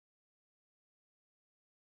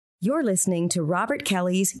You're listening to Robert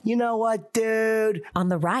Kelly's You Know What, Dude? On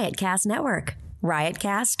the Riotcast Network,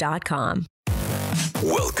 riotcast.com.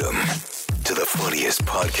 Welcome to the funniest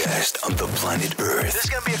podcast on the planet Earth. This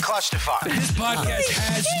is going to be a clusterfuck. This podcast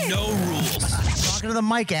has no rules. Talking to the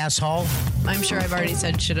mic, asshole. I'm sure I've already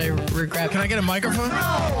said, should I regret? Can I get a microphone?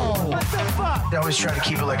 No! What the fuck? I always try to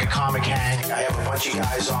keep it like a comic hang. I have a bunch of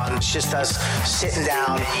guys on. It's just us sitting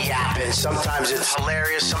down and yapping. Sometimes it's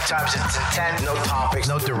hilarious. Sometimes it's intent. No topics,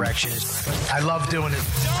 no directions. I love doing it.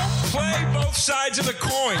 Don't play both sides of the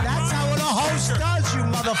coin. That's how a host does, you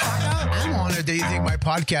motherfucker. I'm honored that you think my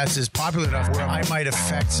podcast is popular enough where I might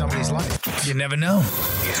affect somebody's life. You never know.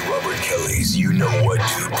 It's Robert Kelly's You Know What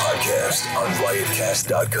Dude podcast on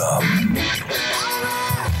riotcast.com.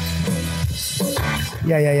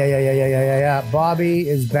 Yeah. Bobby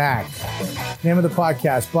is back. Name of the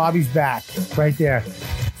podcast, Bobby's back. Right there.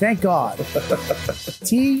 Thank God.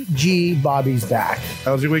 TG Bobby's back.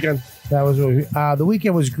 How was your weekend? That was the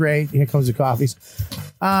weekend was great. Here comes the coffees.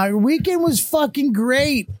 Weekend was fucking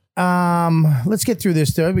great. Let's get through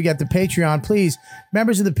this though. We got the Patreon. Please,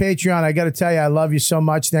 members of the Patreon, I got to tell you, I love you so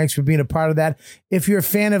much. Thanks for being a part of that. If you're a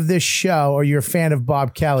fan of this show or you're a fan of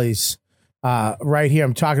Bob Kelly's, right here,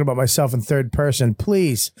 I'm talking about myself in third person.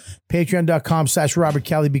 Please, patreon.com/Robert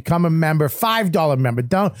Kelly. Become a member, $5 member.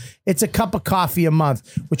 It's a cup of coffee a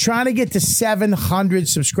month. We're trying to get to 700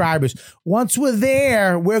 subscribers. Once we're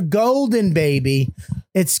there, we're golden, baby.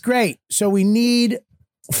 It's great. So we need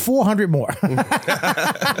 400 more.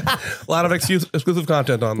 A lot of exclusive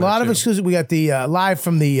content on there. A lot of exclusive. We got the live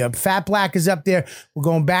from the Fat Black is up there. We're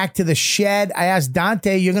going back to the shed. I asked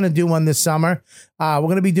Dante, you're going to do one this summer. We're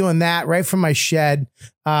going to be doing that right from my shed.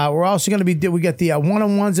 We're also going to be, we got the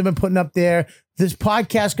one-on-ones I've been putting up there. This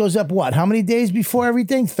podcast goes up what? How many days before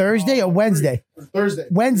everything? Thursday or Wednesday? Thursday.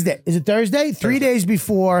 Wednesday. Is it Thursday? 3 days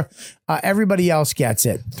before everybody else gets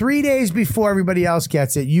it. 3 days before everybody else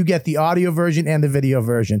gets it, you get the audio version and the video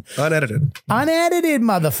version. Unedited. Unedited,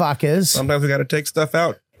 motherfuckers. Sometimes we got to take stuff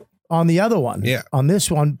out. On the other one. Yeah. On this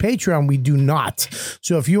one, Patreon, we do not.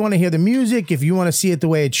 So if you want to hear the music, if you want to see it the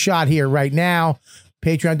way it's shot here right now,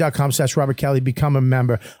 patreon.com/Robert Kelly, become a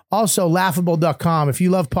member. Also, laughable.com. If you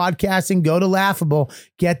love podcasting, go to Laughable.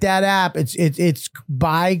 Get that app. It's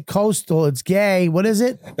bi-coastal. It's gay. What is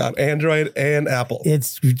it? Got Android and Apple.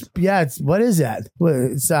 It's what is that?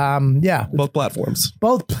 It's Both platforms.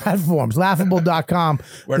 Both platforms. Laughable.com.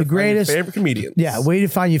 Where the to find greatest your favorite comedians. Yeah, way to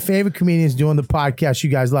find your favorite comedians doing the podcast you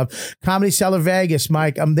guys love. Comedy Cellar Vegas,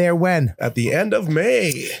 Mike. I'm there when? At the end of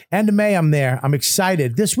May. End of May, I'm there. I'm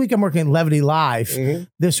excited. This week I'm working at Levity Live. Mm-hmm.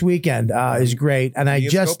 This weekend is great. And I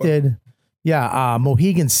just did,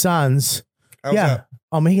 Mohegan Suns. How's that?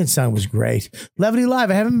 Oh, Mohegan Sun was great. Levity Live.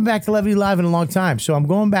 I haven't been back to Levity Live in a long time. So I'm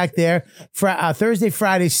going back there Thursday,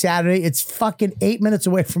 Friday, Saturday. It's fucking 8 minutes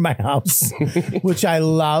away from my house, which I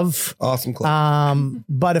love. Awesome club.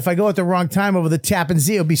 But if I go at the wrong time over the Tappan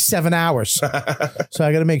Zee, it'll be 7 hours. So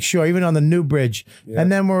I got to make sure, even on the new bridge. Yeah.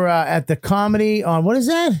 And then we're at the comedy on, what is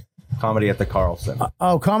that? Comedy at the Carlson.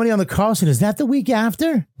 Comedy on the Carlson. Is that the week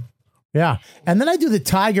after? Yeah. And then I do the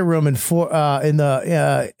Tiger Room in Fort Wayne,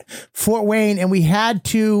 and we had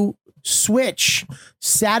to switch.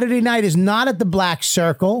 Saturday night is not at the Black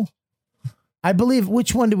Circle. I believe,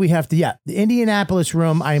 which one do we have to? Yeah, the Indianapolis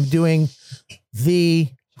room. I am doing the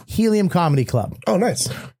Helium Comedy Club. Oh, nice.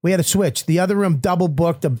 We had to switch. The other room double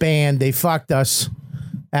booked a band. They fucked us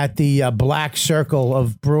at the Black Circle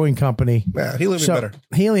of Brewing Company. Yeah, Helium would be better.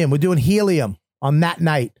 Helium. We're doing Helium on that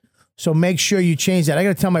night. So make sure you change that. I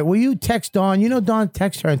got to tell will you text Dawn? You know, Dawn,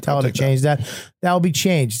 text her and tell her to change that. That will be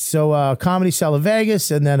changed. So Comedy Cellar Vegas.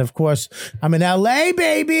 And then, of course, I'm in L.A.,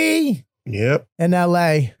 baby. Yep. In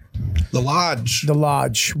L.A. The Lodge. The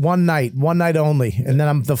Lodge. One night only. And then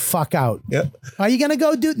I'm the fuck out. Yep. Are you going to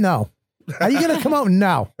go do? No. Are you going to come out?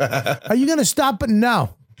 No. Are you going to stop?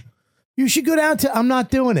 No. You should go down to, I'm not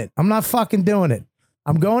doing it. I'm not fucking doing it.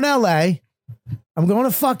 I'm going to L.A., I'm going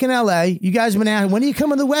to fucking L.A. You guys have been asking, when are you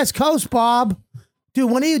coming to the West Coast, Bob?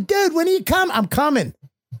 When are you coming?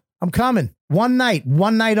 I'm coming. One night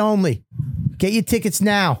only. Get your tickets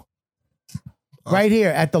now. Awesome. Right here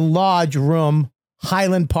at the Lodge Room,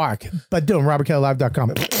 Highland Park. But do them, robertkellylive.com.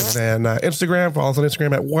 And Instagram, follow us on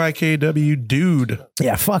Instagram at YKWDude.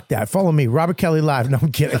 Yeah, fuck that. Follow me, Robert Kelly Live. No,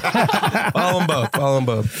 I'm kidding. Follow them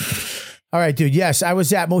both. All right, dude. Yes, I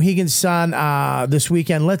was at Mohegan Sun this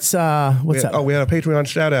weekend. Let's, what's up? Oh, we had a Patreon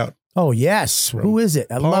shout out. Oh, yes. Who is it?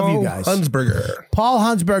 I love you guys. Paul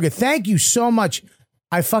Hunsberger. Thank you so much.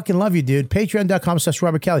 I fucking love you, dude.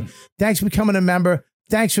 Patreon.com/Robert Kelly. Thanks for becoming a member.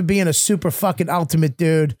 Thanks for being a super fucking ultimate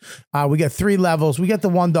dude. We got 3 levels. We got the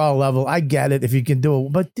 $1 level. I get it if you can do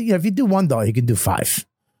it. But if you do $1, you can do 5.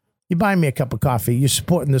 you're buying me a cup of coffee. You're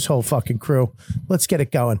supporting this whole fucking crew. Let's get it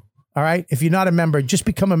going. All right. If you're not a member, just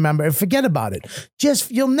become a member and forget about it.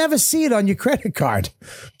 You'll never see it on your credit card.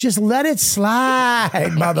 Just let it slide,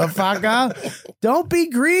 motherfucker. Don't be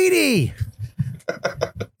greedy.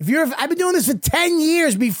 I've been doing this for 10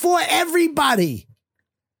 years before everybody.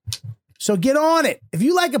 So get on it. If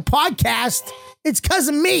you like a podcast, it's because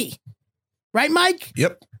of me. Right, Mike?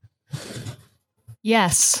 Yep.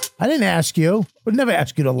 Yes. I didn't ask you. Would never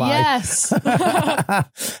ask you to lie. Yes.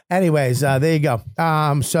 Anyways, there you go.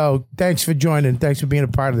 So thanks for joining. Thanks for being a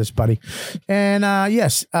part of this, buddy. And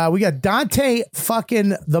yes, we got Dante fucking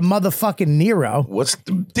the motherfucking Nero. What's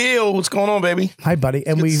the deal? What's going on, baby? Hi, buddy.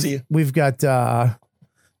 And Good to see you. we've got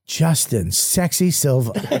Justin Sexy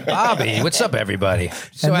Silva. Bobby, what's up, everybody?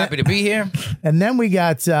 So happy to be here. And then we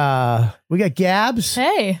got Gabs.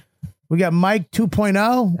 Hey. We got Mike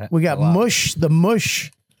 2.0. We got Mush, the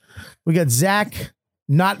Mush. We got Zach,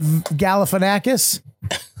 not Galifianakis.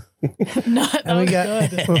 Not And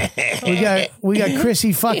we got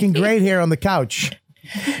Chrissy fucking great here on the couch.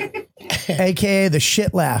 AKA the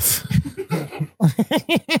shit laugh.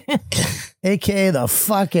 AKA the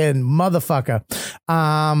fucking motherfucker.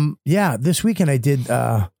 Yeah, this weekend I did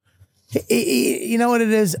you know what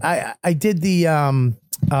it is? I did the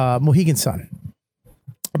Mohegan Sun.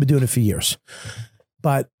 I've been doing it for years,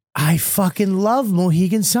 but I fucking love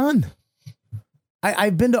Mohegan Sun.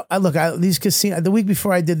 I've been to these casinos. The week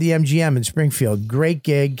before I did the MGM in Springfield, great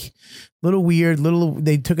gig, little weird,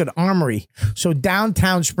 they took an armory. So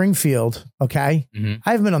downtown Springfield, okay? Mm-hmm.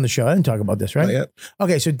 I haven't been on the show. I didn't talk about this, right? Not yet.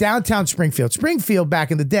 Okay, so downtown Springfield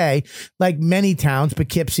back in the day, like many towns,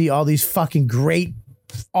 Poughkeepsie, all these fucking great,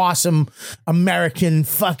 awesome American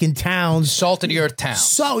fucking towns. Salt of the earth town.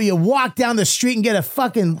 So you walk down the street and get a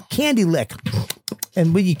fucking candy lick.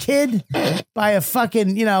 And when you kid, buy a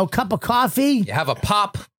fucking, cup of coffee. You have a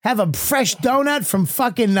pop. Have a fresh donut from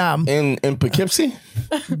fucking in Poughkeepsie?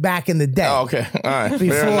 Back in the day. Oh, okay. All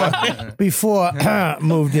right. Before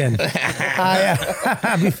moved in. I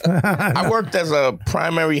worked as a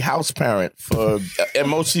primary house parent for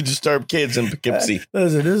emotionally disturbed kids in Poughkeepsie.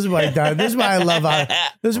 Listen, this is why I love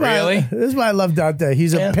this is why I love Dante.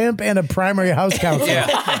 He's a pimp and a primary house counselor.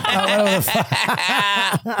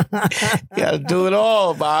 Gotta do it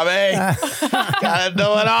all, Bobby. Gotta do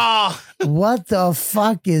it all. What the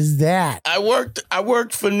fuck is that? I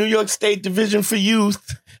worked for New York State Division for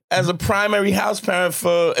Youth as a primary house parent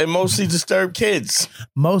for emotionally disturbed kids.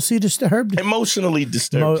 Mostly disturbed? Emotionally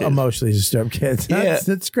disturbed kids. Emotionally disturbed kids.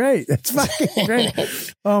 That's great. That's fucking great.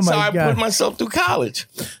 Oh my God. So I put myself through college.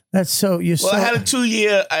 That's so I had a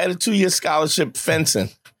 2-year scholarship fencing.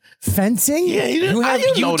 Fencing? Yeah, you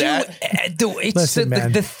know that. It's Listen,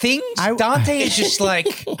 man. the things Dante is just like.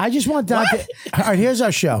 I just want Dante. All right, here's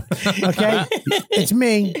our show. Okay, it's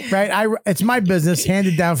me, right? It's my business,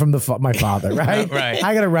 handed down from my father, right? Right.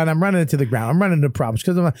 I gotta run. I'm running into the ground. I'm running into problems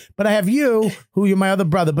but I have you, who you're my other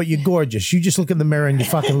brother, but you're gorgeous. You just look in the mirror and you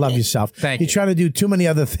fucking love yourself. Thank you. You're trying to do too many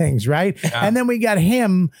other things, right? And then we got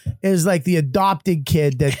him is like the adopted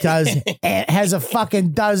kid that does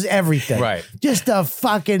everything, Right? Just a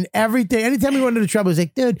fucking everything. Anytime we run into trouble, he's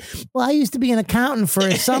like, dude, well, I used to be an accountant for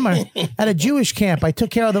a summer at a Jewish camp. I took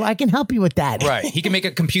care of them. I can help you with that. Right. He can make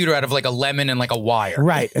a computer out of like a lemon and like a wire.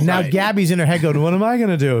 Right. And now Gabby's in her head going, what am I going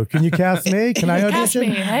to do? Can you cast me? Can I Cast audition?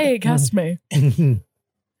 me. Hey, cast me.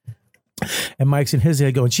 And Mike's in his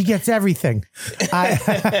head going, she gets everything.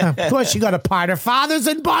 Of course, she got a part. Her father's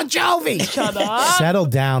in Bon Jovi. Shut up. Settle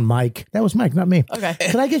down, Mike. That was Mike, not me. Okay.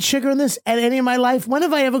 Could I get sugar in this at any of my life? When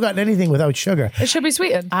have I ever gotten anything without sugar? It should be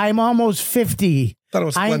sweetened. I'm almost 50. Thought it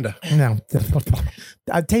was Splenda. No.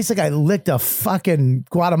 It tastes like I licked a fucking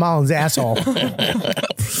Guatemalan's asshole.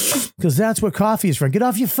 Because that's where coffee is from. Get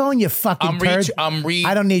off your phone, you fucking turd.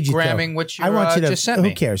 I don't need you gramming to. what you I want you to. just sent me.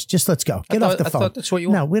 Who cares? Just let's go. Get off the phone. I thought that's what you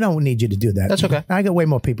want. No, we don't need you to do that. That's okay. I got way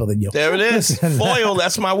more people than you. There it is. Foil,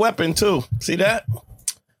 that's my weapon too. See that? That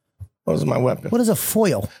was my weapon. What is a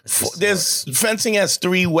foil? There's fencing has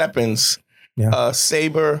 3 weapons. Yeah.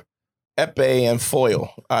 Saber, epee, and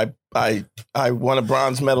foil. I won a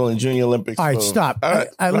bronze medal in Junior Olympics. All right, stop. All right.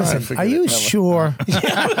 Listen, are you sure?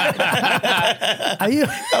 Are you?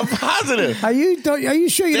 I'm positive. Are you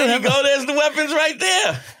sure you There don't you have? go. There's the weapons right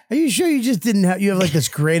there. Are you sure you just didn't have? You have like this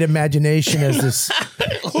great imagination as this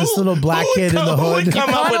little black kid in the hood. You kind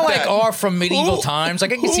of like are from medieval times.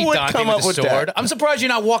 Like I can see Dante with a sword. I'm surprised you're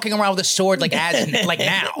not walking around with a sword like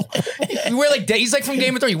now. You wear like he's like from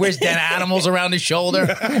Game of Thrones. He wears dead animals around his shoulder.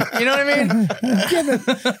 You know what I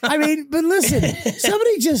mean? But listen,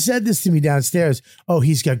 somebody just said this to me downstairs. Oh,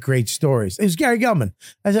 he's got great stories. It was Gary Gelman.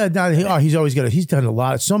 I said, oh, he's always got. He's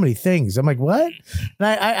done so many things. I'm like, what?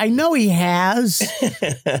 And I know he has.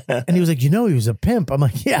 And he was like, he was a pimp. I'm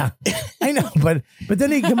like, yeah, I know. But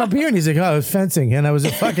then he come up here and he's like, oh, I was fencing and I was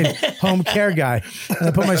a fucking home care guy. And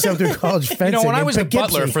I put myself through college fencing. When I was a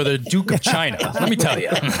butler for the Duke of China, let me tell you.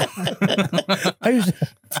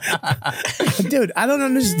 Dude, I don't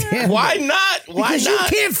understand. Why not? Because you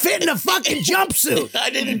can't fit in a fucking jumpsuit.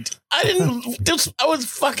 I was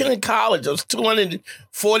fucking in college. I was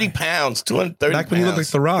 240 pounds, 230 Back when you looked like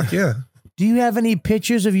The Rock, yeah. Do you have any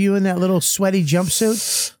pictures of you in that little sweaty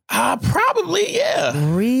jumpsuit? Probably, yeah.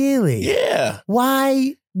 Really? Yeah.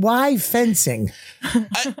 Why fencing?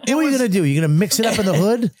 What are you going to do? You're going to mix it up in the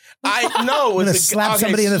hood? I know. You're going to slap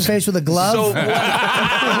somebody in the face with a glove? So,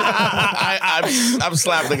 I've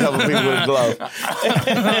slapped a couple people with a glove.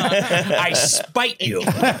 I spite you.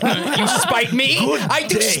 You spite me? I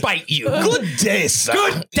do spite you. Good day, sir.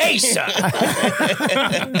 Good day, sir.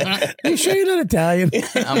 You sure you're not Italian?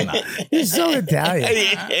 I'm not. He's so Italian.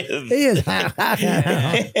 He is.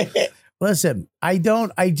 Listen,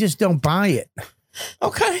 I just don't buy it.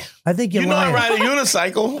 Okay. I think you're lying. lying. I ride a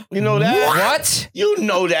unicycle. You know that? What? You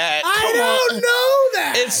know that. I don't know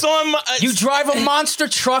that. It's on my... You drive a monster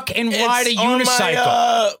truck and ride a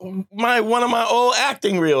unicycle. One of my old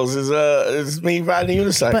acting reels is me riding a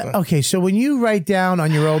unicycle. But okay, so when you write down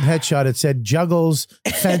on your old headshot, it said juggles,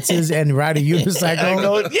 fences, and ride a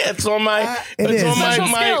unicycle. It's on my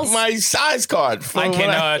my size card. I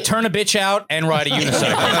can turn a bitch out and ride a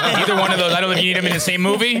unicycle. Either one of those. I don't know if you need them in the same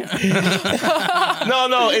movie.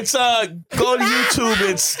 No, it's go to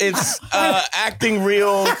YouTube. It's acting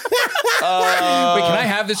reel. Wait, can I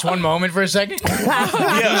have this one moment for a second?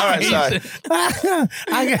 Yeah, all right, sorry.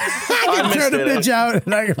 I can turn a bitch out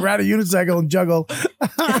and I can ride a unicycle and juggle.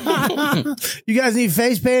 You guys need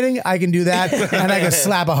face painting? I can do that, and I can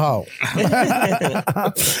slap a hoe.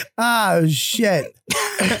 Oh shit!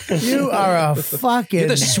 You are a fucking. You're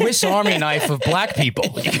the Swiss Army knife of black people.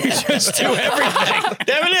 You can just do everything.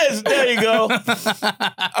 There it is. There you go.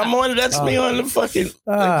 I'm on. That's me on the fucking.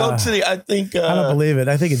 Go to the. I think. I don't believe it.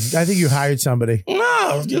 I think you hired somebody.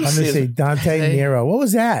 No, I'm gonna say Dante Nero. What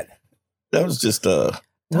was that? That was just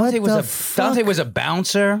Dante was a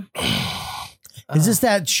bouncer. Is this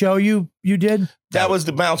that show you did? That was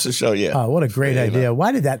the bouncer show. Yeah. Oh, what a great idea!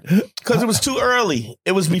 Why did that? Because it was too early.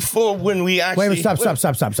 It was before when we actually. Wait, stop. Oh, this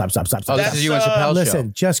is you and Chappelle's listen,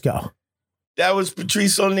 show. Just go. That was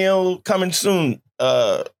Patrice O'Neal coming soon.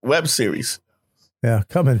 Web series. Yeah,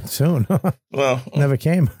 coming soon. Well, never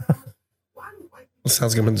came.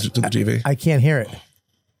 Sounds good to the TV. I can't hear it.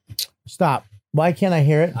 Stop. Why can't I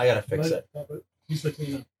hear it? I gotta fix it.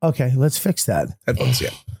 Okay, let's fix that. Headphones, yeah.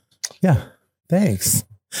 Yeah. Thanks.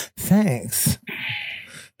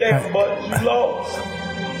 Damn, but you lost.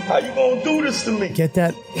 How you gonna do this to me? Get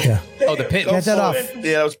that? Yeah. Oh, the pittance. Get that off.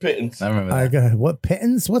 Yeah, that was pittance. I remember that. I got what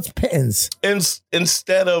pittance? What's pittance?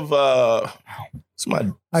 Instead of it's my.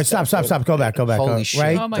 All right, stop. Go back. Holy shit.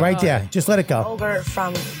 Right, Oh my right God. there. Just let it go. Over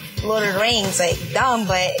from Lord of the Rings, like dumb,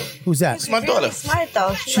 but Who's that? It's my daughter. really smart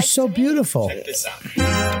though. She's so beautiful. Check this out.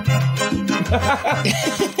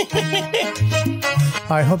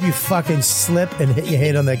 I hope you fucking slip and hit your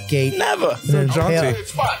head on that gate. Never. And then tail-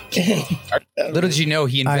 It's fine. Little did you know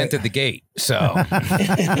he invented the gate. So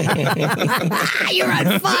You're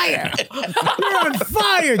on fire. You're on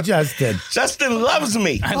fire, Justin. Justin loves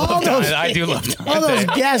me. I do love Dante. All those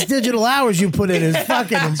gas digital hours you put in is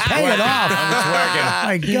fucking paying off. It's working.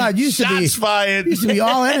 My God, used to Shots fired. be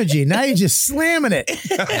all energy. Now you're just slamming it.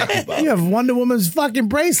 You have Wonder Woman's fucking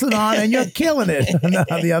bracelet on and you're killing it.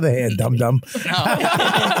 On the other hand, dum-dum.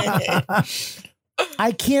 I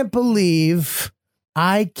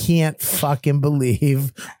can't fucking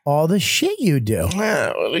believe all the shit you do.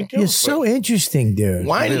 Yeah, well, You're so interesting, dude.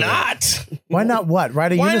 Why not? Why not what?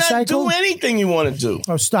 Ride a Why unicycle? not do anything you want to do?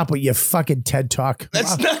 Oh, stop with your fucking TED Talk.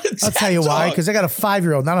 That's not. I'll tell you why. Because I got a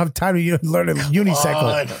 5-year-old. I don't have time to learn a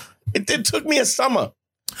unicycle. It took me a summer.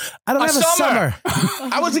 I don't have a summer.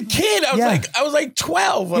 I was a kid. I was like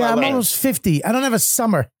 12. When I'm almost 50. I don't have a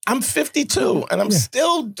summer. I'm 52, and I'm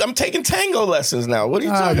taking tango lessons now. What are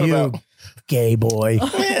you talking about? Gay boy.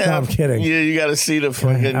 Yeah, No, I'm kidding. Yeah, you got to see the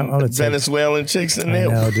fucking Venezuelan chicks in there.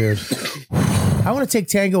 No, dude. I want to take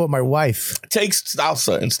tango with my wife. Take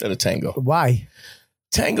salsa instead of tango. Why?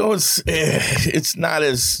 Tango is it's not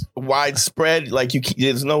as widespread. Like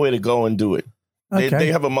there's nowhere to go and do it. Okay. They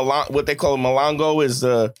have what they call a Malongo is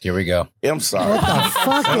Here we go. I'm sorry. What the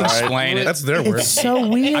fuck? Explain it. That's their word. It's so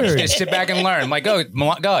weird. I'm just gonna sit back and learn. I'm like, go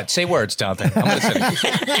ahead, say words, Jonathan. I'm listening.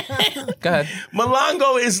 Go ahead.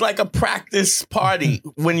 Malongo is like a practice party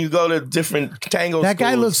when you go to different tango That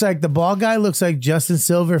guy schools. looks like the ball guy looks like Justin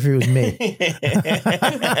Silver if he was me.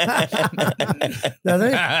 Doesn't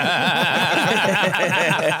he?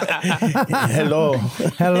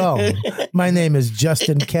 Hello. My name is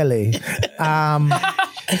Justin Kelly.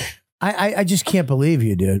 I just can't believe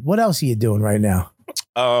you, dude. What else are you doing right now?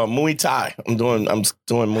 Muay Thai. I'm doing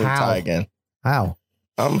Muay Thai again. How?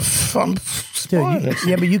 I'm Dude,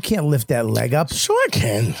 yeah, but you can't lift that leg up. Sure I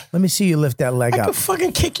can. Let me see you lift that leg I up. could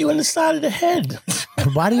fucking kick you in the side of the head.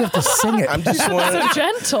 Why do you have to sing it? I'm just wanting. So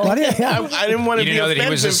gentle. Why do you, I didn't want to You be didn't know that he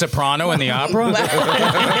was a offensive. soprano in the opera?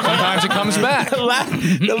 Sometimes it comes back.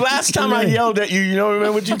 The last time I yelled at you,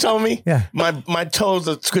 remember what you told me? Yeah. My toes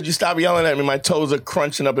are, could you stop yelling at me? My toes are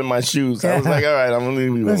crunching up in my shoes. I was like, all right, I'm going to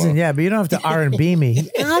leave you Listen, alone. yeah, but you don't have to R&B me.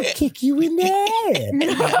 I'll kick you in the head.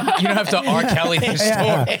 You don't have to R. Kelly this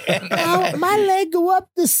story. Oh, my leg go up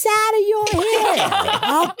the side of your head.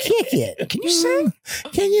 I'll kick it. Can you sing?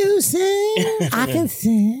 Can you sing? I can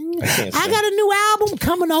sing. I got a new album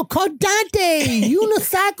coming out called Dante,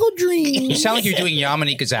 Unicycle Dreams. You sound like you're doing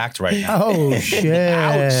Yamanika's act right now. Oh, shit.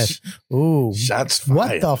 Ouch. Ooh. Shots fired.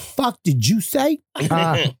 What the fuck did you say?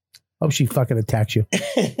 Hope she fucking attacks you.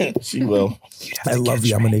 She will. I love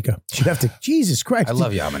Yamanika. She'd have to. Jesus Christ. I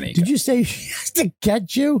love Yamanika. Did you say she has to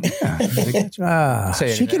catch you? Yeah. Say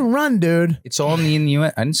She anything. can run, dude. It's only in the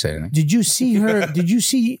U.S. I didn't say anything. Did you see her? Did you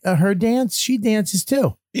see her dance? She dances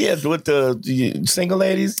too. Yeah, with the single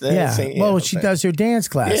ladies. They Yeah. sing- Well, she does her dance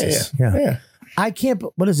classes. Yeah. I can't.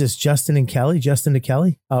 What is this? Justin and Kelly? Justin to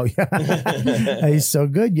Kelly? Oh yeah. He's so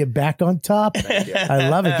good. You're back on top. I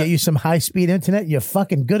love it. Get you some high speed internet. You're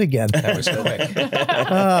fucking good again. That was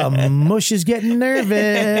quick. Mush is getting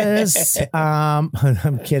nervous.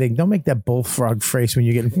 I'm kidding. Don't make that bullfrog face when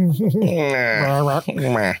you're getting.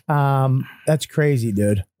 That's crazy,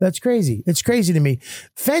 dude. That's crazy. It's crazy to me.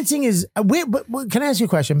 Fencing is. But can I ask you a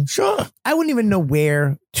question? Sure. I wouldn't even know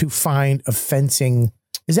where to find a fencing.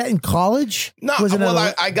 Is that in college? No, Was it well,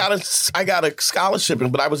 a- I got a scholarship,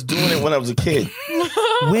 but I was doing it when I was a kid.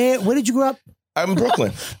 Where did you grow up? I'm in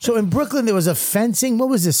Brooklyn. So in Brooklyn, there was a fencing. What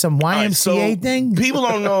was this? Some YMCA thing? People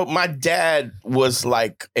don't know. My dad was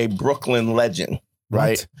like a Brooklyn legend,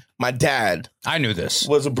 right? What? My dad I knew this.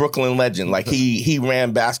 was a Brooklyn legend. Like he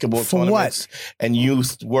ran basketball For tournaments and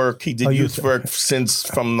youth work. He did Oh, youth youth- work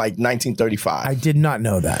from like 1935. I did not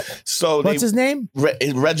know that. So What's his name?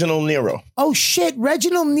 Reginald Nero. Oh shit,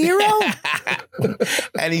 Reginald Nero.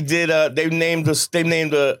 And he did. They named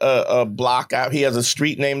a block out. He has a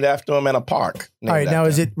street named after him and a park. All right, now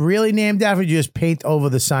is it really named after? Or you just paint over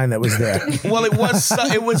the sign that was there? Well, it was.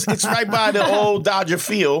 It's right by the old Dodger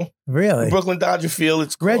Field, Really? Brooklyn Dodger Field.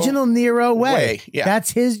 It's called Reginald Nero Way. Yeah.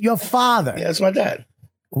 That's your father. Yeah, that's my dad.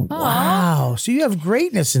 Wow. So you have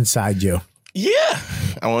greatness inside you. Yeah,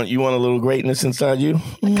 you want a little greatness inside you.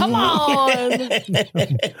 Come on.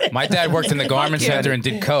 My dad worked in the garment center and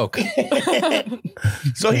did coke.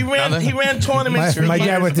 So he ran tournaments. My for dad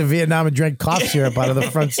years. went to Vietnam and drank cough syrup out of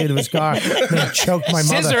the front seat of his car. And choked my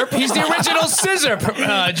mother. Scissor. He's the original scissor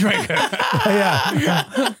drinker.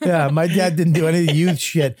 Yeah. My dad didn't do any youth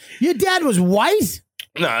shit. Your dad was white?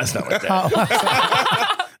 No, that's not my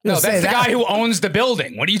dad. No, Say that's the that. guy who owns the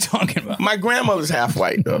building. What are you talking about? My grandmother's half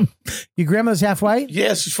white though. Your grandmother's half white?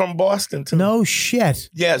 Yeah, she's from Boston too. No shit.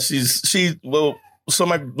 Yeah, so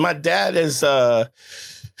my dad is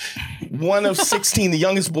one of 16, the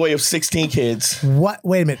youngest boy of 16 kids. What?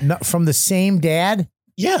 Wait a minute. No, from the same dad?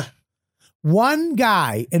 Yeah. One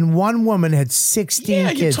guy and one woman had 16 Yeah,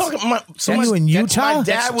 kids. you're talking. And you in Utah? My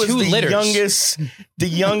dad was two litters. the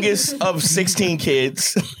youngest of 16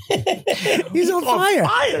 kids. He's on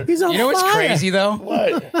fire. He's on You know what's fire. crazy though?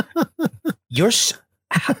 What?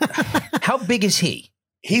 How big is he?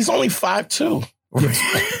 He's only 5'2".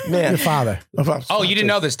 Man, Your father. Oh, you didn't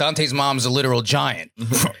know this. Dante's mom's a literal giant.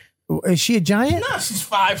 Is she a giant? No, she's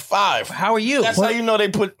 5'5". How are you? That's how you know they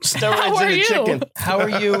put steroids How in are the you? chicken. How are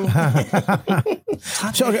you?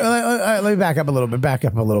 So let me back up a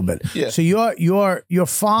little bit. Yeah. So your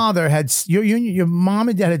father had your mom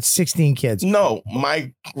and dad had 16 kids. No,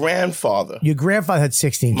 my grandfather. Your grandfather had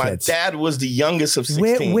 16 My kids. dad was the youngest of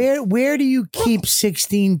 16. Where do you keep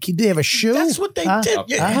 16 kids? Do they have a shoe? That's what they did.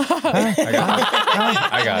 Yeah.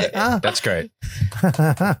 I got it. That's great.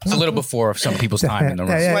 It's a little before some people's time in the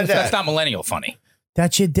room. Yeah, yeah. That's not millennial funny.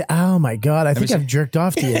 That's your dad. Oh my God. I think I've jerked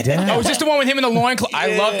off to your dad. Oh, is this the one with him in the loincloth?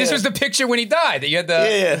 I love this. Was the picture when he died that you had the.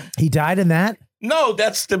 Yeah. He died in that? No,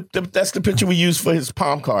 that's the picture we used for his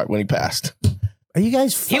palm card when he passed. Are you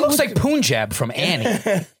guys? He looks like Punjab from Annie.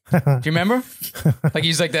 Do you remember? Like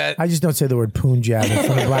he's like that. I just don't say the word Punjab in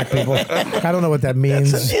front of black people. I don't know what that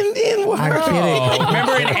means. That's an Indian word. I'm kidding.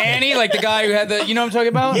 Remember in Annie, like the guy who had the, you know what I'm talking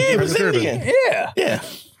about? Yeah, it was Indian. Yeah. Yeah.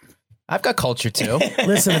 I've got culture too.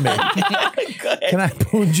 Listen to me. Can I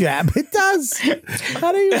Punjab? It does.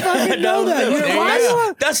 How do you fucking know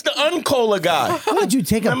that? That's the Uncola guy. Would you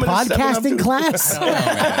take a podcasting class?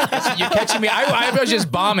 You're catching me. I was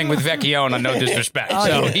just bombing with Vecchione, no disrespect. Oh,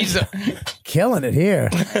 so yeah. he's killing it here.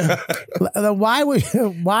 Why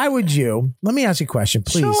would you? Let me ask you a question,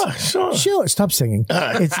 please. Sure. Stop singing.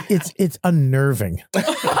 Right. It's unnerving.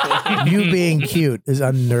 You being cute is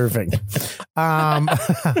unnerving.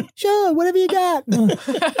 Sure, whatever you got.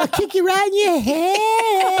 I'll kick you right in your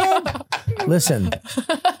head. Listen,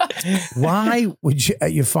 why would you,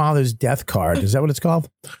 at your father's death card, is that what it's called?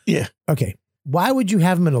 Yeah. Okay. Why would you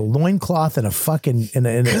have him in a loincloth and a fucking...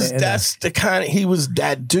 Because that's the kind of... He was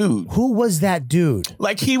that dude. Who was that dude?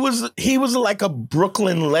 Like, he was like a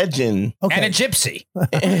Brooklyn legend. Okay. And a gypsy.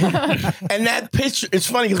 And that picture... It's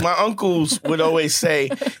funny because my uncles would always say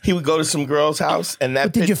he would go to some girl's house and that...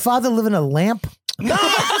 But did your father live in a lamp? No,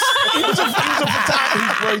 he was a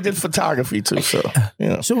photographer. Well, he did photography too. So, you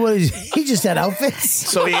know. So what is he just had outfits?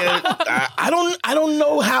 So he had, I don't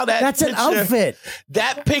know how that. That's an outfit.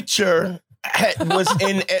 That picture was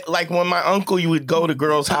in like when my uncle, you would go to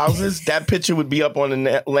girls' houses. That picture would be up on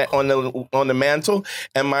the mantle,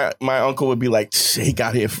 and my uncle would be like, he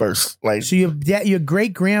got here first. Like, so your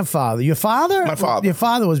great grandfather, your father, my father, your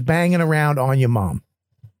father was banging around on your mom.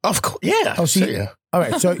 Of course, yeah. Oh, so yeah. All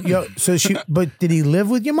right, so she, but did he live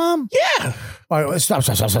with your mom? Yeah. All right, stop.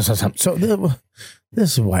 So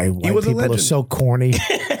this is why white people are so corny.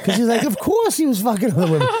 Because he's like, of course he was fucking other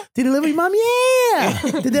women. Did he live with your mom? Yeah.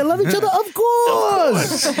 Did they love each other? Of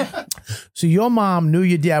course. So your mom knew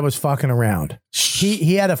your dad was fucking around.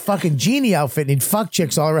 He had a fucking genie outfit and he'd fuck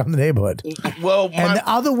chicks all around the neighborhood. Well, and the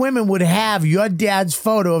other women would have your dad's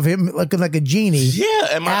photo of him looking like a genie. Yeah,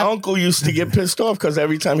 and my uncle used to get pissed off because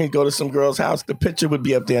every time he'd go to some girl's house, the picture would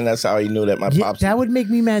be up there, and that's how he knew that my pops. That would make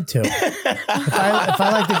me mad too. if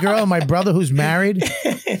I like the girl and my brother who's married.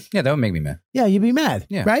 Yeah, that would make me mad. Yeah, you'd be mad.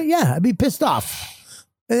 Yeah. Right? Yeah, I'd be pissed off.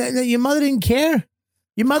 Your mother didn't care?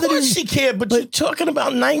 Your mother of course didn't. She cared, but you're talking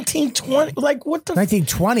about 1920. Like, what the?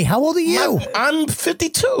 1920? How old are you? I'm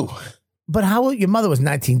 52. But how old? Your mother was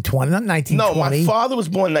 1920, not 1920. No, my father was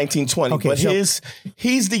born 1920, Okay, but so-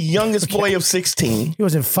 he's the youngest boy of 16. He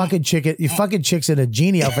wasn't fucking chicken. You fucking chicks in a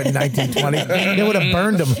genie outfit in 1920. They would have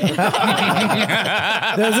burned him.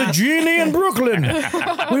 There's a genie in Brooklyn.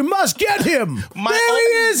 We must get him. There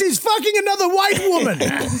he is. He's fucking another white woman.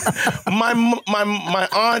 My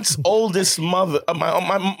aunt's oldest mother,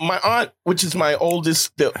 my aunt, which is my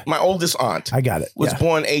oldest aunt. I got it. Was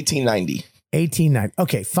born 1890. 1890.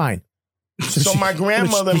 Okay, fine. So my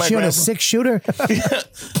grandmother, was she on a 6-shooter?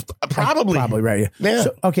 Probably. Probably, right. Yeah.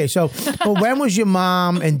 So but when was your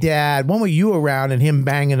mom and dad, when were you around and him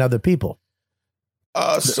banging other people?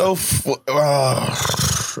 Well, I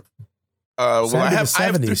have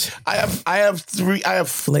 70s. I have three Late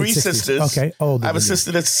 60s. sisters. Okay, older I have a than you.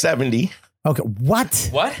 sister that's 70. Okay, what?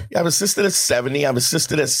 What? I have a sister that's 70. I have a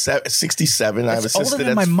sister that's 67. I have a That's older sister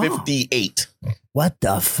than that's my mom. 58. What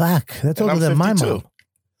the fuck? That's And older I'm than my 52. mom.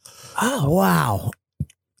 Oh, wow.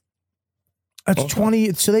 That's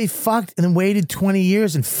 20. So they fucked and then waited 20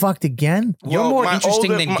 years and fucked again? You're more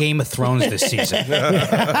interesting than Game of Thrones this season. You're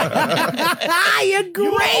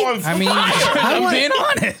great. I mean, I'm being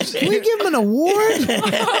honest. Can we give him an award?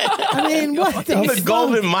 I mean, what the I'm the fuck?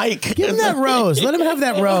 golden mic. Give him that rose. Let him have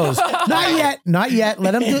that rose. Not yet. Not yet.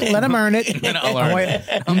 Let him earn it. I'll earn it.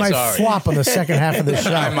 You I'm might sorry. flop on the second half of the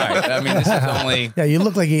show. I might. I mean, this is only. Yeah, you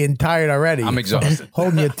look like you're tired already. I'm exhausted.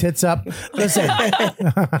 Holding your tits up. Listen.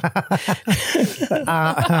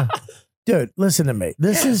 Dude, listen to me.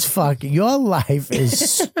 This is fucking. Your life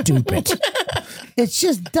is stupid. It's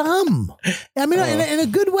just dumb. I mean, in a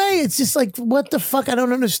good way. It's just like, what the fuck? I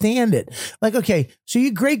don't understand it. Like, okay, so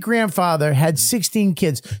your great grandfather had 16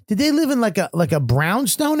 kids. Did they live in like a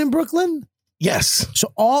brownstone in Brooklyn? Yes.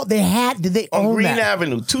 So all they had, did they On own Green that?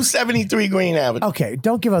 Avenue, 273 Green Avenue. Okay,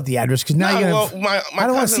 don't give out the address because now No, you're well, gonna. my I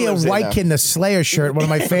don't want to cousin see a lives there white now. kid in a Slayer shirt. One of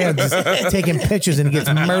my fans is taking pictures and he gets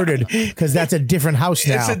murdered because that's a different house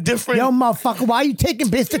now. It's a different- Yo, motherfucker, why are you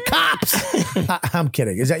taking piss to cops? I'm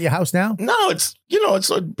kidding. Is that your house now? No, it's you know,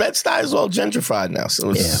 Bed-Stuy is all gentrified now.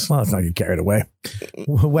 So it's, well, let's not get carried away.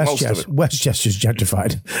 Westchester's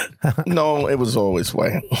gentrified. No, it was always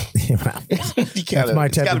white. That's my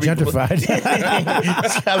type of gentrified.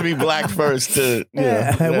 It's got to be black first. To,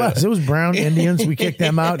 It was brown Indians. We kicked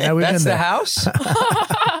them out. Now we've That's been the there. house?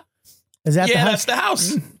 Is that the house? That's the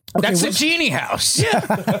house. Okay, that's the genie house. Yeah,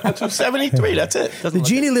 273. That's it. The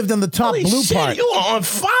genie lived on the top blue shit, part. You are on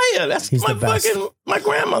fire. That's He's my the best. my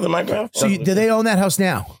grandmother, my grandfather. So do they own that house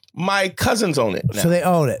now? My cousins own it now. So they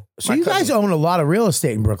own it. So you guys own a lot of real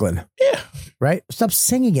estate in Brooklyn. Yeah. Right? Stop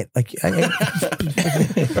singing it. Like next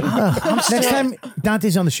time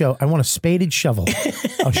Dante's on the show, I want a spaded shovel.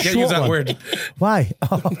 A Can't use that word. Why?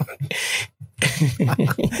 Oh.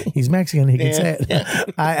 He's Mexican. He can say it.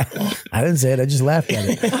 I didn't say it. I just laughed at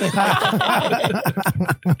it.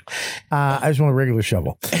 I just want a regular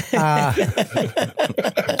shovel.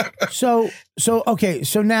 Okay.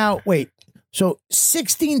 So now, wait. So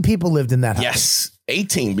 16 people lived in that house. Yes,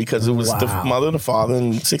 18 because it was the mother, the father,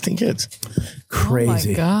 and 16 kids.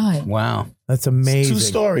 Crazy. Oh my God. Wow. That's amazing. It's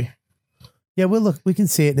 2-story. Yeah, we can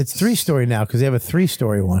see it. It's 3-story now because they have a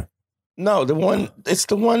 3-story one. No, it's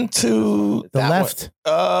the one to the left.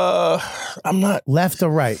 I'm not left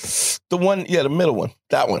or right. The one, the middle one.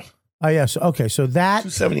 That one. Oh yeah. So that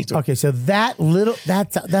 272. Okay, so that's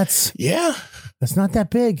that's not that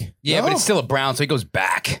big. Yeah, but it's still a brown, so it goes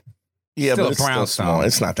back. Yeah, Still but a it's still brownstone. small.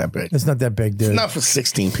 It's not that big. It's not that big, dude. It's not for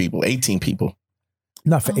 16 people, 18 people.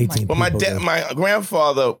 Not for 18 But people. my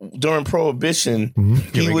grandfather during Prohibition,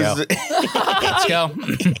 he we was. Let's go.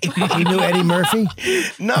 He knew Eddie Murphy.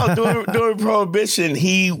 No, during Prohibition,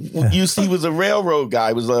 he was a railroad guy.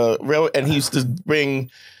 He was a and he used to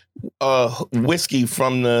bring whiskey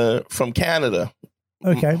from Canada.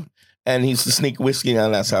 Okay. And he used to sneak whiskey,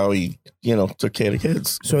 and that's how he, took care of the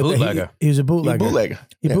kids. So bootlegger. He was a bootlegger.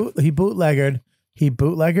 He bootleggered. He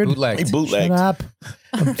bootlegged. He bootlegged. Shut up.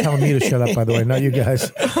 I'm telling you to shut up, by the way, not you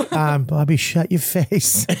guys. Bobby, shut your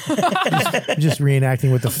face. just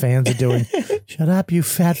reenacting what the fans are doing. Shut up, you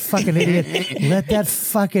fat fucking idiot. Let that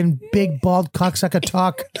fucking big bald cocksucker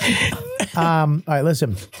talk. All right,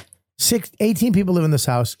 listen. 18 people live in this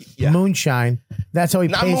house. Yeah. Moonshine. That's how he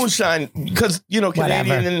Not pays. moonshine, because,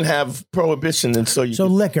 Canadian didn't have Prohibition. And so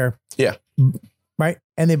liquor. Yeah. Right?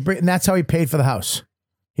 And that's how he paid for the house.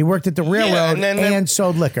 He worked at the railroad and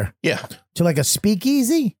sold liquor. Yeah. To like a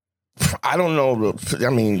speakeasy? I don't know. I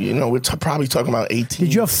mean, we're probably talking about 18.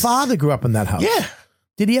 Did your father grow up in that house? Yeah.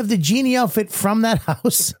 Did he have the genie outfit from that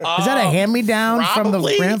house? Is that a hand-me-down from the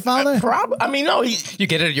grandfather? I mean, no. You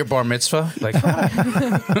get it at your bar mitzvah? Like,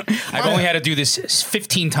 I've only had to do this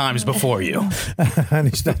 15 times before you. And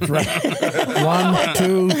he starts right. 1,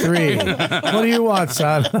 2, 3. What do you want,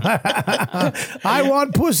 son? I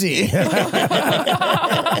want pussy.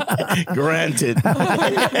 Granted.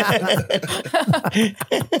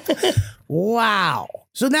 Wow.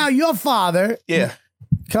 So now your father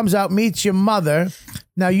comes out, meets your mother.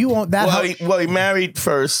 Now you want that house. He married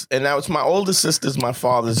first, and now it's my older sister's my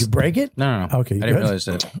father's. Did you break it? No. Okay, I didn't realize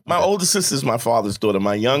that. My older sister's my father's daughter.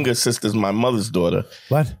 My younger sister's my mother's daughter.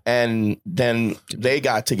 What? And then they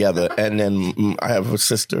got together, and then I have a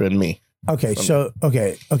sister and me. Okay, so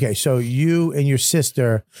you and your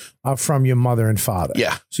sister are from your mother and father.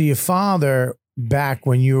 Yeah. So your father, back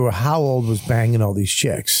when you were how old, was banging all these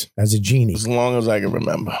chicks as a genie? As long as I can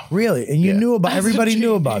remember. Really? And you knew about everybody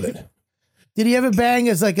knew about it. Did he ever bang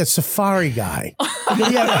as like a safari guy? Did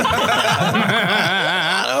he ever?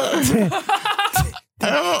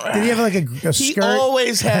 Did he have like a He skirt?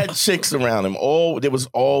 always had chicks around him. There was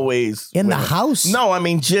always In the women. house? No, I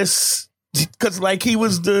mean just because he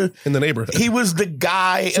was in the neighborhood. He was the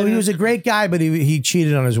guy. So he was a great guy, but he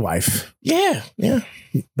cheated on his wife. Yeah.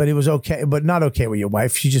 But it was okay, but not okay with your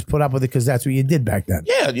wife. She just put up with it because that's what you did back then.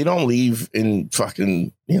 Yeah, you don't leave in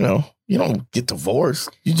fucking, you don't get divorced.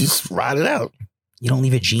 You just ride it out. You don't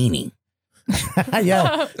leave a genie.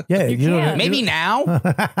 yeah. You don't, Maybe now,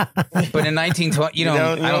 but in 1920,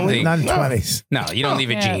 I don't think. Not in 20s. No, you don't leave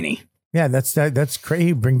a genie. Yeah, that's crazy.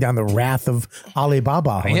 You bring down the wrath of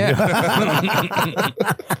Alibaba. Yeah.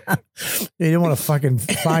 You didn't want to fucking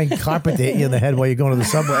find carpet to hit you in the head while you're going to the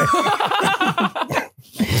subway.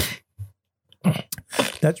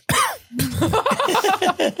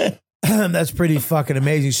 That's pretty fucking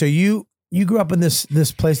amazing. So you grew up in this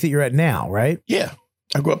place that you're at now, right? Yeah.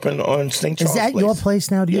 I grew up on St. Charles. Is that your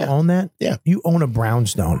place now? Do you own that? Yeah. You own a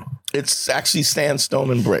brownstone. It's actually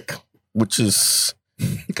sandstone and brick, which is...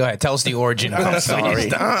 Go ahead. Tell us the origin. I'm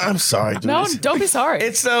sorry. I'm sorry. Dude. No, don't be sorry.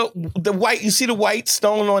 It's the white. You see the white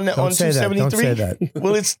stone on 273. Don't say that.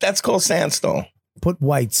 Well, that's called sandstone. Put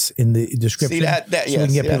whites in the description. See that? So we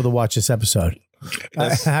can get people to watch this episode. I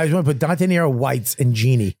just want to put Dante Nero, Whites, and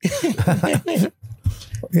Genie.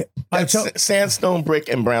 That's sandstone, brick,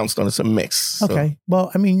 and brownstone. It's a mix. So. Okay.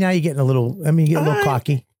 Well, I mean, now you're getting a little. I mean, you get a little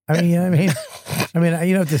cocky. You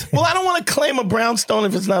know this. Well, I don't want to claim a brownstone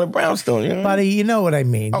if it's not a brownstone. You know? Buddy, you know what I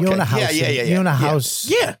mean. Okay. You own a house. You own a house.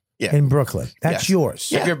 Yeah. In Brooklyn. That's yours.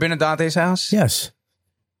 Have you ever been to Dante's house? Yes.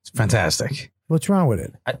 It's fantastic. What's wrong with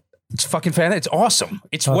it? It's fucking fantastic. It's awesome.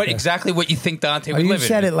 It's exactly what you think Dante would you live in. You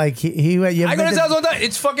said it like he I go to his house all the time.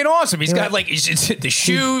 It's fucking awesome. He's got like it's the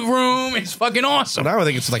shoe room. It's fucking awesome. Now I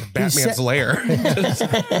think it's like Batman's lair.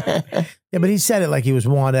 Yeah, but he said it like he was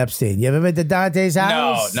Juan Epstein. You ever been to Dante's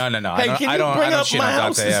house? No. Hey, can you bring up my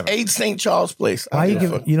house? It's 8 St. Charles Place.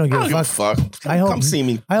 You don't give a fuck. Come see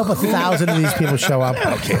me. I hope 1,000 of these people show up.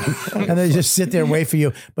 And they just sit there and wait for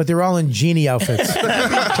you. But they're all in genie outfits.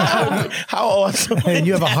 How awesome. And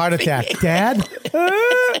you have a heart attack. Dad?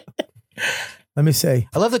 Let me see.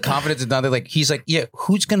 I love the confidence of Dante. Like, he's like, yeah,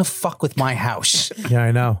 who's going to fuck with my house? Yeah,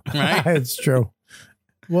 I know. Right? It's true.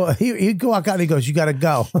 Well, he'd go walk out and he goes, you got to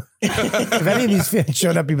go. If any of these fans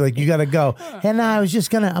showed up, he'd be like, you got to go. And I was just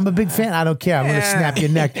going to, I'm a big fan. I don't care. I'm going to snap your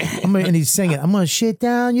neck. And he's singing, I'm going to shit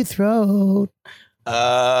down your throat.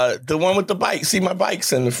 The one with the bike. See my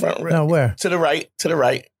bikes in the front row. No, where? To the right.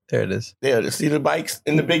 There it is. There. See the bikes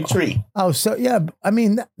in the big tree. Oh, so yeah. I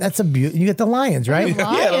mean, that's a beauty. You get the lions, right?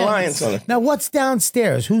 Yeah, the lions on it. Now, what's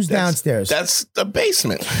downstairs? Who's downstairs? That's the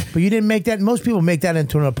basement. But you didn't make that. Most people make that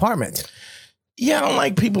into an apartment. Yeah, I don't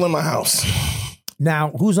like people in my house.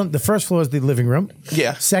 Now, who's on the first floor is the living room.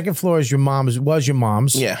 Yeah. Second floor is your mom's.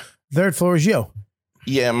 Yeah. Third floor is you.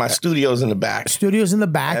 Yeah, my studio's in the back. Studio's in the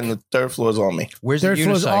back. And the third floor is on me. Where's third the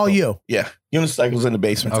floor is all you. Yeah. Unicycle's in the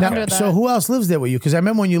basement. Now, so who else lives there with you? Because I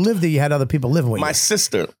remember when you lived there, you had other people living with you. My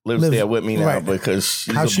sister lives there with me now because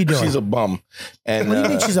How's she doing? She's a bum. And what do you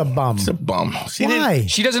think she's a bum? She's a bum. Why?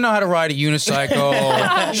 She doesn't know how to ride a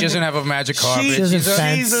unicycle. She doesn't have a magic carpet. She's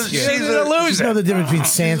a loser. She know the difference between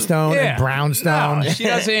sandstone and brownstone. No, she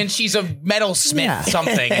doesn't. She's a metalsmith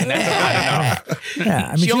something. And that's I don't know. Yeah,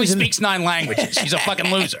 I mean, she only speaks 9 languages. She's a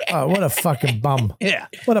fucking loser. Oh, what a fucking bum. Yeah.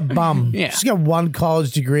 What a bum. Yeah. She's got 1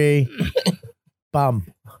 college degree.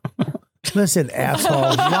 Bum. Listen,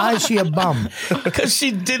 asshole. Why is she a bum? Because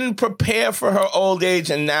she didn't prepare for her old age,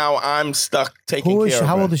 and now I'm stuck taking care of her.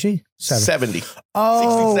 How old is she? 70.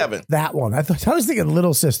 Oh, 67. that one. I was thinking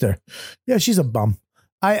little sister. Yeah, she's a bum.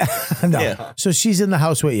 No. Yeah. So she's in the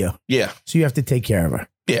house with you. Yeah. So you have to take care of her.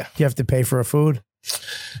 Yeah. You have to pay for her food.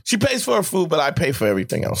 She pays for her food, but I pay for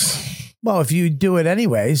everything else. Well, if you do it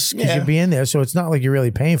anyways, because you're being there, so it's not like you're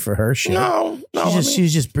really paying for her shit. No.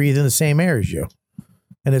 She's just breathing the same air as you.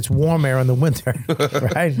 And it's warm air in the winter,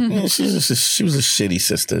 right? Yeah, she was a shitty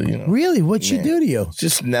sister, you know. Really? What'd she do to you?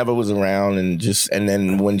 Just never was around, and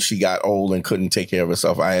then when she got old and couldn't take care of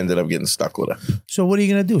herself, I ended up getting stuck with her. So what are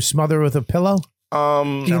you gonna do? Smother her with a pillow?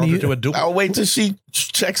 I'll wait till she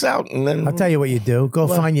checks out, and then I'll tell you what you do. Go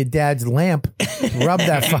find your dad's lamp, rub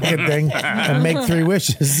that fucking thing, and make 3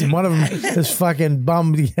 wishes. One of them is fucking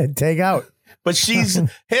bum to take out. But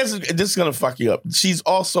this is gonna fuck you up. She's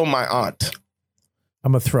also my aunt.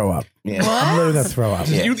 I'm gonna throw up. Yeah. I'm literally gonna throw up.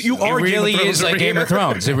 Yeah. You are It really is like Game of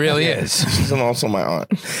Thrones. It really is. She's also my aunt.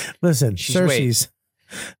 Listen, Cersei's.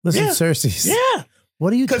 Listen, Cersei's. Yeah.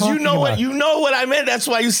 What are you talking about? You know what I meant. That's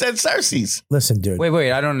why you said Cersei's. Listen, dude.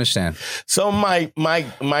 Wait, I don't understand. So my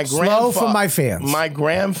Slow for my fans. My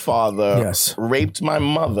grandfather raped my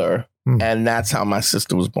mother, and that's how my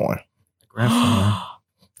sister was born. Grandfather.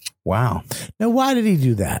 Wow. Now, why did he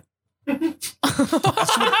do that?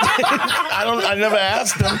 I never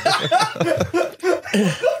asked him.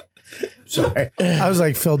 Sorry. I was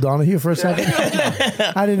like Phil Donahue for a second.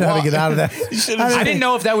 I didn't know how to get out of that. I didn't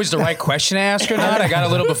know if that was the right question to ask or not. I got a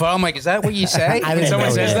little before. I'm like, is that what you say? When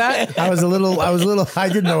someone says that? I was a little, I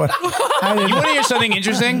didn't know it. You want to hear something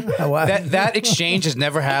interesting? That exchange has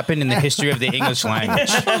never happened in the history of the English language.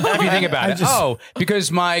 If you think about it.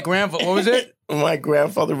 Because my grandfather, what was it? My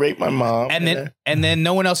grandfather raped my mom. And then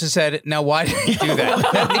no one else has said, now why did you do that?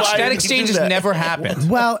 That exchange has never happened.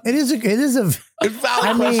 Well, it is a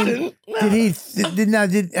valid question.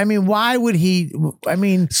 Why would he? I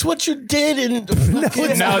mean, it's what you did. And no,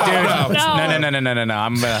 dude, no. I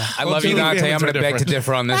love you, Dante. I'm going to beg to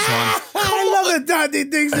differ on this one. I love it, Dante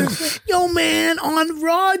thinks this. Yo, man, on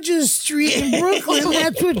Rogers Street in Brooklyn,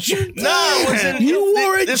 that's what you did. No, it wasn't. You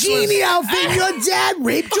wore a genie outfit. And your dad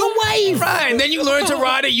raped your wife. Right, and then you learn to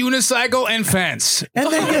ride a unicycle and fence.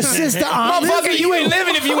 And then your sister, motherfucker, you ain't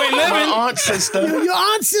living if you ain't living. My aunt sister. Your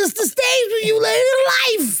aunt sister stays with you later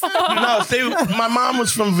in life. No, my mom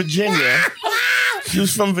was from Virginia. She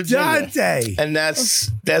was from Virginia. Dante. And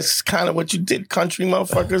that's kind of what you did, country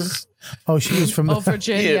motherfuckers. Oh, she was from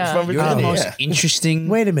Virginia. Yeah, from You're the Virginia. most interesting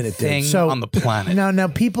Wait a minute, thing dude. So on the planet. Now,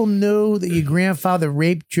 people knew that your grandfather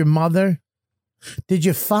raped your mother. Did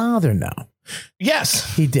your father know?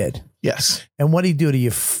 Yes. He did. Yes. And what did he do to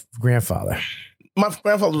your grandfather? My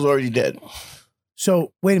grandfather was already dead.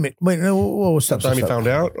 So wait a minute. Stop. Time he found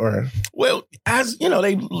out, or Well, as you know,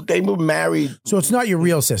 they were married. So it's not your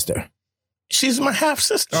real sister. She's my half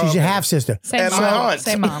sister. She's your half sister. Same And mom. my aunt.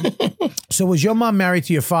 Same mom. So was your mom married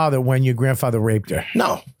to your father when your grandfather raped her?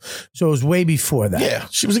 No. So it was way before that. Yeah,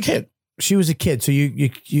 she was a kid. She was a kid. So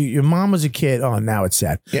your mom was a kid. Oh, now it's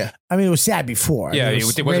sad. Yeah. I mean, it was sad before. Yeah, I mean, it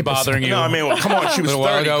wasn't rape is- bothering you. No, I mean, well, come on, she was A little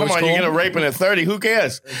while 30. ago, it Come was on, you're cool. gonna rape at 30. Who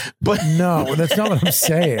cares? But No, that's not what I'm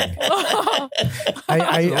saying.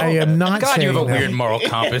 I am not God, saying you have a that. weird moral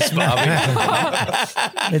compass, Bobby.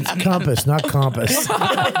 It's compass, not compass. All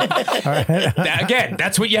right. Again,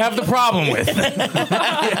 that's what you have the problem with.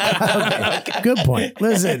 Good point.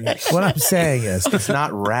 Listen, what I'm saying is, It's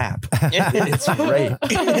not rap. It's rape.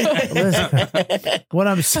 listen, what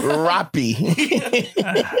I'm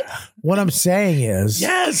what I'm saying is,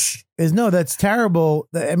 yes, no, that's terrible.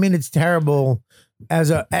 I mean, it's terrible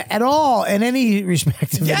as at all in any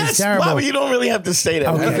respect. Of it, it's yes, terrible. Bobby, you don't really have to say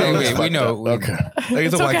that. Okay. We know. Okay.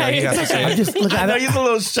 he's a white guy. He has to say I'm it. just look. I know I he's a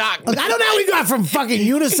little shocked. don't know how we got from fucking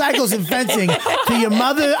unicycles and fencing to your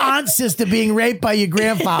mother, aunt, sister being raped by your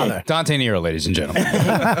grandfather. Dante Nero, ladies and gentlemen.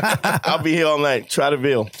 I'll be here all night. Try to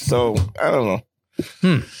veal. So I don't know.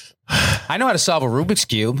 I know how to solve a Rubik's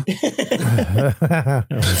Cube.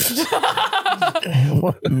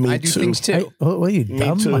 I do things too. What are you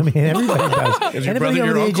dumb? too. I mean, everybody does. Is your Anybody brother over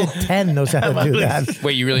your the age of 10 knows how to do that.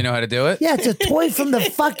 Wait, you really know how to do it? Yeah, it's a toy from the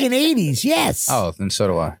fucking 80s. Yes. Oh, then so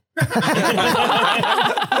do I.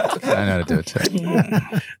 I know how to do it too.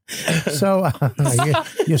 So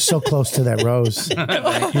you're so close to that rose.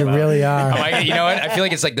 You really are. You know what? I feel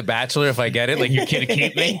like it's like The Bachelor. If I get it, like you're gonna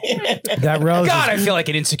keep me. That rose. God, I feel like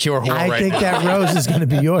an insecure whore I right think now. that rose is going to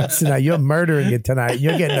be yours tonight. You're murdering it tonight.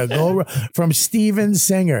 You're getting a gold from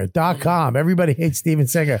StevenSinger.com. Everybody hates Steven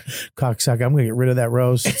Singer. Cocksucker. I'm going to get rid of that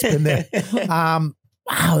rose. It's been there.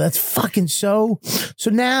 Wow, that's fucking so. So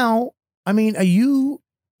now, I mean, are you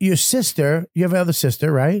your sister? You have another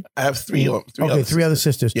sister, right? I have three other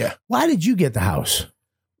sisters. Yeah. Why did you get the house?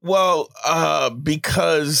 Well,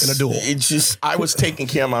 because In a duel. it's just I was taking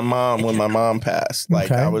care of my mom when my mom passed. Like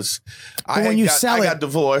Okay. I was, But when you sell I it- got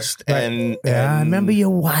divorced, and Yeah, I remember your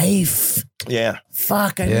wife. Yeah,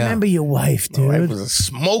 Fuck, I Yeah. remember your wife, my wife dude. was a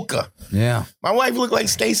smoker. Yeah. My wife looked like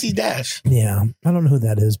Stacey Dash. Yeah, I don't know who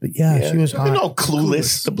that is, but yeah, she was You hot. know,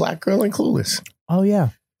 Clueless, the black girl in Clueless. Oh yeah,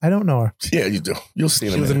 I don't know her. Yeah, you do. You'll see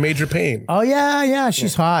She them. was in major pain. Oh yeah,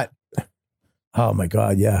 she's hot. Oh my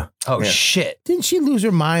god, yeah. Oh shit. Didn't she lose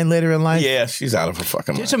her mind later in life? Yeah, she's out of her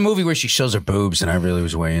fucking mind. There's a movie where she shows her boobs, and I really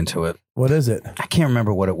was way into it. What is it? I can't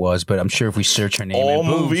remember what it was, but I'm sure if we search her name All in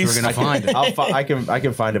boobs, movies. we're gonna find it. I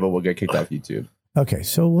can find it, but we'll get kicked off YouTube. Okay,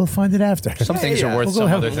 so we'll find it after. Some things are worth We'll go some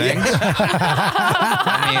have- other things.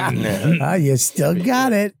 I mean, Ah, you still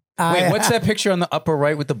got it. wait, what's that picture on the upper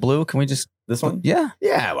right with the blue? Can we just This one? Yeah.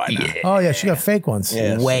 Yeah, why not? Oh yeah, she got fake ones.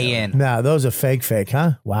 Yeah. Way in. No, those are fake,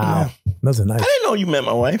 huh? Wow, those are nice. I didn't know you met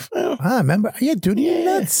my wife. Ah, remember? Yeah, dude, are you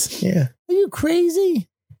nuts? Yeah. Are you crazy?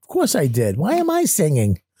 Of course I did. Why am I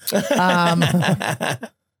singing?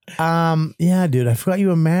 Yeah, dude, I forgot you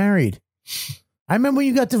were married. I remember when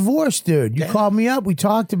you got divorced, dude. You called me up. We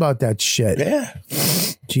talked about that shit. Yeah.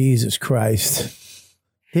 Jesus Christ.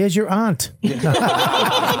 There's your aunt.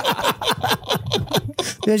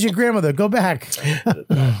 There's your grandmother. Go back.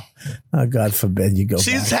 Oh, God forbid you go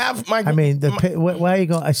She's back. half my. I mean, why are you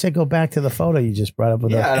going? I said go back to the photo you just brought up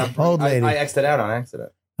with the old lady. I X'd it out on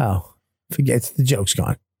accident. Oh, forget it's the joke's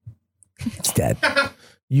gone. It's dead.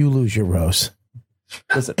 You lose your rose.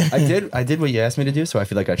 Listen, I did what you asked me to do, so I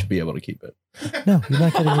feel like I should be able to keep it. No, you're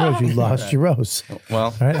not getting a rose. You lost your rose. Well,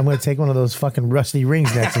 All right, I'm going to take one of those fucking rusty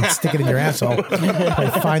rings next and stick it in your asshole.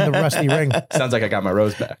 Find the rusty ring. sounds like I got my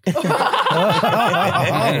rose back.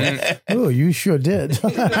 Oh, you sure did.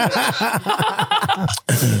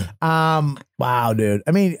 Wow, dude.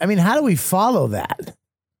 I mean, how do we follow that?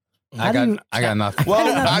 I got nothing.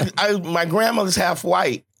 Well, my grandmother's half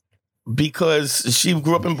white because she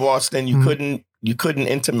grew up in Boston. You couldn't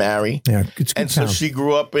intermarry. Yeah, it's a good and so town. she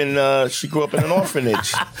grew up in an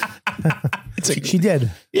orphanage. She did.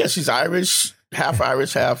 Yeah, she's Irish,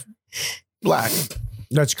 half black.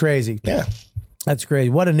 That's crazy. Yeah, that's crazy.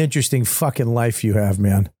 What an interesting fucking life you have,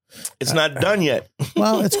 man. It's not done yet.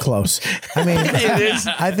 Well, it's close. I mean, It is.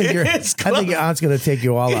 I think It's I think your aunt's gonna take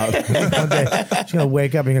you all out. One day, she's gonna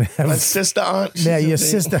wake up and you're gonna have My sister aunt. Yeah, your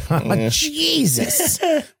sister aunt. Yeah. Jesus.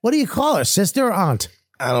 What do you call her? Sister or aunt?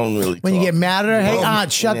 I don't really. When you get mad at her, hey, Well,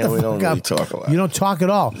 aunt, shut yeah, the we fuck don't up. really talk a lot. You don't talk at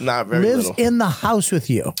all. Not very Lives little. in the house with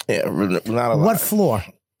you. Yeah, not a lot. What floor?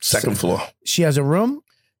 Second floor. She has a room?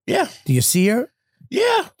 Yeah. Do you see her?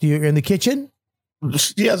 Yeah. Do you in the kitchen?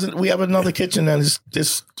 She has. We have another kitchen that is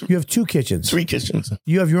just. You have 2 kitchens. 3 kitchens.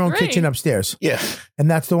 You have your own 3. kitchen upstairs. Yeah. And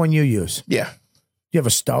that's the one you use. Yeah. You have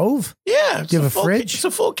a stove? Yeah. Do you have a full fridge? It's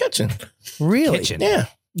a full kitchen. Really? Kitchen. Yeah.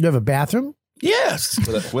 You have a bathroom? Yes.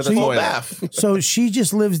 With So a you- Full toilet. bath. So she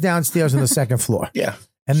just lives downstairs on the second floor. Yeah.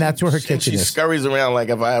 And that's where her And kitchen she is. scurries around like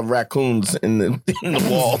if I have raccoons in the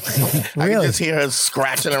wall. I Really? can just hear her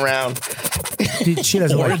scratching around. She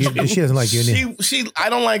doesn't like you. She doesn't like you. She. I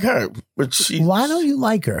don't like her, but she. Why don't you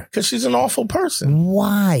like her? Because she's an awful person.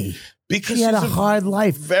 Why? Because She had a she's hard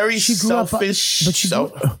life. very She grew selfish. up, but she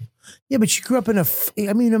grew, yeah, but she grew up in a.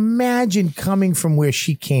 I mean, imagine coming from where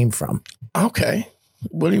she came from. Okay.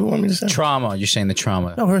 What do you want me to say? Trauma. You're saying the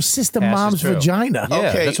trauma. No, her sister Passes mom's through. vagina. Yeah,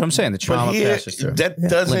 Okay, that's what I'm saying. The But trauma here, passes through. that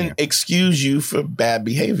doesn't excuse you for bad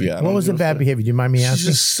behavior. I What don't was the give a bad fuck. behavior? Do you mind me She's asking?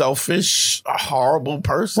 just selfish, a horrible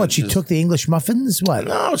person. What, she Just- took the English muffins? What?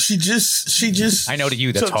 No, she just. I know to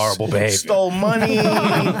you that's took- horrible behavior. Stole money.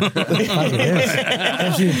 I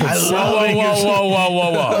love English.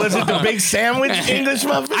 whoa. Was it the big sandwich English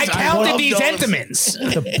muffins? I counted love these those. Entenmann's.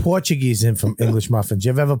 The Portuguese English muffins. You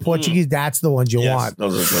ever have a Portuguese? That's the ones you Yes, want.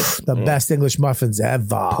 those are good. The best English muffins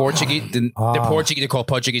ever. Portuguese. They're Portuguese. They're called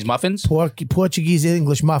Portuguese muffins. Portuguese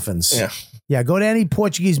English muffins. Yeah. Yeah, go to any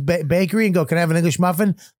Portuguese bakery and go, can I have an English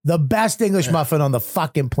muffin? The best English muffin on the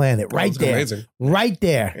fucking planet. Right Sounds there. amazing. Right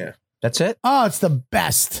there. Yeah. That's it. Oh, it's the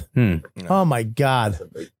best. Oh, my God.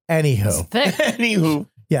 Anywho. Thick. Anywho,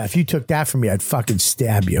 Yeah, if you took that from me, I'd fucking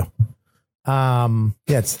stab you. Yeah,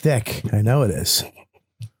 it's thick. I know it is.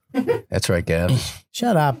 That's right, Gav.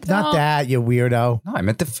 Shut up. Not that, you weirdo. No, I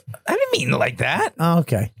meant I didn't mean it like that. Oh,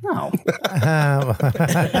 okay. No.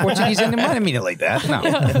 Portuguese. I didn't mean it like that.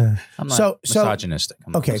 No. I'm not So- misogynistic.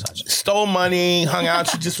 I'm not okay. misogynistic. stole money, hung out.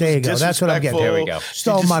 She just There you was go. That's what I'm getting. disrespectful. There we go.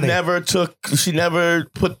 Stole She just money. She never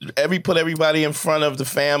put everybody in front of the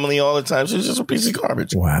family all the time. She was just a piece of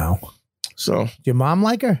garbage. Wow. So, Did your mom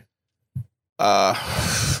like her?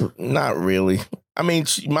 not really. I mean,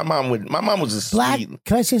 my mom was a Black? sweet.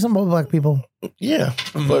 Can I say something about black people? Yeah,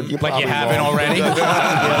 but you're Like you probably haven't wrong. already?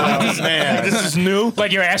 Man, this is new.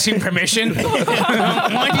 Like you're asking permission?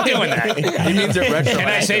 Why are you doing that? He means it retro. Can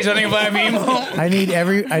I say something about Mimo? I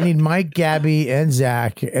need Mike, Gabby, and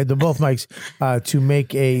Zach, the both Mikes, to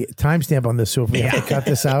make a timestamp on this. So if we have to cut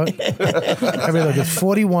this out, everybody look, it's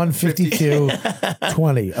 41, 52,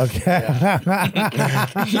 20. Okay.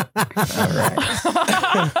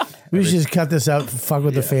 We should just cut this out. Fuck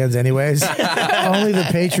with the fans, anyways. Only the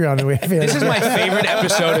Patreon. We have This is my favorite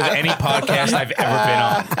episode of any podcast I've ever been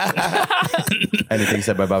on. Anything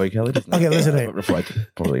said by Bobby Kelly? Okay, listen to me. Reflect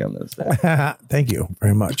totally on this. Thank you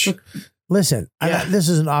very much. Listen, this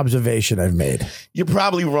is an observation I've made. You're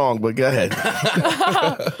probably wrong, but go ahead.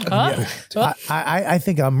 I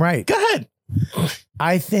think I'm right. Go ahead.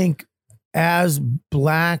 I think as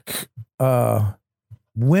black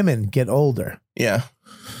women get older, Yeah.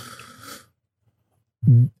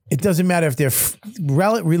 it doesn't matter if they're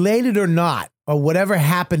related or not, or whatever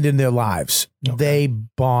happened in their lives, they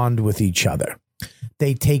bond with each other.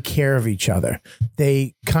 They take care of each other.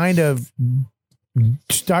 They kind of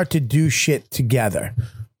start to do shit together.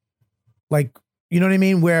 Like, you know what I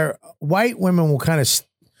mean? Where white women will kind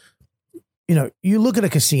of, you look at a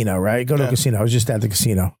casino, right? Go to a casino. I was just at the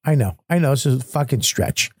casino. I know. It's a fucking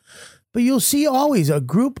stretch. But you'll see always a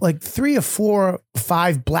group, like 3 or 4 or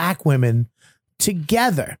 5 black women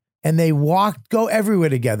together, and they go everywhere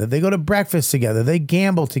together. They go to breakfast together. They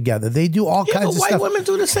gamble together. They do all Yeah, kinds but of white stuff. women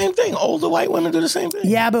do the same thing. Older white women do the same thing.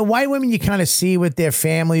 Yeah, but white women you kind of see with their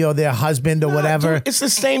family or their husband or whatever. Dude, it's the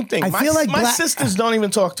same thing. I feel like my black- sisters don't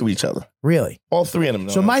even talk to each other. Really? All 3 of them.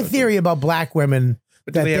 So my theory about black women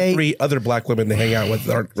But do they have 3 other black women they hang out with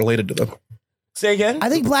that aren't related to them? Say again? I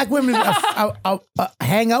think black women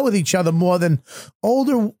hang out with each other more than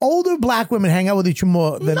older black women hang out with each other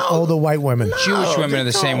more than older white women. Jewish women are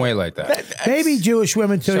the same way like that. Maybe Jewish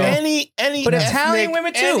women too. So- Any But Italian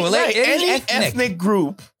women too, like any ethnic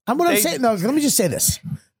group. I'm saying. No, let me just say this.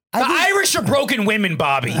 The Irish are broken women,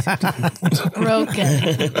 Bobby.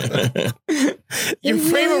 Broken. Your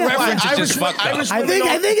frame of reference is just fucked up. I think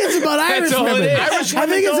it's about Irish all it women. is. I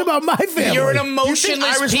think it's about my family. You're an You think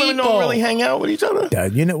emotionless Irish women people. don't really hang out with each other?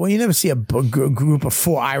 You never see a group of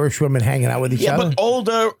 4 Irish women hanging out with each Yeah, other. but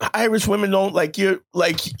older Irish women don't like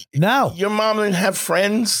No. your mom didn't have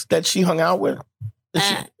friends that she hung out with.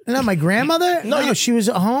 No, my grandmother? No, she was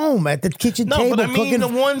at home at the kitchen table but I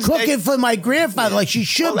mean cooking for my grandfather like she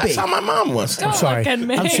should that's be. how my mom was. I'm sorry. Look at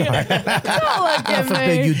me. I'm sorry. Don't look God at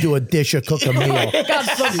forbid me. you do a dish or cook a meal. God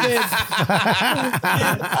forbid.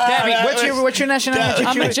 Debbie, what's your nationality?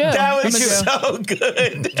 I'm a Jew. That I'm a was Jew. so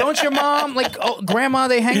good. Don't your mom, grandma,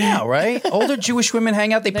 they hang out, right? Older Jewish women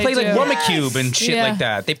hang out. They play like do. Rummikub and shit Yeah. like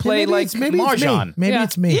that. They play Maybe like it's me. Mahjong. Maybe Yeah.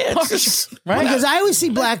 it's me. Yeah, it's just, Right? Because I always see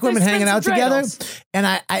black women hanging out some together, dreidels. and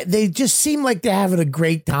I they just seem like they're having a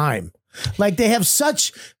great time. Like they have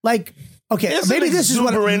such like. Okay, There's maybe an this is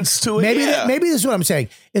what exuberance to it, maybe yeah. maybe this is what I'm saying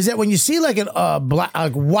is that when you see like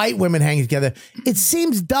like white women hanging together, it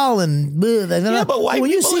seems dull and bleh. Yeah, but white when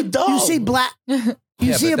you people see are dull. you see black.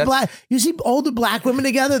 You see you see older black women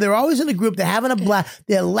together. They're always in a group. They're having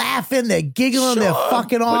they're laughing. They're giggling. They're Sure,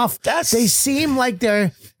 fucking but off. They seem like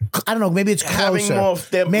they're. I don't know. Maybe it's having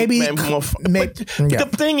closer. more. Maybe more fun. maybe The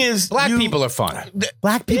thing is, Black people are fun.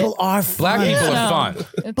 black people are fun. Black people No. are fun.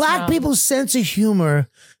 It's Black not. people's sense of humor.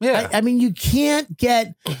 Yeah. I mean, you can't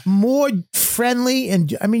get more friendly.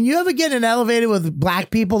 And I mean, you ever get in an elevator with black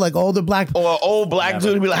people, like older black or old black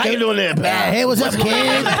dude be like, "How you doing there, pal? Hey, what's up,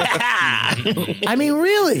 kid?" I mean,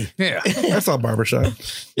 really? Yeah. That's all barbershop.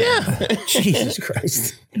 Yeah. Jesus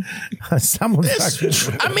Christ. Someone.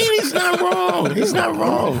 I mean, he's not wrong. He's not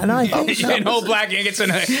wrong. And I think An old black guy gets in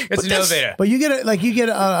an elevator. But you get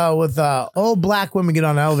with old black women get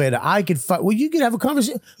on an elevator. I could you could have a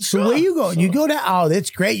conversation. So where you go? You go to that's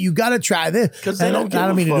great. You got to try this. Because they don't give I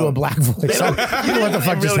don't a mean to do a fuck. black voice. don't- You know what the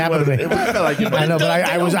fuck It just really happened to me? wasn't. It felt like it. I know, but They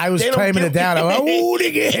I was don't claiming give- it down. I went, oh,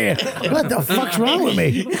 nigga. What the fuck's wrong with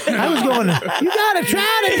me? I was going, you got to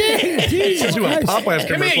try to do. Jesus Do a Christ. Popeyes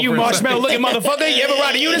Come here, commercial you for a marshmallow looking motherfucker. You ever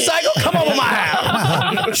ride a unicycle? Come over my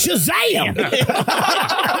house. Shazam!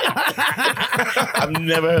 I've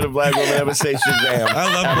never heard a black woman ever say Shazam.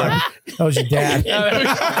 I love black. That was your dad.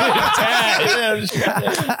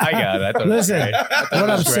 I got it. I thought it was Listen, great. what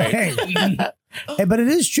I'm saying. Hey, but it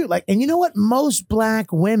is true. Like, and you know what? Most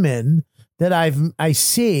black women that I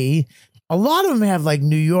see, a lot of them have like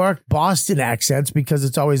New York, Boston accents because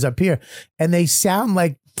it's always up here, and they sound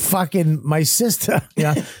like fucking my sister. You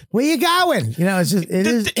know, where you going? You know, it's just it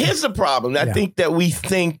is. Here's the problem. I think that we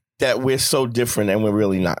think that we're so different, and we're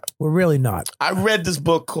really not. We're really not. I read this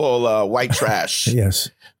book called White Trash. Yes.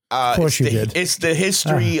 Of course you did. It's the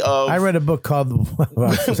history of. I read a book called.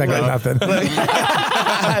 Well, I got nothing.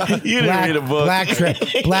 You didn't read a book.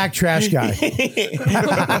 Black trash guy.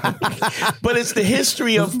 But it's the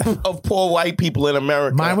history of poor white people in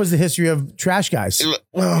America. Mine was the history of trash guys. Go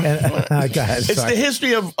ahead, It's sorry. the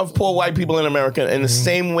history of poor white people in America, and the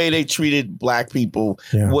same way they treated black people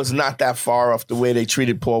was not that far off the way they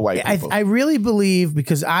treated poor white people. I really believe,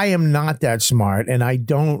 because I am not that smart and I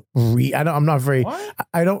don't read. I'm not very.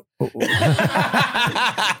 I don't.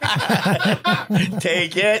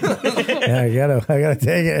 Take it. Yeah, I gotta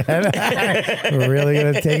take it. We're really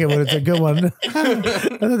gonna take it, but it's a good one. I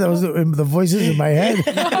thought that was the voices in my head.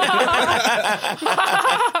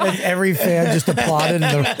 And every fan just applauded.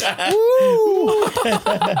 And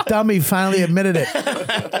dummy finally admitted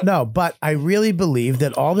it. No, but I really believe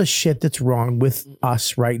that all the shit that's wrong with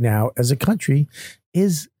us right now as a country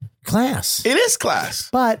is class. It is class,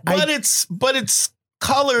 but it's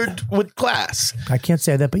colored with class. I can't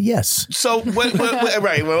say that, but yes. So what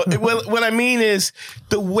I mean is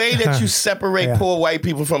the way that you separate poor white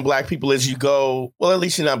people from black people is you go, well, at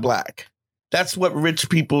least you're not black. That's what rich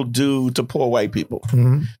people do to poor white people.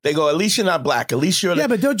 Mm-hmm. They go, at least you're not black. At least you're. Yeah,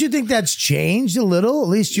 but don't you think that's changed a little? At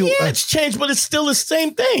least you. Yeah, it's changed, but it's still the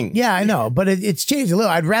same thing. Yeah, I know, but it's changed a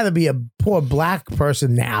little. I'd rather be a poor black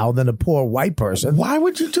person now than a poor white person. Why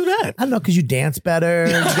would you do that? I don't know, because you dance better.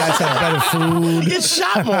 You guys have better food. You get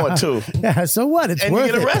shot more too. Yeah, so what? It's and worth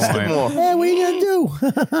you get arrested it. more. Yeah, what are you gonna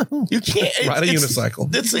do? You can't ride a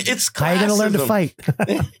unicycle. It's classism. How are you gonna learn to fight?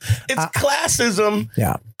 It's classism.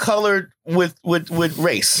 Yeah. Colored with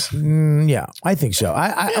race. Yeah, I think so.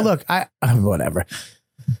 Look, whatever.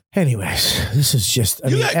 Anyways, this is just.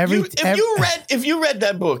 If you read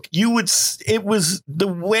that book, you would. It was the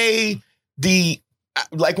way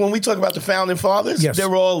like when we talk about the founding fathers, they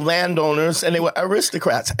were all landowners and they were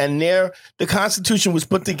aristocrats, and the Constitution was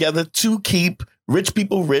put together to keep rich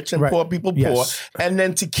people rich and poor people poor, and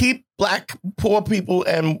then to keep black poor people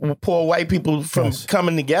and poor white people from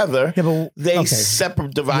coming together. They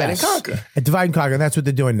separate, divide and conquer. Divide and conquer. That's what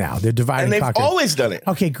they're doing now. They're dividing And and they've conquering. always done it.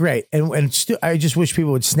 Okay, great. And I just wish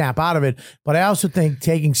people would snap out of it. But I also think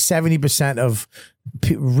taking 70% of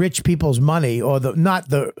rich people's money, or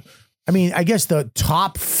I guess the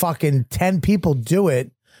top fucking 10 people do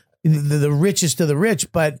it, the richest of the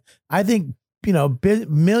rich. But I think,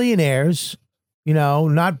 millionaires You know,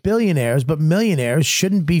 not billionaires, but millionaires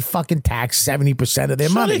shouldn't be fucking taxed 70% of their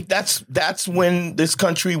money. That's when this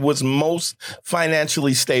country was most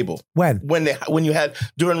financially stable. When you had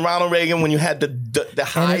during Ronald Reagan, when you had the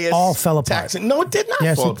highest, it all fell apart. Taxing. No, it did not.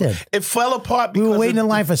 Yes, fall it did. apart. It fell apart. We Because were waiting in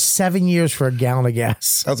line for 7 years for a gallon of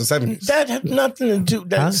gas. That was the 70s. That had nothing to do.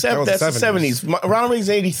 That's the 70s. Ronald Reagan's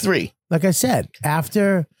 83. Like I said,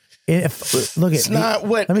 after. Look at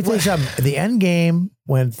let me tell you something. The end game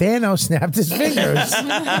when Thanos snapped his fingers.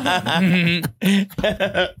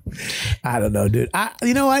 I don't know, dude.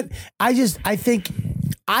 You know what? I think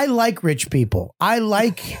I like rich people. I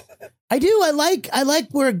like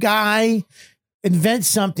where a guy invents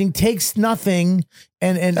something, takes nothing,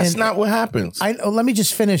 and that's not what happens. Let me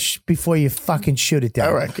just finish before you fucking shoot it down.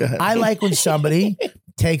 All right, go ahead. I like when somebody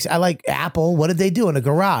I like Apple. What did they do in a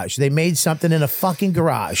garage? They made something in a fucking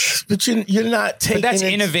garage. But you're not taking. But that's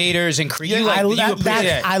innovators and creators. I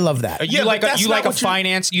love that. You like a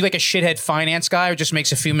shithead finance guy who just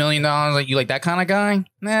makes a few $1 million. Like you like that kind of guy?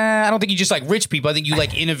 Nah, I don't think you just like rich people. I think you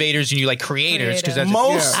like innovators and you like creators because that's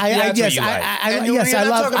most. I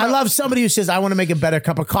love somebody who says I want to make a better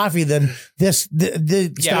cup of coffee than the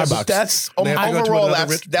Starbucks. That's overall. That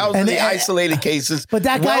was the isolated cases. But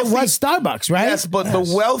that guy was Starbucks, right? Yes, but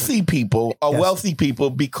the wealthy people are wealthy people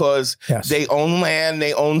because they own land,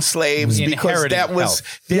 they own slaves, because that was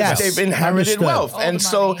they've inherited wealth, and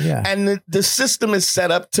so and the system is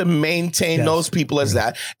set up to maintain those people as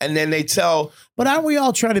that, and then they tell. But aren't we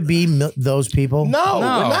all trying to be those people? No, we're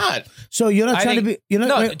not. So you're not trying to be.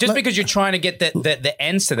 Just because you're trying to get the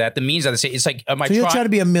ends to that, the means of the it's like. So you're trying to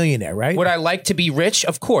be a millionaire, right? Would I like to be rich?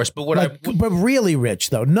 Of course, but but really rich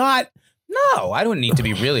though, not. No, I don't need to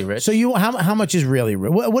be really rich. So how much is really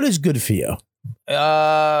rich? What is good for you?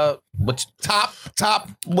 What's top?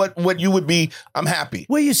 What you would be? I'm happy.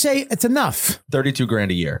 Well, you say it's enough. $32,000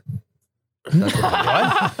 a year.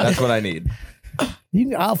 That's what I need.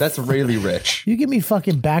 That's really rich. You give me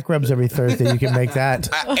fucking back rubs every Thursday. You can make that.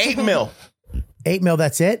 8 mil. 8 mil.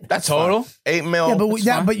 That's it. That's total. 8 mil.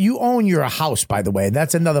 Yeah, but you own your house, by the way.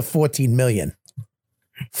 That's another 14 million.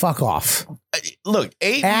 Fuck off. Look,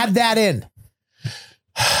 add that in.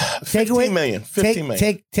 15 million. 15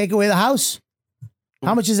 million. Take away the house.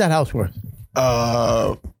 How much is that house worth?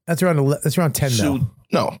 That's around 10 mil.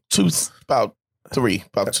 No, about 3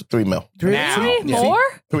 mil. 3 more?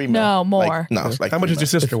 3 mil. No, more. It's like how much is your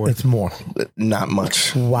sister worth? It's more. Not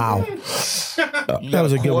much. Wow. That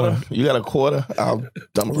was a good one. You got a quarter? I'll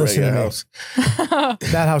dump it right in your house.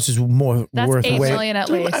 That house is more That's worth. $8 million at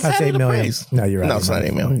least. That's 8 million. No, you're right. No, it's not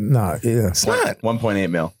 8 million. No, it's not 1.8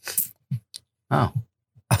 mil. Oh.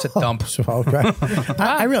 It's a dump.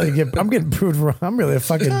 I'm getting proved wrong. I'm really a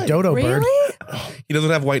fucking dodo bird. He doesn't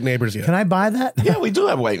have white neighbors yet. Can I buy that? Yeah, we do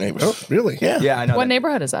have white neighbors. Oh, really? Yeah, I know. What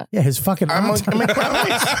neighborhood is that? Yeah, his fucking. I'm in Crown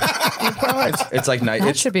Heights. It's like nice.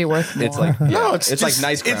 That should be worth more. It's like it's just, like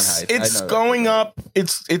nice Crown Heights. It's going up.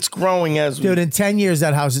 It's growing as dude. In 10 years,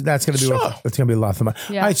 that's going to be worth. It's going to be a lot of money.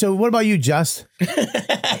 Yeah. All right. So what about you, Just?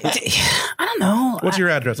 I don't know. What's your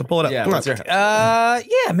address? I'll pull it up. Yeah, Come what's on.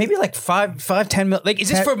 Yeah, maybe like 5-10 mil. Like, is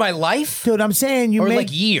this for my life? Dude, I'm saying you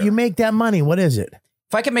make that money. What is it?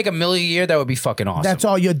 If I could make $1 million a year, that would be fucking awesome. That's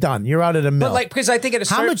all. You're done. You're out of the mill. But like, because I think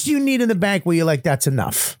how much do you need in the bank where you're like, that's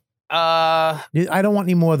enough? I don't want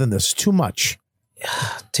any more than this. Too much.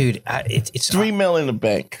 Dude, it's 3 mil in the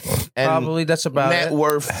bank. And probably that's about net it.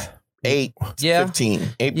 worth 8, 15.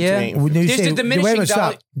 8 Yeah. Did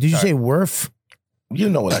you say worth? You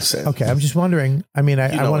know what I said. Okay, I'm just wondering. I mean,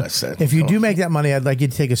 I want. What I said. If you do make that money, I'd like you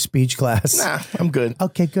to take a speech class. Nah, I'm good.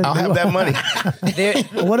 Okay, good. I'll have that money.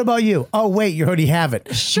 What about you? Oh, wait, you already have it.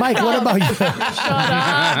 Mike, what about you?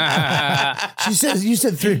 She says you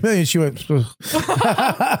said 3 million. She went.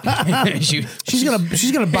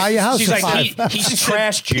 she's gonna buy your house. She's for like, $5. he's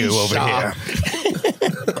trashed you over here.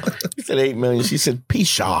 He said 8 million. She said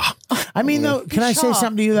Pishaw. I mean, though, can I say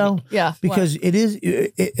something to you though? Yeah. Because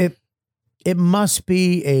it must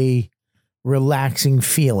be a relaxing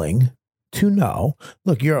feeling to know.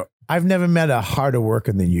 Look, I've never met a harder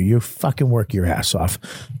worker than you. You fucking work your ass off.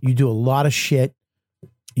 You do a lot of shit.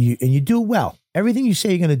 And you do well. Everything you say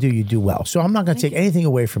you're going to do, you do well. So I'm not going to take anything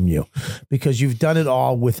away from you because you've done it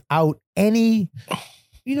all without any.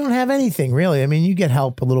 You don't have anything really. I mean, you get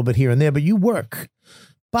help a little bit here and there, but you work.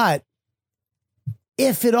 But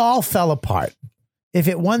if it all fell apart, if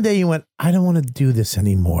it one day you went, I don't want to do this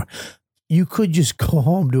anymore. you could just go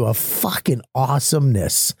home to a fucking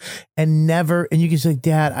awesomeness and you can say,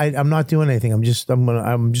 Dad, I'm not doing anything. I'm just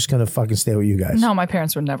gonna fucking stay with you guys. No, my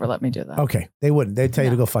parents would never let me do that. Okay, they wouldn't. They'd tell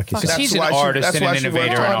you to go fuck yourself. Because he's an artist and an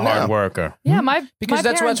innovator and a hard worker. Yeah,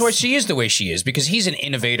 that's why she is the way she is. Because he's an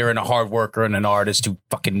innovator and a hard worker and an artist who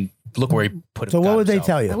fucking look where he put it. So what would they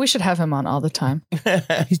tell you? We should have him on all the time.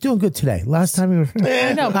 He's doing good today. Last time he was.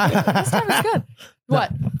 I know. This time was good.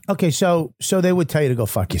 What? Okay, so they would tell you to go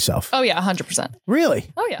fuck yourself. Oh yeah, 100%. Really?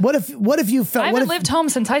 Oh yeah. What if you felt? I haven't lived home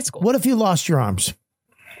since high school. What if you lost your arms?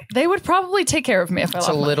 They would probably take care of me if I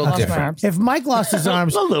lost my arms. If Mike lost his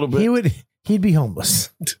arms, a little bit, he'd be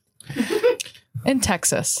homeless in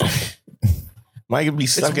Texas. Mike would be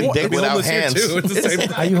sucking dick without hands. Too. It's the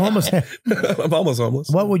same. Are you homeless? I'm almost homeless.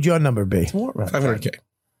 What would your number be? $500K.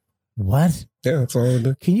 What? Yeah, that's all I would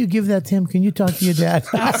do. Can you give that to him? Can you talk to your dad?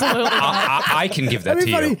 Absolutely. I can give that to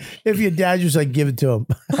you. Funny if your dad just like give it to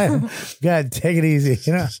him. God, take it easy.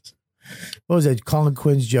 You know. What was it? Colin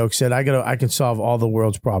Quinn's joke said, I can solve all the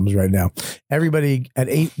world's problems right now. Everybody at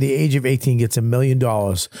the age of 18 gets $1 million.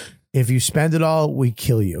 If you spend it all, we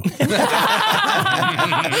kill you.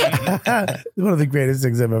 One of the greatest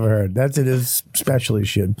things I've ever heard. That's it is especially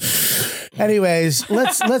shit. Anyways,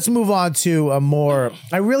 let's move on to a more.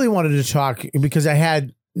 I really wanted to talk because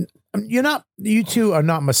you two are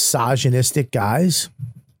not misogynistic guys.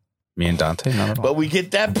 Me and Dante, not at all. But we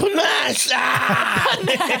get that panache.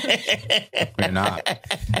 We're not.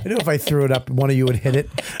 I knew if I threw it up, one of you would hit it.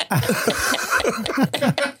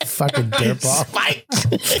 Fucking dirtball. Spike.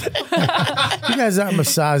 You guys aren't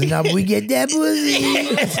massaging now, but we get that pussy.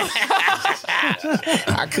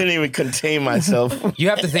 I couldn't even contain myself. You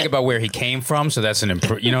have to think about where he came from, so that's an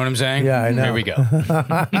you know what I'm saying? Yeah, I know. Here we go.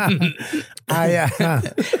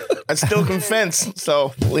 I still can fence,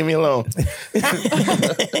 so leave me alone.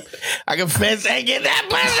 I can fence and get that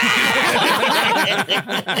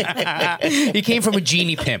pussy. He came from a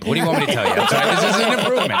genie pimp. What do you want me to tell you? I'm sorry, this is an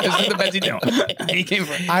improvement. This is the best he's doing. He came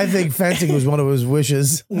from. I think fencing was one of his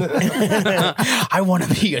wishes. I want to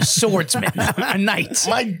be a swordsman, a knight.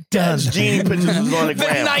 My dad's genie pictures was on the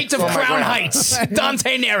ground. The Knight of Crown Heights,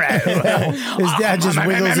 Dante Nero. His dad just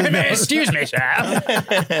wiggles his nose. Excuse me,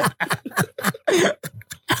 sir.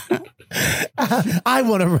 I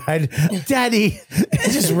want to ride, Daddy.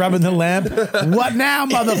 Just rubbing the lamp. What now,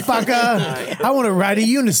 motherfucker? I want to ride a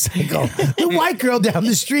unicycle. The white girl down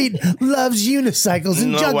the street loves unicycles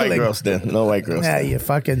and no juggling. White girls, then. No white girls. Yeah, your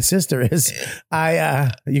fucking sister is.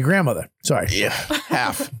 Your grandmother. Sorry. Yeah,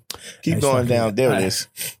 half. Keep going down. There it is.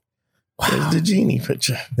 Wow. There's the genie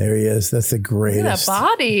picture. There he is. That's the greatest. Look at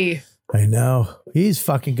that body. I know. He's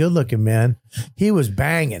fucking good looking, man. He was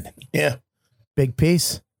banging. Yeah. Big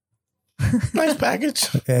piece. Nice package.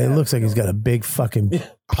 Yeah, it looks like he's got a big fucking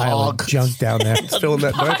pile of junk down there. Filling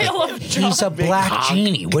that diaper. He's a black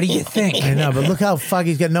genie. What do you think? I know, but look how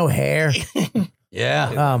he's got no hair.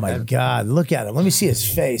 Yeah. Oh my God. Look at him. Let me see his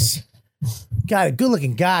face. God, a good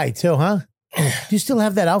looking guy too, huh? Do you still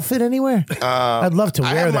have that outfit anywhere? I'd love to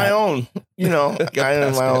wear I have that. my own. You know, I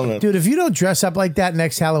have my own. Dude, if you don't dress up like that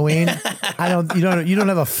next Halloween, you don't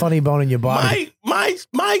have a funny bone in your body.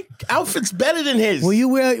 My outfit's better than his. Will you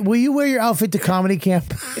wear your outfit to comedy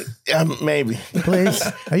camp? Maybe. Please.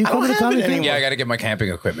 Are you coming to comedy camp? Yeah, I got to get my camping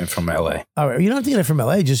equipment from LA. All right, you don't have to get it from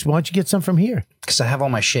LA. Just why don't you get some from here? Because I have all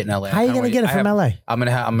my shit in LA. How are you gonna get it from LA? I'm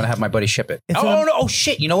gonna have my buddy ship it. It's No! Oh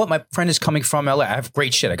shit! You know what? My friend is coming from LA. I have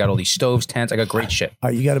great shit. I got all these stoves, tents. I got great shit. All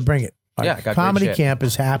right, you got to bring it. All Yeah, right, I got comedy great shit. camp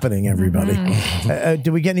is happening, everybody.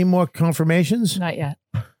 Do we get any more confirmations? Not yet.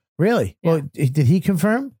 Really? Yeah. Well, did he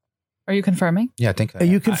confirm? Are you confirming? Yeah, I think. Are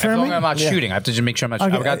you confirming? I'm not shooting. I have to just make sure I'm not.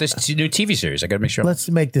 Okay. I've got this new TV series. I got to make sure. Let's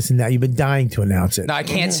make this now. You've been dying to announce it. No, I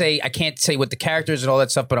can't say what the characters and all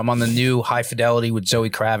that stuff, but I'm on the new High Fidelity with Zoe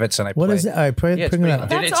Kravitz, and I. What play. is it? All right, Yeah, it's bring it pretty- up.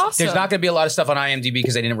 That's awesome. There's not going to be a lot of stuff on IMDb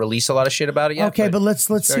because they didn't release a lot of shit about it yet. Okay, but let's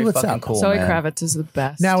it's see very what's fucking up. Cool, Zoe man. Kravitz is the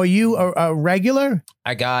best. Now, are you a regular?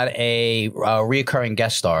 I got a reoccurring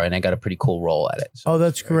guest star, and I got a pretty cool role at it. So, Oh,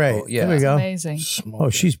 that's great. cool. Yeah. There we go. amazing. Oh,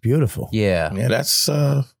 she's beautiful. yeah. Yeah, that's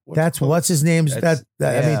What's his name's that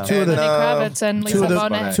I mean, two of Lenny the Kravitz and two Lisa of the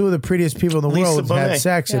Bonet. two of the prettiest people in the Lisa world had Bonet.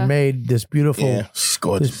 sex Yeah. and made this beautiful she's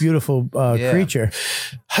gorgeous. Yeah. creature.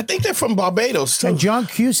 I think they're from Barbados too. And John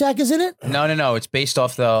Cusack is in it? No. It's based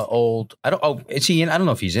off the old. Is he in? I don't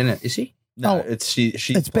know if he's in it. Is he? No, Oh, it's she.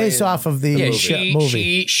 It's based off of the Yeah,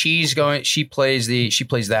 movie. she's going. She plays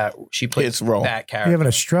His role. that You character. having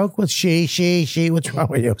a stroke? What's she? What's wrong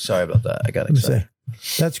with you? Sorry about that. I got Let me excited.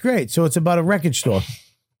 say. That's great. So it's about a record store.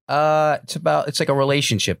 It's like a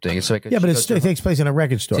relationship thing. It's like but it takes place in a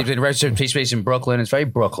record store. It takes place in Brooklyn. It's very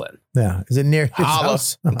Brooklyn. Yeah, is it near his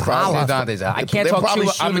house? I can't talk too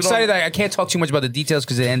much. I'm excited that I can't talk too much about the details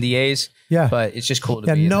because of NDAs. Yeah, but it's just cool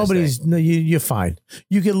to be. You're fine.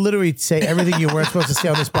 You can literally say everything you weren't supposed to say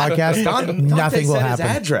on this podcast. Nothing will happen.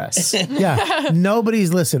 His address. Yeah,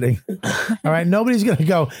 nobody's listening. All right, nobody's gonna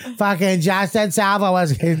go fucking Justin Salvo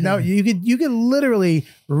was. No, you can literally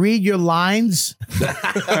read your lines.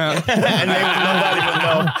 And nobody would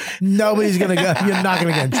know. Nobody's gonna go. You're not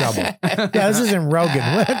gonna get in trouble. Yeah, this isn't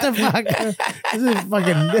Rogan. What the fuck? This is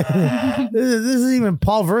fucking. This is even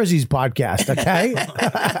Paul Verzi's podcast. Okay.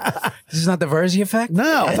 This is not the Verzi effect.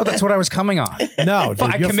 No, I thought that's what I was coming on. No, dude,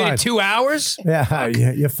 I committed fine. 2 hours. Yeah,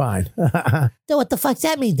 you're fine. Dude, what the fuck's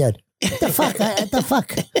that mean, dude? What the fuck? What the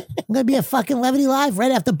fuck? I'm gonna be a fucking Levity Live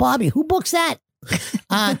right after Bobby. Who books that?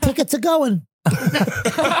 Tickets are going.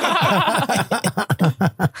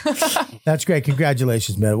 That's great.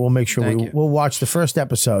 Congratulations, man. We'll make sure we'll watch the first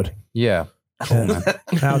episode. Yeah. And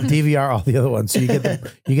I'll DVR all the other ones, so you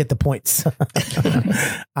get the points.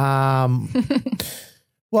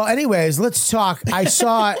 Well, anyways, let's talk. I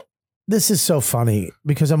saw. This is so funny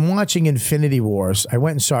because I'm watching Infinity Wars. I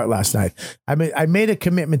went and saw it last night. I made a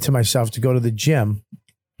commitment to myself to go to the gym.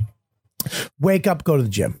 Wake up, go to the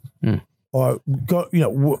gym. Or go,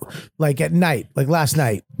 like at night, like last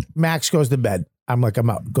night, Max goes to bed. I'm like, I'm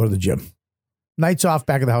out, go to the gym. Nights off,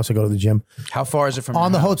 back at the house, I go to the gym. How far is it from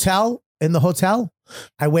on the house? hotel? In the hotel,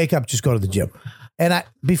 I wake up, just go to the gym. And I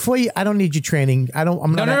don't need your training. No,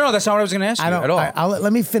 that's not what I was going to ask you at all.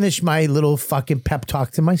 Let me finish my little fucking pep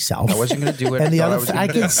talk to myself. I wasn't going to do it. And the other, I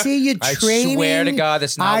can see you training. I swear to God,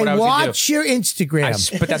 that's not what I was going to do. I watch your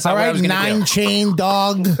Instagram. But that's not what I was going to do. 9-chain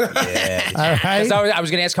dog. Yeah. All right. I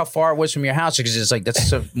was going to ask how far it was from your house because it's like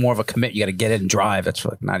that's more of a commit. You got to get it and drive. That's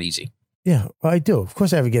like not easy. Yeah, well, I do. Of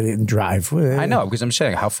course, I have to get it and drive. I know because I'm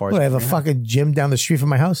saying how far. I have a fucking gym down the street from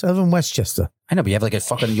my house. I live in Westchester. I know, but you have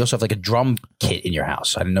you also have like a drum kit in your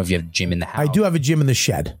house. I don't know if you have a gym in the house. I do have a gym in the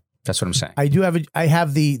shed. That's what I'm saying. I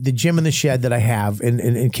have the gym in the shed that I have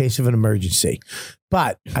in case of an emergency.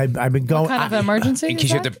 But I've been going. What kind of emergency? In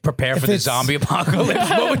case you have to prepare for the zombie apocalypse.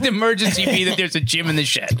 What would the emergency be that there's a gym in the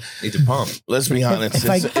shed? Need to pump. Let's be honest.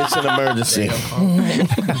 It's an emergency.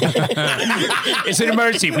 It's an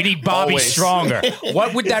emergency. We need Bobby stronger.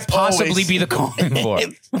 What would that possibly be the calling for?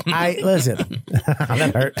 Listen.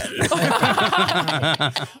 That hurt.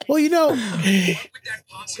 Well,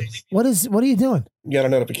 what are you doing? You got a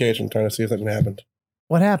notification trying to see if something happened.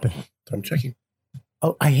 What happened? I'm checking.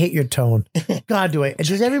 Oh, I hate your tone. God, do I?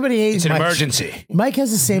 Does everybody hate It's an Mike? emergency. Mike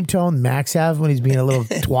has the same tone Max have when he's being a little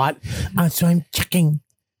twat. So I'm checking.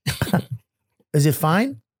 Is it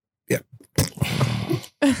fine? Yeah.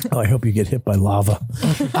 Oh, I hope you get hit by lava.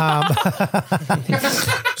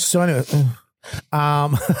 So anyway,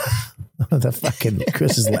 the fucking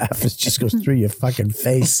Chris's laugh just goes through your fucking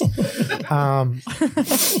face.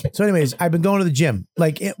 So anyways, I've been going to the gym.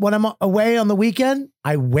 Like when I'm away on the weekend,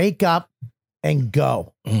 I wake up and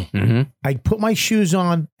go. Mm-hmm. I put my shoes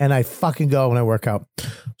on and I fucking go when I work out.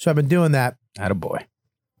 So I've been doing that. Attaboy.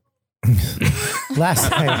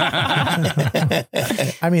 Last night,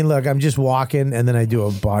 I mean, look, I'm just walking and then I do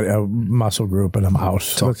a muscle group and I'm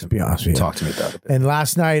out. Let's be honest with you. Talk to me about it. And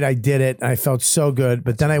last night I did it and I felt so good.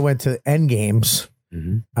 But then I went to End Games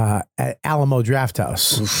at Alamo Draft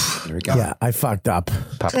House. Oof, there we go. Yeah, I fucked up.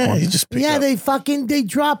 Popcorn. You just pick up. They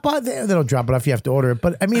drop off. They don't drop it off. You have to order it.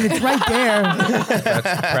 But I mean, it's right there.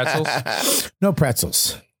 Pretzels? No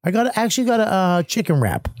pretzels. I actually got a chicken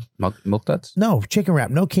wrap. Milk duds? No, chicken wrap.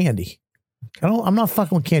 No candy. I'm not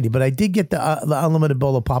fucking with candy, but I did get the unlimited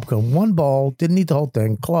bowl of popcorn. One bowl, didn't eat the whole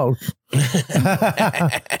thing. Close.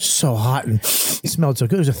 So hot and it smelled so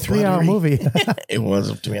good. It was a 3-hour movie. It was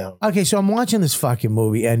a 3 hour. Okay, so I'm watching this fucking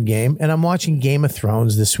movie, Endgame, and I'm watching Game of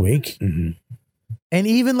Thrones this week. Mm-hmm. And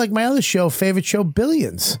even like my other favorite show,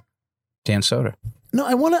 Billions. Dan Soder. No,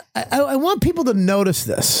 I want people to notice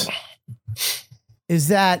this. Is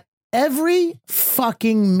that every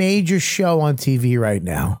fucking major show on TV right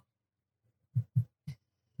now,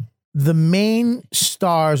 the main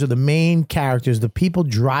stars or the main characters, the people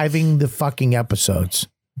driving the fucking episodes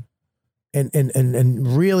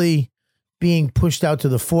and really being pushed out to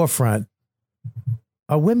the forefront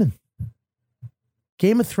are women.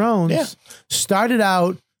 Game of Thrones started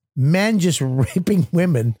out men just raping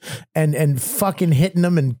women and fucking hitting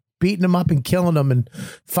them and beating them up and killing them and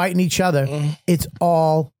fighting each other. It's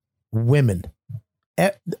all women.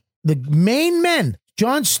 The main men,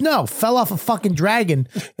 Jon Snow fell off a fucking dragon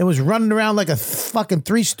and was running around like a fucking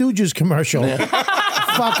Three Stooges commercial.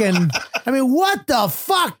 Fucking I mean, what the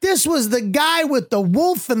fuck? This was the guy with the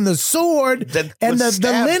wolf and the sword and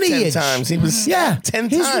the lineage. 10 times. He was 10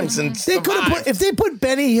 times. And they could have put, if they put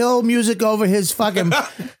Benny Hill music over his fucking,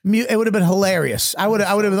 it would have been hilarious. I would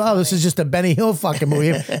have been, oh, this is just a Benny Hill fucking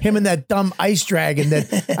movie. Him and that dumb ice dragon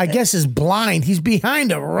that I guess is blind. He's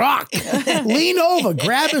behind a rock. Lean over,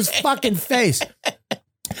 grab his fucking face.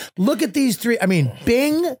 Look at these three. I mean,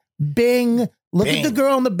 Bing, Bing. Look at the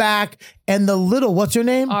girl in the back and the little, what's her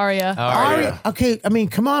name? Arya. Okay, I mean,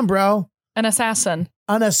 come on, bro. An assassin.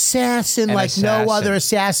 An assassin like no other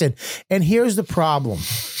assassin. And here's the problem.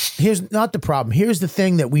 Here's not the problem. Here's the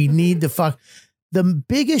thing that we need to fuck. The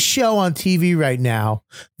biggest show on TV right now,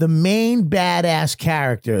 the main badass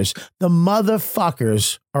characters, the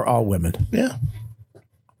motherfuckers are all women. Yeah.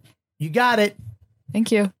 You got it.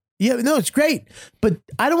 Thank you. Yeah, no, it's great, but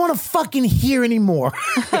I don't want to fucking hear anymore.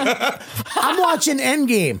 I'm watching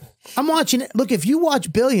Endgame. Look, if you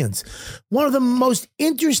watch Billions, one of the most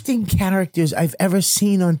interesting characters I've ever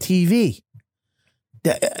seen on TV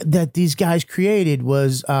that these guys created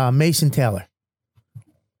was Mason Taylor.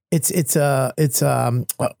 It's what's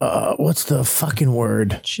the fucking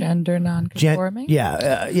word? Gender non-conforming.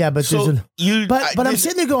 But So but I'm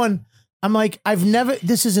sitting there going, I'm like,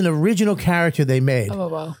 this is an original character they made. Oh,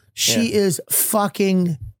 wow. She is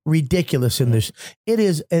fucking ridiculous in this. It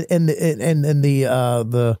is, and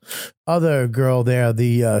the other girl there,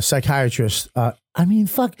 the psychiatrist. I mean,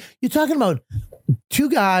 fuck, you're talking about two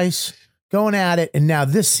guys going at it, and now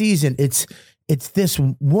this season, it's this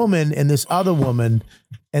woman and this other woman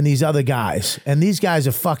and these other guys, and these guys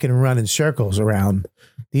are fucking running circles around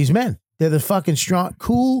these men. They're the fucking strong,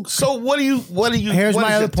 cool. So what do you? Here's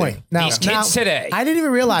my other point. Now, These kids today. I didn't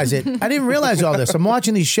even realize it. I didn't realize all this. I'm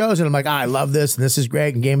watching these shows and I'm like, I love this and this is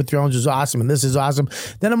great and Game of Thrones is awesome and this is awesome.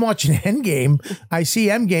 Then I'm watching Endgame. I see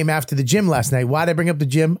Endgame after the gym last night. Why'd I bring up the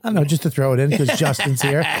gym? I don't know, just to throw it in because Justin's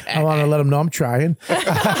here. I want to let him know I'm trying.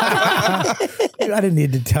 I didn't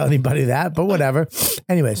need to tell anybody that, but whatever.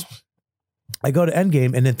 Anyways. I go to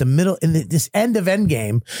Endgame, and at the middle, this end of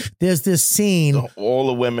Endgame, there's this scene. All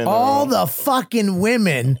the women. All the fucking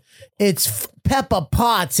women. It's Pepper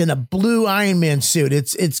Potts in a blue Iron Man suit.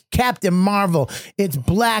 It's Captain Marvel. It's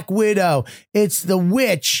Black Widow. It's the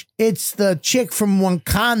witch. It's the chick from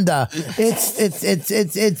Wakanda. It's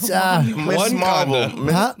Miss Marvel.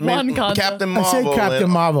 Wakanda. Captain Marvel. I said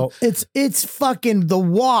Captain Marvel. It's fucking the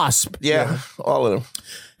Wasp. Yeah, all of them.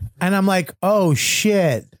 And I'm like, oh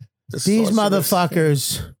shit. These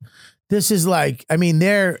motherfuckers, this is like, I mean,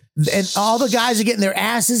 and all the guys are getting their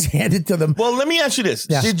asses handed to them. Well, let me ask you this.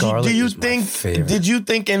 Yeah. Did you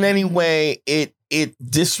think in any way it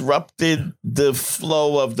disrupted the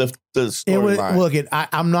flow of the storyline? Look,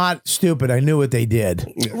 I'm not stupid. I knew what they did.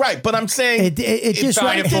 Right, but I'm saying it just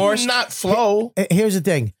did not flow. Here's the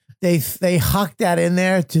thing. They hucked that in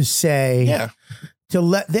there to say, yeah.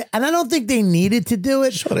 And I don't think they needed to do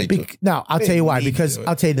it. Sure No, I'll tell you why. Because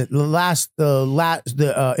I'll tell you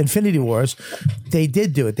the Infinity Wars, they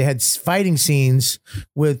did do it. They had fighting scenes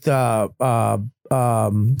with what's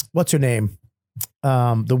her name,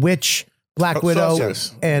 the witch, Black Widow,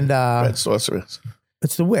 Sorceress. and Red Sorceress.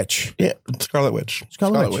 It's the witch. Yeah, Scarlet Witch.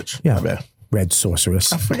 Scarlet Witch. Yeah, My bad. Red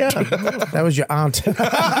Sorceress. I forgot. That was your aunt.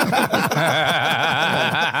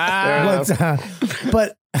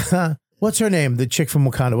 But what's her name? The chick from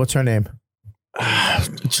Wakanda. What's her name?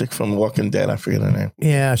 Chick from Walking Dead. I forget her name.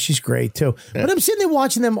 Yeah, she's great too. Yeah. But I'm sitting there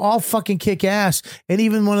watching them all fucking kick ass, and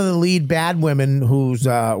even one of the lead bad women who's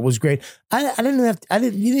was great. You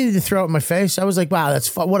needed to throw it in my face. I was like, wow,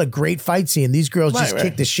 that's what a great fight scene. These girls just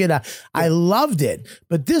kicked the shit out. I loved it.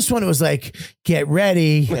 But this one, it was like, get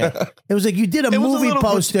ready. Yeah. It was like you did a movie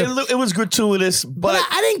poster. It was gratuitous, but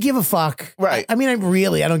I didn't give a fuck. Right. I mean, I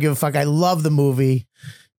don't give a fuck. I love the movie.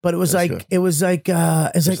 But it was like, oh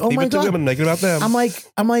my God. Women, make it about them. I'm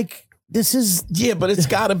like, this is. Yeah, but it's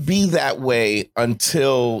got to be that way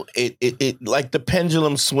until it like the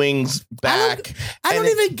pendulum swings back. I don't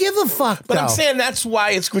even give a fuck. But I'm saying that's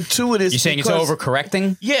why it's gratuitous. You're saying it's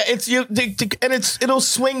overcorrecting? Yeah, it'll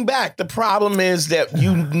swing back. The problem is that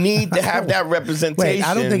you need to have that representation. Wait,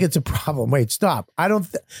 I don't think it's a problem. Wait, stop.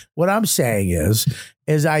 What I'm saying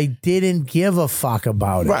is I didn't give a fuck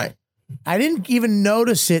about it. Right. I didn't even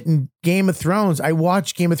notice it in Game of Thrones. I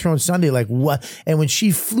watched Game of Thrones Sunday, like what? And when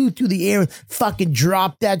she flew through the air and fucking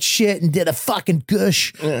dropped that shit and did a fucking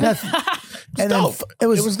gush. Yeah. And then it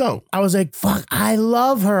was dope. I was like, fuck, I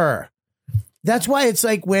love her. That's why it's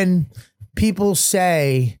like when people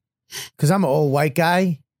say, because I'm an old white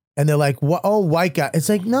guy, And they're like, "Oh, white guy." It's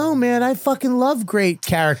like, no, man, I fucking love great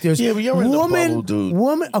characters. Yeah, but you're in the bubble, dude.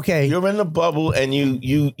 Woman, okay. You're in the bubble, and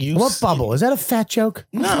you. What bubble? Is that a fat joke?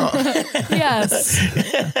 No. Yes.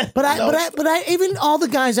 But I, even all the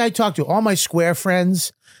guys I talk to, all my square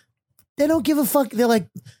friends, they don't give a fuck. They're like,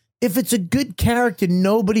 if it's a good character,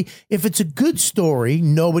 if it's a good story,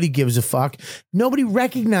 nobody gives a fuck. Nobody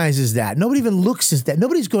recognizes that. Nobody even looks at that.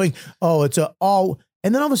 Nobody's going, oh, it's all.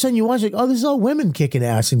 And then all of a sudden you watch like, oh, this is all women kicking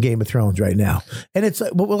ass in Game of Thrones right now. And it's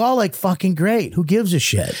like, we're all like fucking great. Who gives a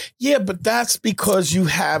shit? Yeah, but that's because you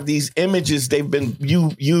have these images. They've been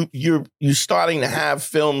you're starting to have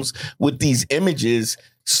films with these images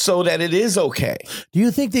so that it is okay. Do you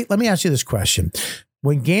think let me ask you this question.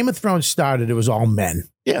 When Game of Thrones started, it was all men.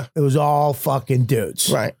 Yeah. It was all fucking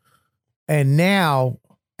dudes. Right. And now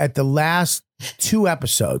at the last 2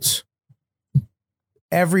 episodes,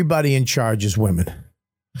 everybody in charge is women.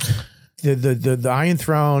 The Iron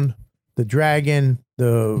Throne, the dragon,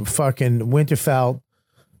 the fucking Winterfell,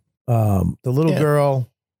 the little girl.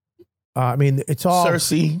 I mean, it's all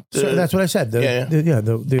Cersei. That's what I said.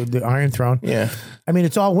 The Iron Throne. Yeah. I mean,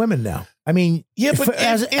 it's all women now. I mean, yeah, but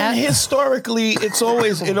historically, it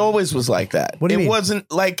always was like that. What do you mean? It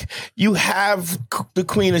wasn't like you have the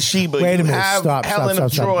Queen of Sheba. Wait a minute. Have Stop. Helen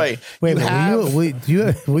of Troy. Wait a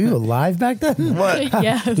minute. Were you alive back then? What?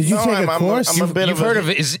 Yes. Did you take a course? You've heard of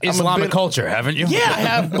Islamic culture, haven't you? Yeah, I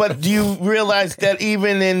have. But do you realize that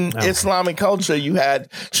even in Islamic culture, you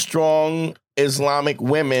had strong Islamic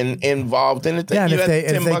women involved in it? Yeah, and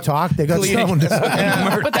if they talk, they got stoned.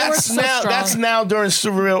 But that's now during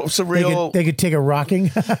surreal. They could take a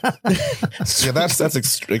rocking. Yeah, that's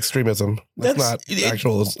extremism. That's not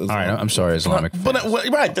actual. All right, I'm sorry, Islamic. But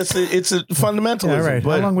right, it's a fundamentalism. All right.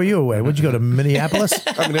 But How long were you away? Where'd you go to Minneapolis?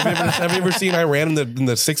 I mean, have you ever seen Iran in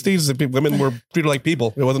the 60s? The women were treated like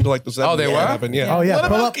people. It wasn't until like the 70s. Oh, they were? Happened. Yeah. Oh yeah. What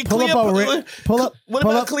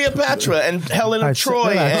about Cleopatra and Helen of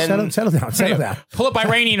Troy? Settle down. Pull up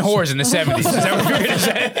Iranian whores in the 70s. Is that what you're going to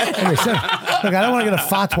say? Look, I don't want to get a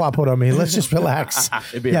fatwa put on me. Let's just relax.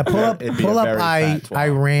 Pull up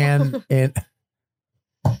Iran and.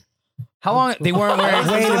 How long they weren't wearing?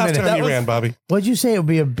 Wait a minute. Iran, Bobby. What'd you say? It would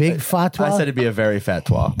be a big fatwa? I said it'd be a very fat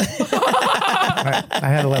twa. I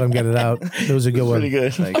had to let him get it out. It was a good one. Pretty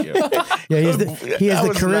good. Thank you. Yeah, he has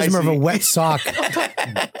the charisma of a wet sock.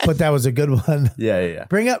 But that was a good one. Yeah.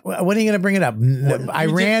 Bring up. When are you going to bring it up?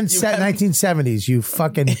 Iran set 1970s. You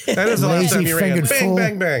fucking That is the last time lazy you ran. fingered Bang, fool.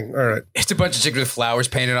 bang, bang. All right. It's a bunch of chicks with flowers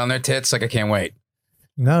painted on their tits. Like I can't wait.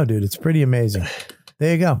 No, dude, it's pretty amazing.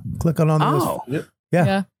 There you go. Click on the list.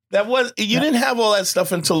 Yeah. That was didn't have all that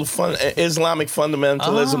stuff until Islamic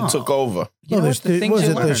fundamentalism took over. Oh, there's the things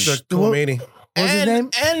you learn. Khomeini. What was his name?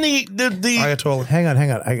 And the Ayatollah. Hang on.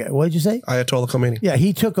 What did you say? Ayatollah Khomeini. Yeah,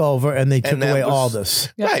 he took over and they took that away was- all this.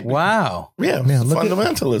 right. Wow. Yeah, Man, look at-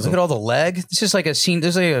 fundamentalism. Look at all the leg. This is like a scene.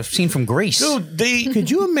 There's like a scene from Greece. Dude, Could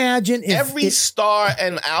you imagine if every star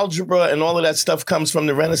and algebra and all of that stuff comes from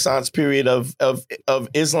the Renaissance period of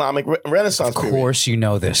Islamic Renaissance Of period. course, you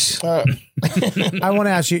know this. I want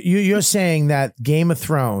to ask you, you're saying that Game of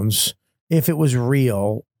Thrones, if it was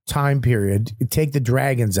real time period, you take the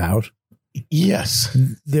dragons out, Yes,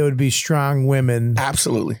 there would be strong women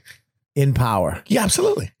absolutely. in power. Yeah,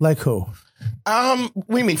 absolutely. Like who?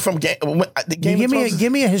 We mean from the Game give of me Thrones? give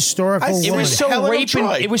me a historical I- It woman. was so Helen of rape and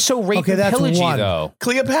Troy. it was so rape Okay, and that's pillagey one. though.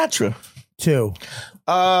 Cleopatra. 2.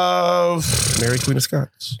 Mary Queen of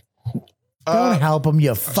Scots. Don't help him,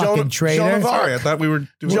 you fucking traitor. Joan of Arc. Sorry, I thought we were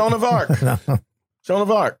doing Joan of Arc. Joan of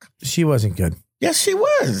Arc. She wasn't good. Yes, she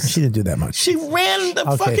was. She didn't do that much. She ran the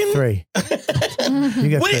Okay, fucking 3. You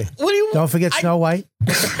got 3. What do you? Don't forget Snow White.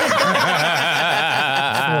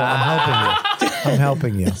 I'm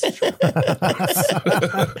helping you.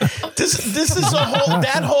 This is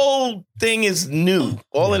that whole thing is new.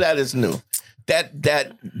 All of that is new. That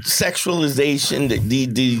sexualization,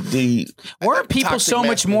 the Weren't people toxic so much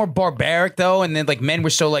masculinity. more barbaric though, and then like men were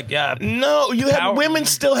so like No, you Power. have women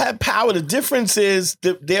still had power. The difference is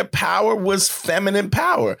their power was feminine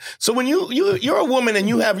power. So when you're a woman and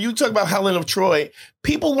you talk about Helen of Troy,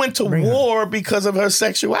 people went to war because of her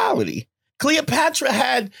sexuality. Cleopatra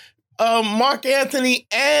had Mark Anthony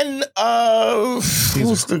and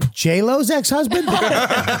who's the J-Lo's ex-husband?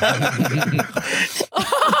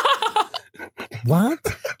 What?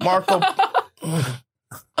 Marco. What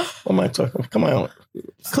am I talking? Come on.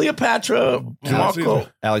 Cleopatra, Marco.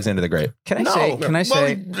 Alexander the Great. Can I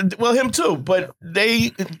say? Well, him too. But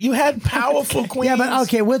you had powerful queens. Yeah, but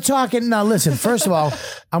okay, we're talking now. Listen, first of all,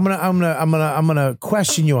 I'm gonna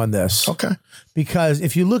question you on this. Okay. Because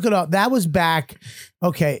if you look at all that was back,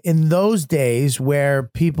 okay, in those days where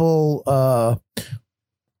people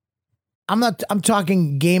I'm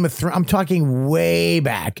talking Game of Thrones. I'm talking way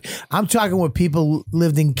back. I'm talking where people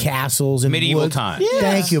lived in castles and Medieval woods. times. Yeah,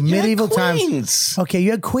 Thank you. you had Medieval queens. times. Okay,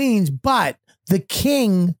 you had queens, but the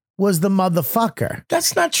king was the motherfucker.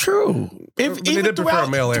 That's not true. They did prefer a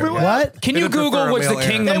male heir. What? Can you Google was the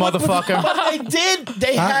king the motherfucker? But they did.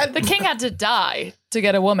 They had. The king had to die to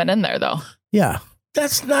get a woman in there, though. Yeah.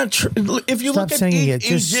 That's not true. If you Stop look at saying it.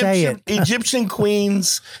 Just say it. Egyptian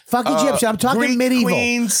queens. Fuck Egyptian. I'm talking Greek medieval.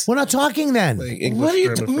 Queens. We're not talking then. What are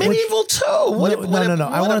you? Medieval too. No.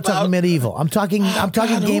 I want to talk medieval. I'm talking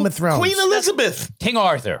Game of Thrones. Queen Elizabeth. King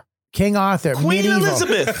Arthur. King Arthur. Queen medieval.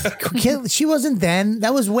 Elizabeth. She wasn't then.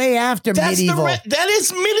 That was way after medieval. That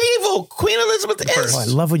is medieval. Queen Elizabeth is. Oh, I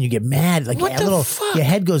love when you get mad. Like What a the little, fuck? your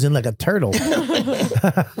head goes in like a turtle.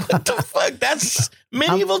 What the fuck? That's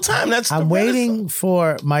medieval time. That's. I'm waiting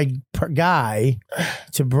for my guy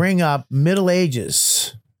to bring up Middle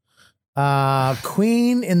Ages.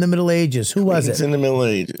 Queen in the Middle Ages. Who was Queens it? in the Middle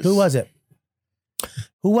Ages. Who was it?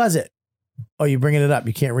 Who was it? Oh, you're bringing it up.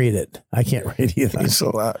 You can't read it. I can't read either. It's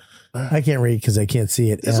a lot. I can't read because I can't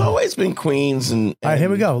see it. There's always been queens and. All right, here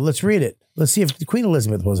we go. Let's read it. Let's see if Queen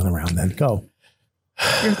Elizabeth wasn't around then. Go.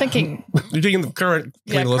 You're thinking. You're taking the current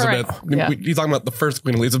Queen Elizabeth. current, yeah. You're talking about the first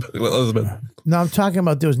Queen Elizabeth. No, I'm talking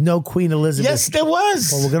about there was no Queen Elizabeth. Yes, there was.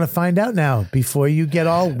 Well, we're going to find out now before you get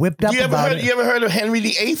all whipped up You ever about heard? it. You ever heard of Henry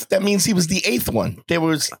VIII? That means he was the 8th one. There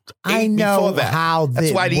was 8 I know before that. how That's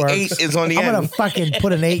this why the works. 8 is on the I'm end. going to fucking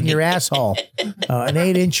put an 8 in your asshole. An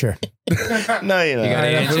 8-incher. No, you're not. You got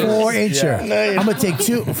 8 inches? 4-incher. Yeah. No, you're I'm going to take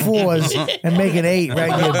 2 4s and make an 8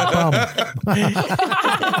 right in your bum.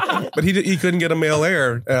 But he couldn't get a male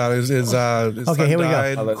heir. His Okay, son here we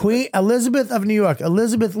died. go. Queen Elizabeth of New York.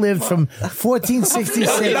 Elizabeth lived from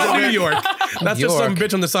 1466. Not New York. That's just some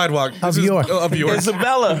bitch on the sidewalk. Of This is- York. Of York.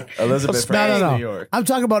 Isabella. Elizabeth No, from no. New York. I'm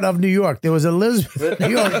talking about of New York. There was Elizabeth of New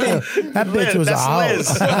York. That bitch was a That's Liz.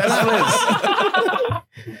 hoe. That's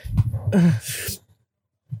Liz.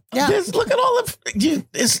 Yeah. Just look at all of you.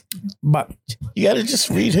 But You got to just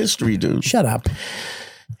read history, dude. shut up.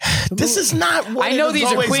 This is not what I know it has these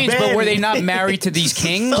are always queens, been. but were they not married to these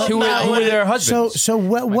kings? Who were their husbands? So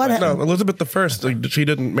what? No, Elizabeth I. She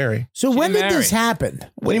didn't marry. So when did didn't this marry. happen?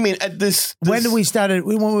 What do you mean? At this When did we started?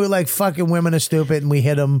 When we were like fucking women are stupid and we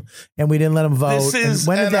hit them and we didn't let them vote. This is and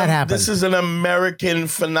when did that happen? This is an American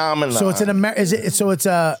phenomenon. So it's an Is it? So it's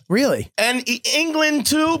a really, and England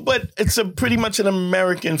too, but it's a pretty much an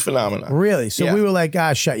American phenomenon. really. So Yeah. we were like,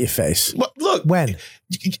 shut your face. Well, look, When?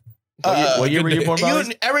 What year were you born,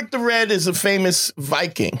 Bobby? Eric the Red is a famous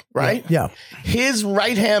Viking, right? Yeah. His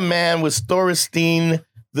right hand man was Thorstein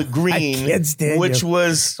the Green, can't stand which you.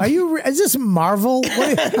 was Are you? Is this Marvel?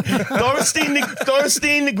 What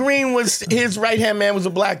Thorstein the Green was his right hand man was a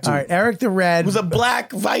black dude. All right, Eric the Red Was a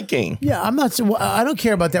black Viking. Yeah, I'm not. I don't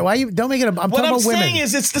care about that. Why you don't make it? I'm What talking I'm about women. saying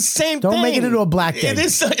is, it's the same Don't thing. make it into a black thing. It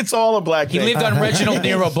is. It's all a black He thing. lived on Reginald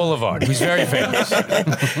Nero Boulevard. He was very famous.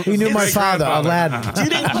 He knew my father, Aladdin. You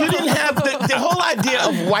didn't have the whole idea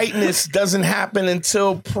of whiteness doesn't happen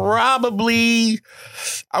until probably,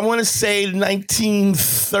 I want to say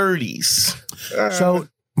 1930s. So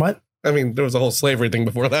what? I mean, there was a whole slavery thing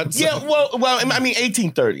before that. So. Yeah, well, I mean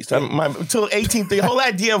 1830s. Until 1830, the whole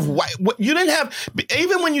idea of white. You didn't have,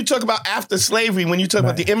 even when you talk about after slavery, when you talk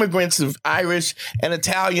about the immigrants of Irish and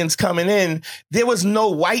Italians coming in, there was no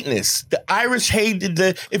whiteness. The Irish hated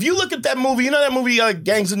if you look at that movie, you know that movie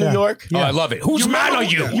Gangs of New York? Oh, I love it. Whose man are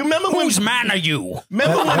you? You remember when? Whose man are you?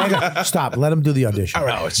 Remember when? Stop. Let him do the audition. All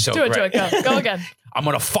right. Oh, it's so Do it, great. Go again. I'm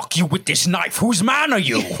gonna fuck you with this knife. Whose man are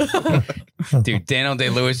you? Dude, Daniel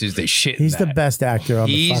Day-Lewis is the shit. in He's the that. best actor on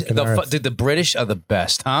He's the fucking the earth. dude, the British are the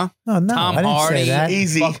best, huh? No, Tom I didn't Hardy, say that.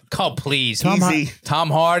 Easy. Oh, please, Easy. Tom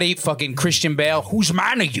Hardy, fucking Christian Bale. Whose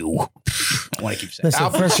man are you? I want to keep saying. Listen, Al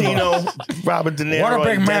first of all, Pacino, Robert De Niro, What a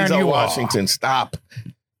big and man Denzel you are. Washington. Stop.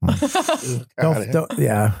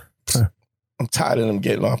 yeah. I'm tired of them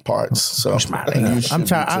getting on parts. So I'm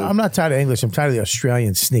tired. I'm not tired of English. I'm tired of the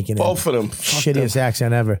Australians sneaking in. Both of them. Shittiest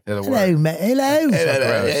accent ever. They're the Hello, worst. mate. Hello.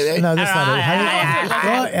 No, that's not it.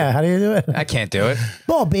 How do you do it? I can't do it.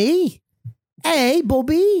 Bobby. Hey,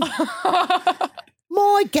 Bobby.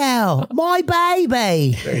 My cow. My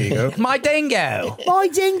baby. There you go. My dingo. My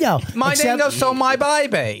dingo. My Except- dingo stole my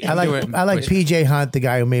baby. I like PJ Hunt, the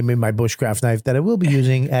guy who made me my bushcraft knife that I will be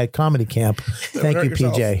using at comedy camp. Thank hurt you,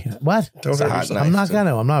 yourself. PJ. What? Don't hurt yourself. I'm not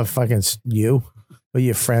gonna. I'm not fucking you or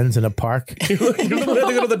your friends in a park. You don't have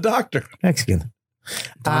to go to the doctor. Mexican.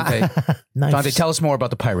 Dante, Nice. Dante, tell us more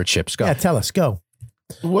about the pirate ships. Go. Yeah, tell us. Go.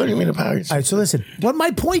 What do you mean a power? All right, so listen. What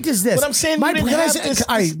my point is this. But I'm saying you didn't can I have say- this-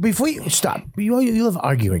 all right, before you stop, you love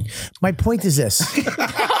arguing. My point is this.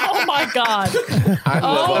 Oh my God.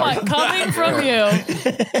 Oh my, coming from you.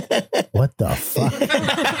 What the fuck?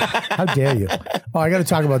 How dare you? Oh, I got to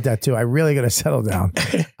talk about that too. I really got to settle down.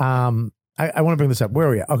 I want to bring this up. Where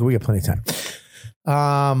are we at? Okay, we got plenty of time.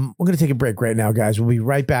 We're going to take a break right now, guys. We'll be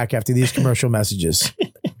right back after these commercial messages.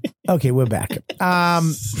 Okay, we're back.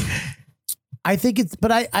 I think it's,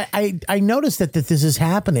 but I noticed that this is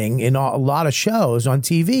happening in a lot of shows on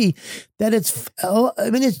TV. That it's,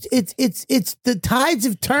 I mean, it's the tides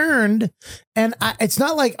have turned, and it's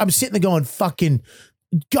not like I'm sitting there going fucking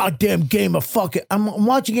goddamn Game of fucking. I'm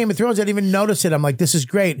watching Game of Thrones. I didn't even notice it. I'm like, this is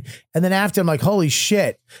great, and then after I'm like, holy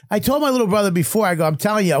shit. I told my little brother before. I go, I'm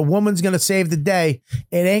telling you, a woman's gonna save the day.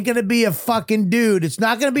 It ain't gonna be a fucking dude. It's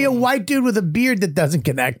not gonna be a white dude with a beard that doesn't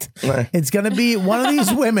connect. It's gonna be one of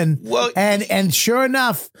these women. And sure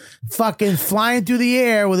enough, fucking flying through the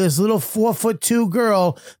air with this little 4'2"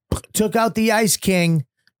 girl took out the Ice King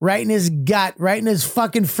right in his gut, right in his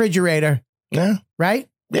fucking refrigerator. Yeah. Right?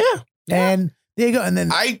 Yeah. And there you go. And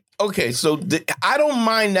then I don't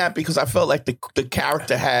mind that because I felt like the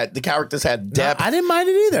characters had depth. No, I didn't mind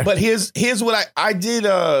it either. But here's what I did.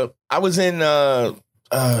 I was in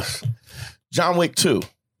John Wick 2.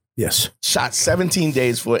 Yes. Shot 17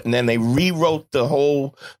 days for it, and then they rewrote the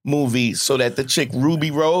whole movie so that the chick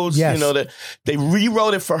Ruby Rose, Yes. you know, that they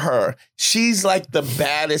rewrote it for her. She's like the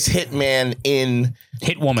baddest hitman in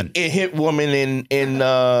Hitwoman. In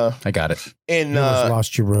I got it. In You almost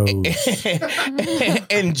lost your rose.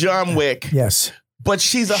 in John Wick. Yes. But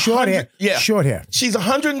she's Short hair. Yeah. Short hair. She's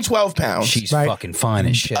 112 pounds. She's fucking fine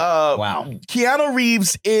as shit. Wow. Keanu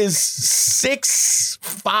Reeves is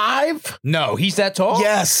 6'5". No, he's that tall?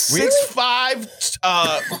 Yes. Really? 6'5",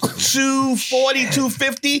 240,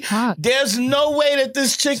 250. There's no way that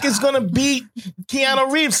this chick is going to beat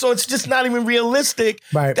Keanu Reeves. So it's just not even realistic.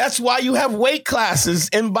 Right. That's why you have weight classes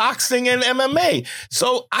in boxing and MMA.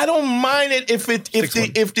 So I don't mind it if it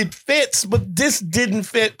fits, but this didn't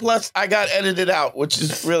fit. Plus, I got edited out, which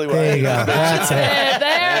is really what There you go. I That's it.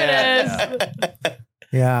 There it is.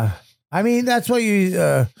 Yeah. I mean, that's what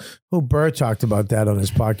who Burr talked about that on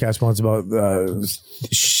his podcast once about, what's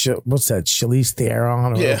that? Charlize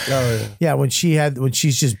Theron? Yeah. Yeah. When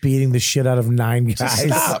she's just beating the shit out of 9 guys.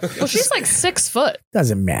 Well, she's like 6 foot.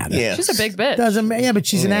 Doesn't matter. Yeah. She's a big bitch. Doesn't matter. Yeah, but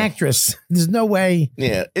she's an actress. There's no way.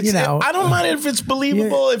 Yeah, I don't mind if it's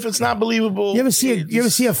believable. If it's not believable, You ever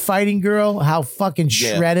see a fighting girl? How fucking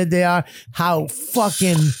shredded they are? How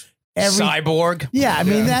fucking Cyborg. Yeah, I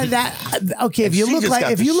mean that. Okay, if you She look just like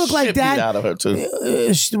got the that, shit beat out of her too.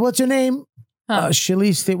 What's her name?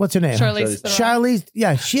 Charlize. What's her name? Charlize Theron. Charlize.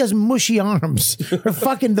 Yeah, she has mushy arms. Her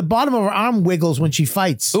fucking the bottom of her arm wiggles when she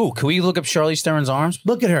fights. Ooh, can we look up Charlize Theron's arms?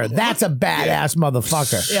 Look at her. That's a badass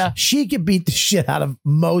motherfucker. Yeah. She could beat the shit out of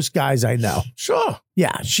most guys I know. Sure.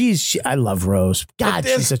 Yeah, I love Rose. God,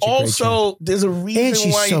 she's such a great chick. There's a reason And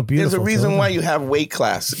she's why so there's a beautiful, reason too. why you have weight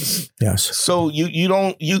classes. Yes. So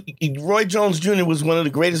Roy Jones Jr. was one of the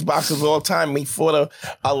greatest boxers of all time. He fought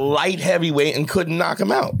a light heavyweight and couldn't knock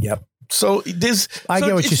him out. Yep. So this, I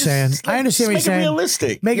get what you're saying. I understand what you're saying. Make it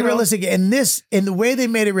realistic. Make it you know? realistic. And the way they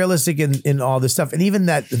made it realistic in all this stuff, and even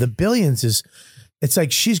that the Billions is, it's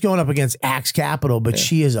like she's going up against Axe Capital, but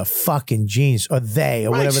she is a fucking genius, or they,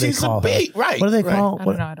 or Right, whatever they she's a call her. bait, right, What do they right. call? I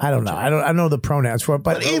don't know. I don't know. I don't know the pronouns for it.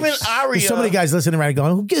 But even Aria, there's so many guys listening around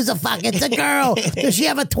going, "Who gives a fuck? It's a girl. Does she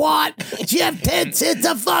have a twat? Does she have tits? It's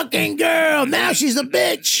a fucking girl. Now she's a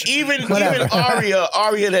bitch." Even Whatever. Aria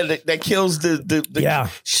that kills the Yeah.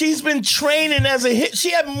 She's been training as a hit.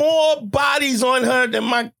 She had more bodies on her than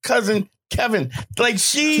my cousin Kevin. Like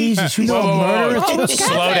Jesus, you know a murderer. Who's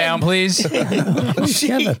Slow Kevin? down, please. Who's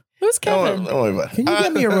Kevin? Who's Kevin? Don't worry about it. Can you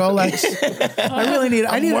get me a Rolex? I really need.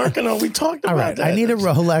 I I'm need. working on. We talked All about right, that. I need a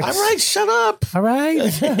Rolex. All right, shut up. All right.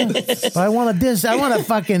 I want a this. I want a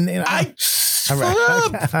fucking. All Shut right.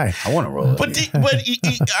 up. All right. I want to roll it. But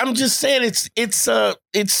I'm just saying it's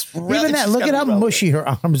Even that. Look at how mushy her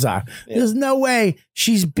arms are. There's no way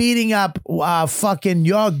she's beating up fucking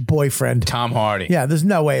your boyfriend. Tom Hardy. Yeah, there's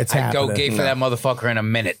no way it's I'd happening. go gay for that motherfucker in a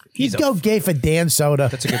minute. He'd go gay for Dan Soda.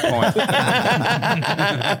 That's a good point.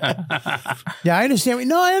 Yeah, I understand.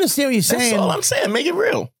 No, I understand what you're That's saying. all I'm saying. Make it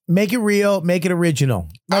real. Make it real. Make it original.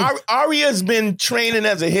 Like, Aria's been training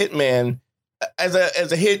as a hitman, as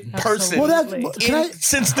a hit person. well, that's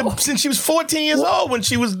since she was 14 years old when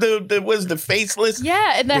she was the faceless.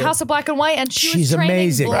 Yeah, in the House of Black and White, and she was She's training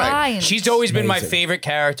amazing. blind. She's always been my favorite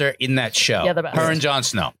character in that show. Yeah, the best. Her and Jon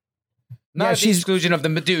Snow. Not Yeah, at the exclusion of the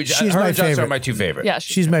dude. she's Her my and Johnson favorite. are my two favorites. Yeah,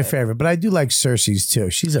 She's my favorite, but I do like Cersei's too.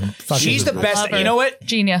 She's a fucking. She's the best. Love her. You know what?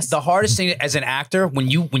 Genius. The hardest thing as an actor when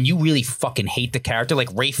you really fucking hate the character, like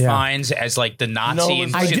Ray Fiennes as like the Nazi,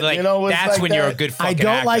 and shit, like that's when you're a good fucking I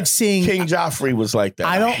don't actor. like seeing King Joffrey was like that.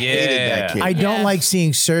 I don't. hated that kid. I don't like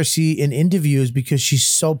seeing Cersei in interviews because she's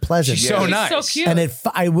so pleasant. She's so nice. so cute. And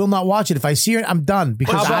I will not watch it. If I see her, I'm done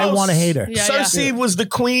because I want to hate her. Cersei was the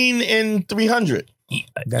queen in 300.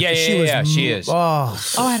 She is. Oh,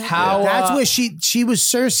 how that's where she was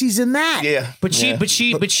Cersei's in that. Yeah, but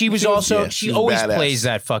she was also she always badass. plays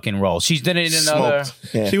that fucking role. She's done it in another.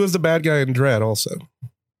 She was the bad guy in Dredd also.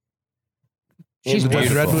 She's the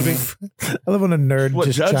beautiful. Dredd movie. I love when a nerd What,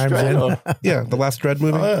 just Judge chimes Dredd? in. Yeah, the last Dredd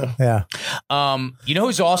movie. Yeah. You know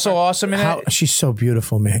who's also awesome in it? She's so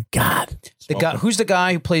beautiful, man. God. The guy who's the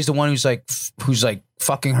guy who plays the one who's like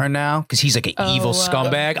fucking her now because he's like an evil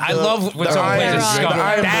scumbag. I love when someone plays a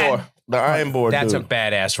scumbag. The Iron Board. That's dude. a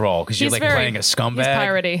badass role because you're He's like very- playing a scumbag. He's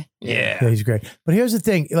piratey. Yeah. Yeah, he's great. But here's the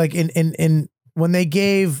thing: like in when they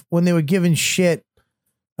were giving shit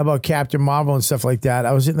about Captain Marvel and stuff like that,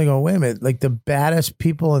 I was sitting there going, "Wait a minute!" Like the baddest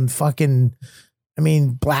people in fucking, I mean,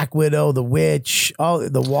 Black Widow, the Witch, all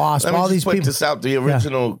the Wasp, Let me all just these put people. this out. The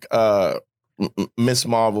original Miss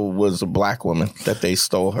Marvel was a black woman that they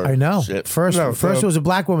stole her. I know. Shit. First it was a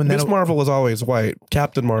black woman. Then Miss Marvel was always white.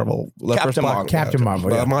 Captain Marvel. The Captain first black- Marvel. Captain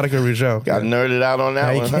Marvel. Yeah. Monica Rougeau. Got nerded out on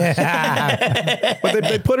that one. huh? Yeah. But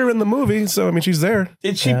they put her in the movie, so I mean, she's there.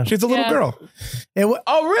 Did she? Yeah. She's a little Yeah. girl.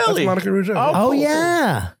 Oh, really? That's Monica Rougeau. Oh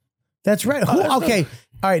yeah, that's right. Okay,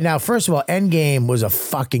 all right. Now, first of all, Endgame was a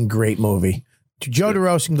fucking great movie. Joe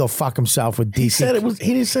DeRosa can go fuck himself with DC. He said it was.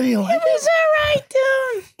 He didn't say he liked it. It's all right,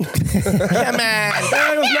 dude. Come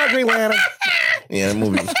on. It was not Green Lantern. Yeah, the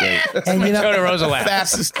movie was great. And you know, Joe DeRosa laughed.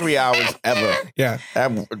 Fastest 3 hours ever. Yeah.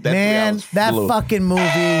 That 3 man, hours that flew. fucking movie.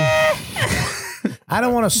 I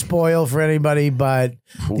don't want to spoil for anybody, but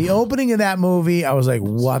the opening of that movie, I was like,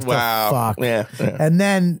 "What Wow. the fuck?" Yeah. And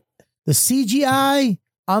then the CGI,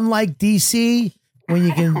 unlike DC, when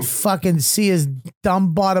you can fucking see his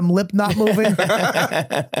dumb bottom lip not moving.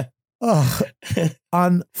 Oh,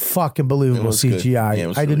 unfucking believable It was good. CGI. Yeah, it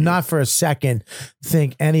was I did really not for a second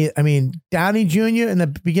think any. I mean, Downey Jr. in the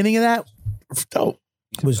beginning of that Dope.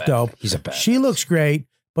 was dope. He's a bad. She looks great,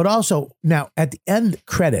 but also now at the end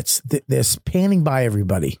credits, they're panning by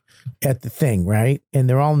everybody at the thing, right? And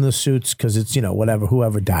they're all in the suits because it's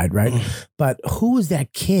whoever died, right? But who was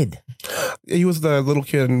that kid? He was the little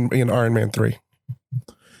kid in Iron Man 3.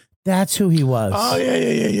 That's who he was. Oh yeah.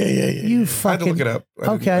 You I had to fucking look it up.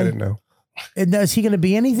 I didn't know. And is he going to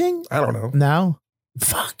be anything? I don't know. No.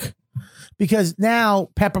 Fuck. Because now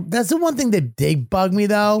Pepper. That's the one thing that did bug me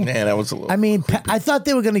though. Man, that was a little. I mean, I thought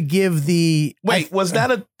they were going to give the. Wait, was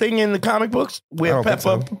that a thing in the comic books I where don't think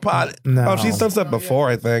Pepper so. Pot? No. Oh, she's done stuff before,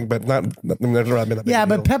 I think, but not. There's not been a big Yeah,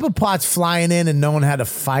 but deal. Pepper Potts flying in and knowing how to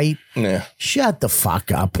fight. Yeah. Shut the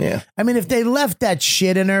fuck up. Yeah. I mean, if they left that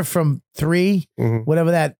shit in her from 3,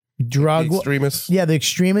 whatever that drug. The Extremists. Yeah, the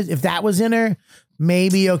extremist. If that was in her,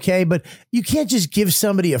 maybe okay. But you can't just give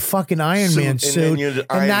somebody a fucking Iron Suit, Man and then suit you're the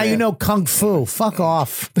and Iron now you Man. know Kung Fu. Fuck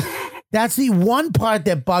off. That's the one part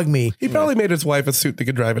that bugged me. He probably made his wife a suit that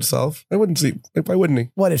could drive itself. I wouldn't see. Why wouldn't he?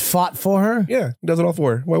 What, it fought for her? Yeah, he does it all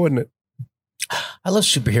for her. Why wouldn't it? I love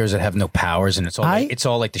superheroes that have no powers and it's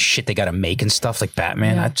all like the shit they got to make and stuff like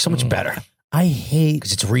Batman. That's so much better I hate.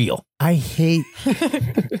 because it's real. I hate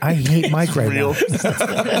Mike right now.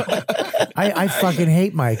 I fucking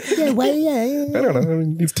hate Mike. Yeah, well, yeah. I don't know. I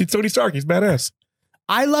mean, he's Tony Stark. He's badass.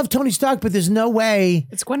 I love Tony Stark, but there's no way.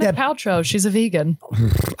 It's Gwyneth Paltrow. She's a vegan.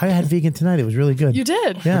 I had vegan tonight. It was really good. You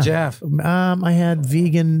did? Yeah. What'd you have? I had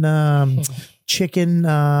vegan chicken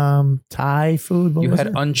Thai food. What You was had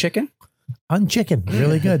it? unchicken? Unchicken.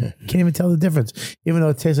 Really good. Can't even tell the difference. Even though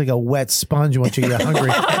it tastes like a wet sponge once you get hungry.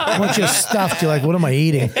 Once you're stuffed, you're like, what am I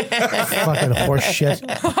eating? Fucking horse shit.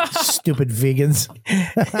 Stupid vegans.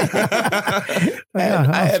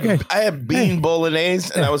 I had bean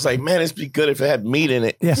bolognese, and I was like, man, it'd be good if it had meat in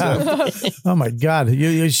it. Yeah. So- Oh my God.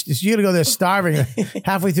 You're gonna go there starving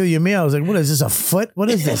halfway through your meal. I was like, what is this? A foot? What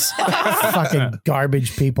is this? Fucking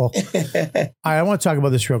garbage people. All right, I want to talk about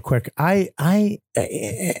this real quick. And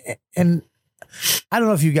I don't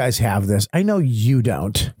know if you guys have this. I know you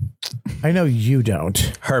don't.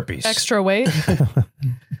 Herpes. Extra weight.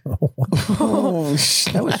 oh,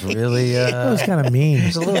 That was really. That was kind of mean. It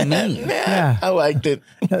was a little mean. Yeah. I liked it.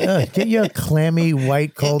 Get your clammy,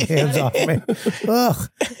 white, cold hands off me. Ugh.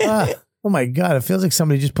 Oh my God. It feels like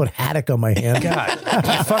somebody just put haddock on my hand.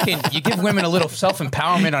 God, you give women a little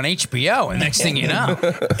self-empowerment on HBO, and next thing you know.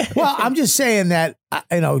 Well, I'm just saying that,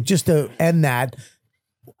 just to end that,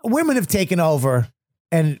 women have taken over,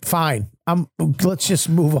 and fine. Let's just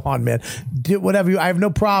move on, man. Do whatever I have no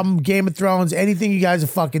problem. Game of Thrones, anything you guys are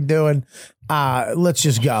fucking doing. Let's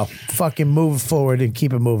just go. Fucking move forward and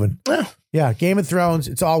keep it moving. Yeah, Game of Thrones.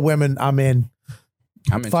 It's all women. I'm in.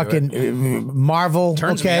 I'm into fucking it. Marvel.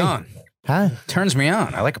 Turns okay. me on. Huh? Turns me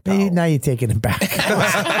on. I like a power. Now you're taking it back.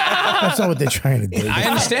 That's not what they're trying to do. I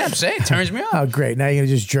understand. I'm saying it turns me on. Oh, great. Now you're going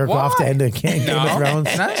to just jerk off to end of Game of Thrones?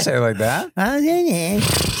 I didn't say it like that.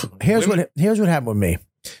 Here's what happened with me.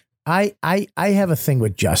 I have a thing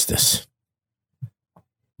with justice.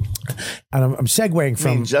 And I'm segueing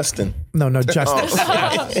from Justin. No, justice.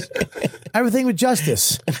 I have a thing with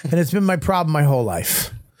justice, and it's been my problem my whole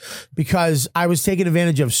life because I was taken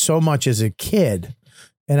advantage of so much as a kid,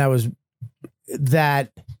 and I was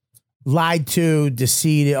lied to,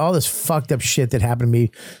 deceived, all this fucked up shit that happened to me.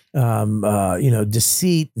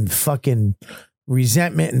 Deceit and fucking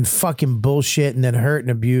resentment and fucking bullshit, and then hurt and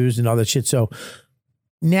abused and all that shit. So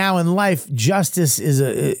now in life, justice is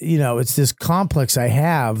it's this complex I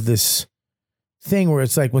have, this thing where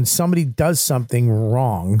it's like when somebody does something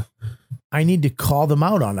wrong, I need to call them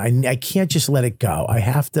out on. I can't just let it go. I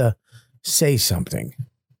have to say something.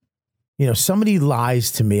 Somebody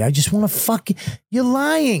lies to me. I just want to you're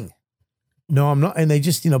lying. No, I'm not. And they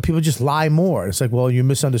just, people just lie more. It's like, well, you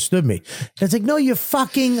misunderstood me. And it's like, no, you're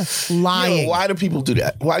fucking lying. Why do people do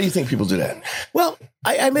that? Why do you think people do that? Well,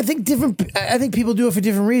 I think people do it for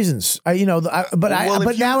different reasons. Let me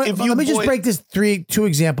just break this two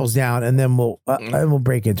examples down, and then we'll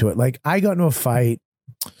break into it. Like, I got into a fight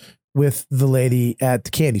with the lady at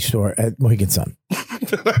the candy store at Mohegan Sun.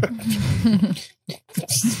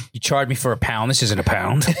 You charged me for a pound. This isn't a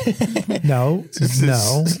pound. No. This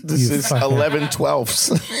is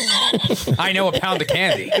 11/12. I know a pound of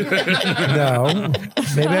candy. No.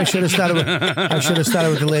 Maybe I should have started with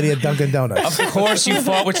the lady at Dunkin' Donuts. Of course you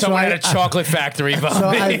fought with someone at a chocolate factory, Bobby. So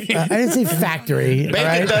I didn't say factory.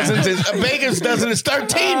 Bacon dozens is a baker's dozen is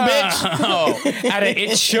 13, bitch. Oh, at a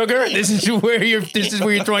It's Sugar. This is where you're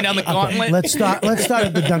throwing down the gauntlet. Okay, let's start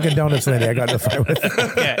at the Dunkin' Donuts lady I got in a fight with.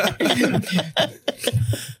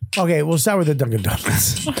 Okay, we'll start with the Dunkin'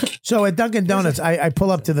 Donuts. So at Dunkin' Donuts, I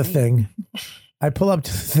pull up to the thing.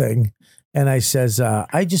 And I says,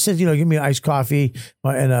 I just said, give me an iced coffee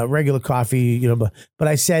and a regular coffee, but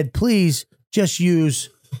I said, please just use,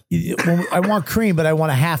 I want cream, but I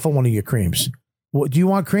want a half of one of your creams. What, do you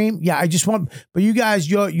want cream? Yeah, I just want, but you guys,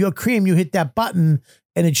 your cream, you hit that button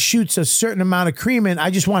and it shoots a certain amount of cream in. I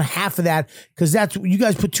just want half of that because you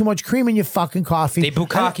guys put too much cream in your fucking coffee. They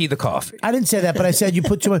bukkake the coffee. I didn't say that, but I said you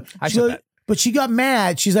put too much. But she got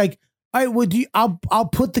mad. She's like, all right, well, I'll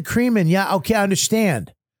put the cream in. Yeah, okay, I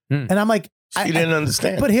understand. And I'm like, she didn't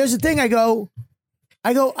understand. But here's the thing. I go,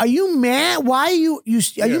 are you mad? Why are you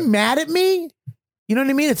mad at me? You know what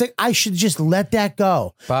I mean? It's like, I should just let that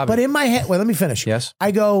go. Bobby. But in my head, wait, let me finish. Yes.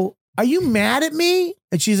 I go, are you mad at me?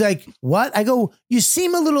 And she's like, what? I go, you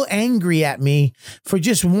seem a little angry at me for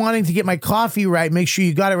just wanting to get my coffee right. Make sure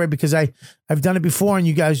you got it right because I've done it before and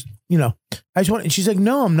you guys, I just want, and she's like,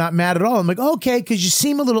 no, I'm not mad at all. I'm like, okay, because you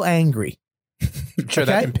seem a little angry. I'm sure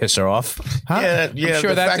that can piss her off. Huh? Yeah. I'm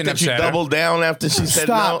sure the that fact didn't that you upset her. doubled down after she said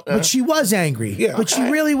Stop. no. But she was angry. Yeah, but she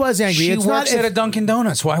really was angry. She It's works not at a Dunkin'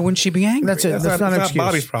 Donuts. Why wouldn't she be angry? That's it. That's not an excuse.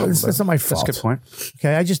 Bobby's problem. That's not my fault. That's a good point.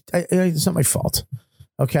 Okay, it's not my fault.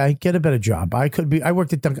 Okay, get a better job. I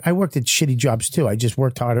worked at shitty jobs too. I just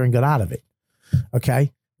worked harder and got out of it.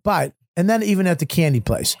 Okay, and then even at the candy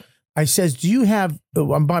place, I says, do you have?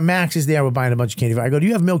 Max is there. We're buying a bunch of candy. I go, do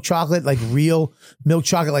you have milk chocolate, like real milk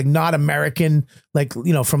chocolate, like not American, like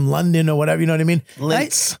from London or whatever? You know what I mean?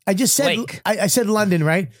 Links. I just said, I said London,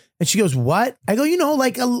 right? And she goes, what? I go,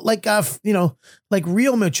 like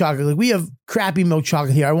real milk chocolate. Like we have crappy milk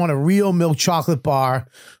chocolate here. I want a real milk chocolate bar.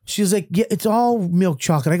 She's like, yeah, it's all milk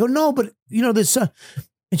chocolate. I go, no, but there's and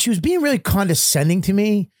she was being really condescending to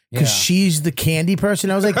me because she's the candy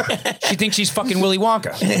person. I was like, she thinks she's fucking Willy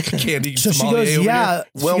Wonka. Candy. So she goes, yeah.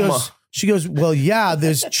 Wilma. She goes, well, yeah,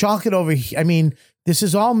 there's chocolate over here. I mean, this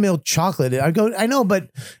is all milk chocolate. I go, I know, but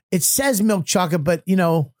it says milk chocolate, but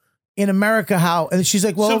in America, how? And she's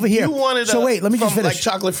like, well, So over here. you wanted wait, let me just finish. like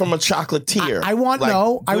chocolate from a chocolatier. I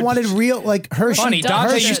wanted real, like Hershey. Funny,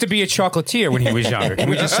 Dante Hershey. used to be a chocolatier when he was younger. Can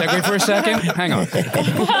we just segue for a second? Hang on.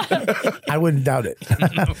 I wouldn't doubt it.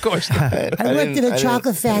 Of course not. I worked at a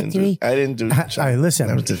chocolate factory. I didn't do chocolate. All right, listen.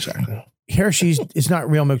 I was chocolate. Hershey's is not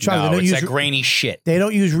real milk chocolate. No, They it's don't that grainy shit. They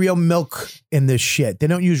don't use real milk in this shit. They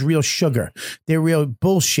don't use real sugar. They're real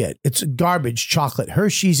bullshit. It's garbage chocolate.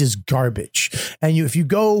 Hershey's is garbage. And if you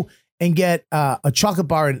go and get a chocolate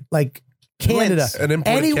bar, and like Canada, Blintz. An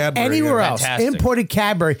imported Cadbury, anywhere yeah. else, Fantastic. imported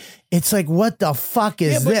Cadbury. It's like, what the fuck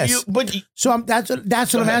is this? So that's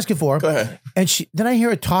what I'm asking for. Go ahead. And then I hear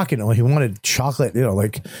her talking. Oh, he wanted chocolate,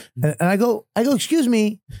 like, and I go, excuse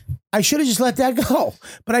me, I should have just let that go.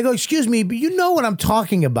 But I go, excuse me, but you know what I'm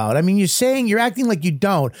talking about. I mean, you're acting like you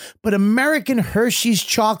don't. But American Hershey's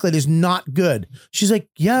chocolate is not good. She's like,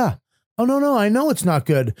 yeah. Oh, no, I know it's not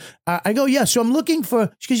good. I go, yeah, so I'm looking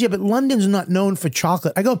for, she goes, yeah, but London's not known for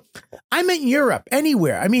chocolate. I go, I meant Europe,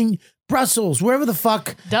 anywhere. I mean, Brussels, wherever the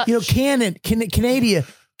fuck, Dutch. Canada,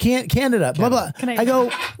 blah, blah.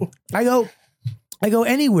 Canada. I go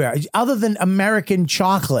anywhere other than American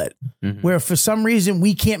chocolate, where for some reason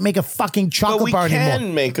we can't make a fucking chocolate bar anymore. We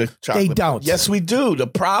can make a chocolate They don't. Yes, we do. The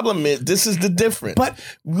problem is, this is the difference. But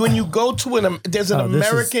when you go to there's an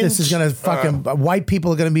American. This is going to fucking, white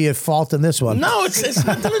people are going to be at fault in this one. No, it's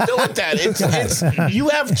nothing to do with that. It's you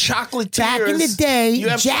have chocolatiers. Back in the day, you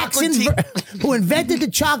have Jackson, who invented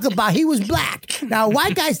the chocolate bar, he was black. Now, a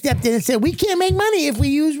white guy stepped in and said, we can't make money if we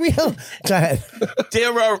use real. Go ahead.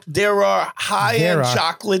 There are high-end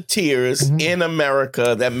chocolatiers in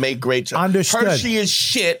America that make great chocolate. Understood. Hershey is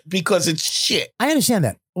shit because it's shit. I understand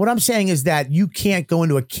that. What I'm saying is that you can't go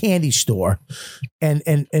into a candy store and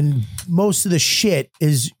most of the shit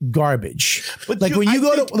is garbage. But like when you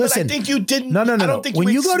go to listen, I think you didn't. No. I don't think when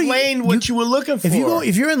you you go to explained what you were looking for.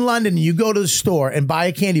 If you're in London and you go to the store and buy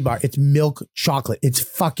a candy bar, it's milk chocolate. It's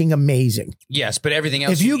fucking amazing. Yes, but everything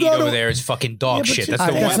else If you you eat go over to- there is fucking dog shit. That's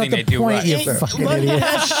the That's one not thing the they do point, right. you fucking London idiot.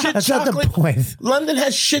 has shit That's chocolate. not the point. London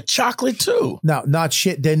has shit chocolate too. No, not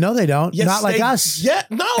shit. They don't. Yes, not like they- us. Yeah,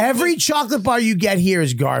 no. Every chocolate bar you get here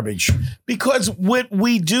is garbage. Because what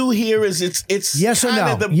we do here is it's Yes or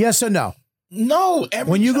no? kinda Yes or no? No.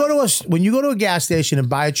 When you go to a gas station and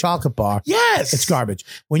buy a chocolate bar, yes, it's garbage.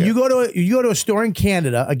 When you go to a store in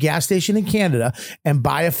Canada, a gas station in Canada, and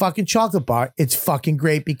buy a fucking chocolate bar, it's fucking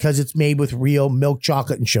great because it's made with real milk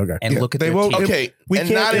chocolate and sugar. And look at they their won't- teeth. Okay, We and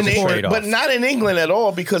can't not in import England, it but off. not in England at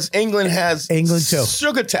all because England has England too.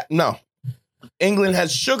 sugar tax. No, England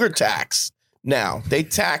has sugar tax now. They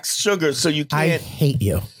tax sugar, so you I can't. hate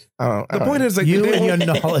you. The point is, like, You they and your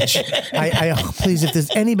won't- knowledge. I please, if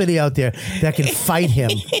there's anybody out there that can fight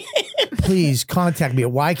him, please contact me at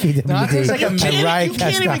YKWD. No, it's like a at minute. You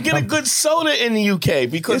can't even get a good soda in the UK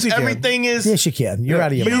because Yes, you can. everything is. Yes, you can. You're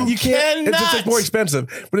out of your But mind. you can't. It's just like more cannot.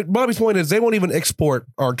 expensive. But Bobby's point is, they won't even export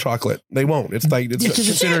our chocolate. They won't. It's like it's Because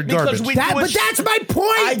considered because garbage. we- But that's my point.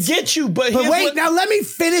 I get you, but But here's wait, what- now let me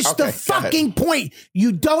finish Okay, the go fucking point.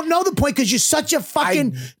 You don't know the point because you're such a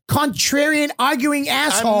fucking contrarian arguing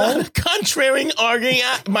asshole. I'm not contrarian arguing.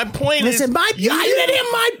 My point Listen, is. you didn't hear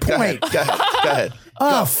my Go ahead. point. Go ahead.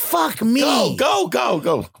 Oh, fuck me.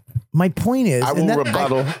 Go. My point is, I will and then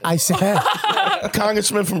rebuttal. I said,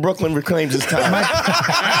 Congressman from Brooklyn reclaims his time.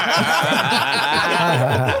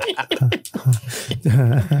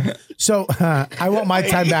 so I want my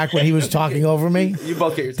time back when he was talking over me. You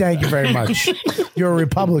both get your Thank you very much. You're a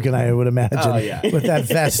Republican, I would imagine, Oh, yeah. with that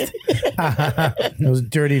vest, those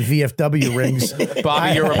dirty VFW rings.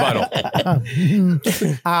 Bobby, your rebuttal.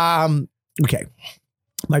 Okay.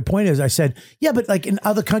 My point is, I said, yeah, but like in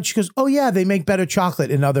other countries, she goes, oh yeah, they make better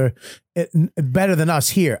chocolate better than us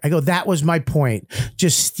here. I go, that was my point.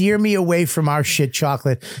 Just steer me away from our shit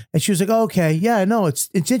chocolate. And she was like, oh, okay, yeah, I know. It's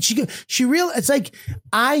it's like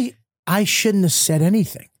I shouldn't have said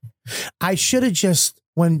anything. I should have just,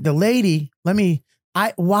 when the lady,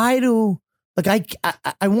 I want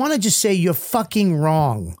to just say you're fucking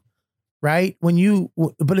wrong, right?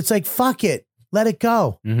 But it's like, fuck it, let it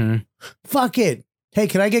go. Mm-hmm. Fuck it. Hey,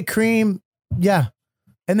 can I get cream? Yeah.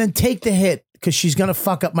 And then take the hit because she's going to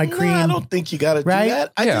fuck up my cream. No, I don't think you got to Right? do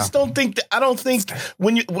that. I just don't think that. I don't think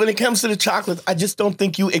when it comes to the chocolate, I just don't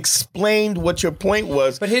think you explained what your point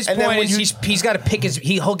was. But his And then point when is he's got to pick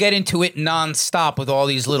he'll get into it nonstop with all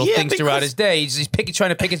these little Yeah, things throughout because- his day. He's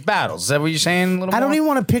trying to pick his battles. Is that what you're saying? A little I don't more? even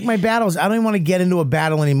want to pick my battles. I don't even want to get into a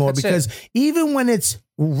battle anymore That's because even when it's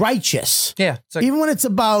righteous, Yeah, it's like- even when it's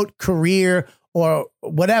about career or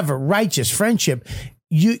whatever, righteous friendship,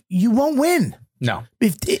 you won't win. No.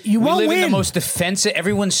 You We won't live win. in the most defensive.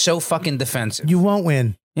 Everyone's so fucking defensive. You won't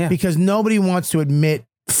win. Yeah. Because nobody wants to admit.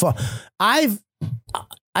 I've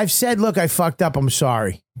said, look, I fucked up. I'm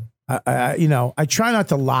sorry. I try not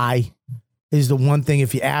to lie. Is the one thing.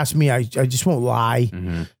 If you ask me, I just won't lie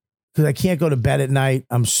because I can't go to bed at night.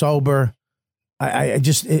 I'm sober. I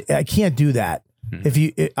can't do that.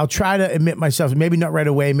 I'll try to admit myself. Maybe not right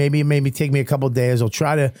away. Maybe take me a couple of days. I'll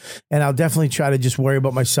definitely try to just worry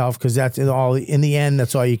about myself because that's all. In the end,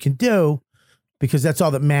 that's all you can do because that's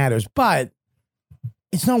all that matters. But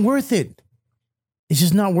it's not worth it. it's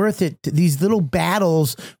just not worth it. These little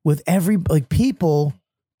battles with people,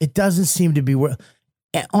 it doesn't seem to be worth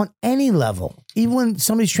on any level. Even when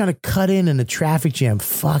somebody's trying to cut in a traffic jam,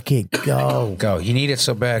 fuck it, go. Go. You need it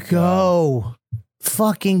so bad. Go.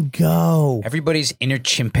 Fucking go. Everybody's inner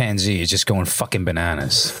chimpanzee is just going fucking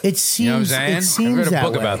bananas. It seems, you know what I'm saying? it seems I read a that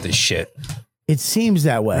book way. about this shit. It seems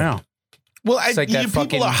that way. Yeah. Well, like that people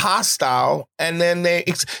fucking- are hostile, and then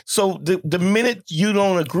so the minute you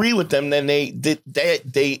don't agree with them, then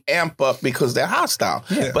they amp up because they're hostile.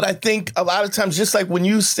 Yeah. But I think a lot of times, just like when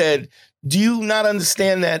you said, "Do you not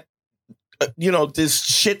understand that?" This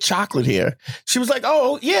shit chocolate here. She was like,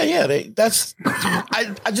 "Oh yeah, that's."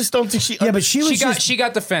 I just don't think she. Yeah, but she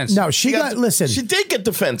got defensive. No, she got listen. She did get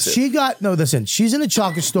defensive. Listen, she's in a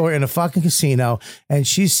chocolate store in a fucking casino, and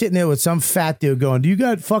she's sitting there with some fat dude going, "Do you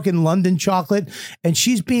got fucking London chocolate?" And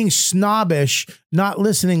she's being snobbish, not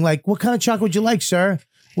listening. Like, what kind of chocolate would you like, sir?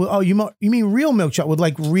 Well, you mean real milk chocolate with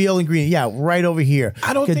like real ingredients? Yeah, right over here.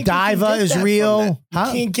 I don't think you can Godiva get is that from real. that. You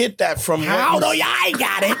Huh? can't get that from. How do you? I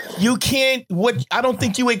got it. You can't. What I don't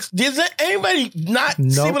think you. Does anybody not see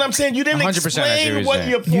Nope. what I'm saying? You didn't 100% I see explain what what you're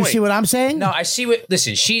your saying. point. You see what I'm saying? No, I see what.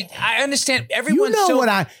 Listen, I understand. Everyone's know so. what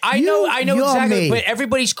I know you're exactly. me. But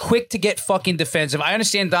everybody's quick to get fucking defensive. I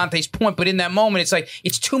understand Dante's point, but in that moment, it's like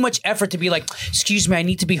it's too much effort to be like, "Excuse me, I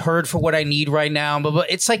need to be heard for what I need right now." But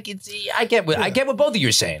it's like I get what both of you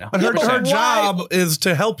are saying. But her 100%. job is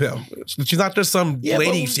to help him. She's not just some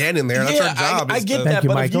lady standing there. That's her job. I is get to- that,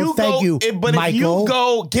 but if you go, if you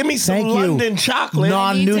go, give me some London chocolate.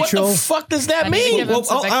 Non-neutral. What the fuck does that mean? Well,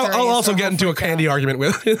 I'll also get into a candy argument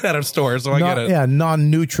with at a store, so I get it. Yeah,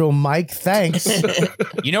 non-neutral Mike. Thanks.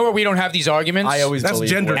 You know where we don't have these arguments? I always That's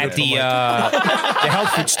believe gender at neutral, the health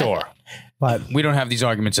food store. But we don't have these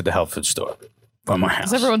arguments at the health food store. By my house.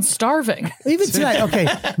 Because everyone's starving. Even tonight, okay.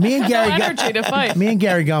 Me and Gary, No energy to fight. Me and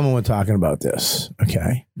Gary Gumman were talking about this.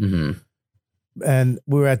 Okay. Mm-hmm. And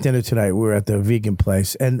we were at dinner tonight. We were at the vegan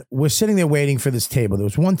place, and we're sitting there waiting for this table. There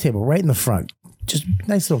was one table right in the front, just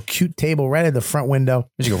nice little cute table right at the front window.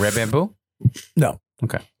 Did you go Red Bamboo? No.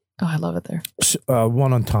 Okay. Oh, I love it there.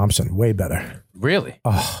 One on Thompson, way better. Really?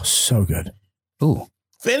 Oh, so good. Ooh.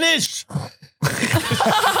 Finish.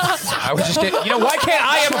 I was just getting, why can't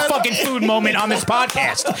I have a fucking food moment on this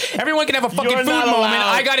podcast? Everyone can have a fucking food moment.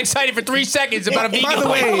 I got excited for 3 seconds about a vegan. By the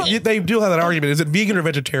plate. way, they do have that argument. Is it vegan or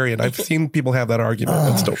vegetarian? I've seen people have that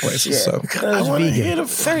argument in still places. So I want to hear the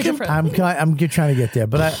fucking. I'm trying to get there,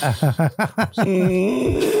 but all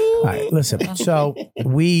right, listen. So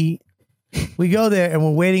we go there and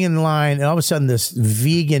we're waiting in line, and all of a sudden this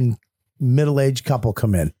vegan middle-aged couple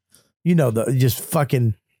come in. The just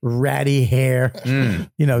fucking ratty hair.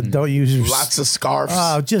 Don't use Lots of scarves.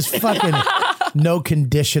 Oh, just fucking no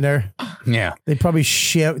conditioner. Yeah. They probably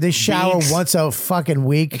shower Beads. once a fucking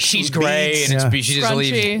week. She's gray and it's she just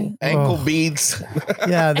leaves. Crunchy. Ankle beads.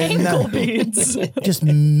 Yeah, they Ankle beads. just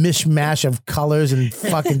mishmash of colors and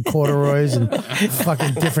fucking corduroys and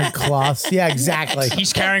fucking different cloths. Yeah, exactly.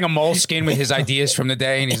 He's carrying a moleskin with his ideas from the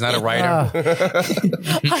day, and he's not a writer.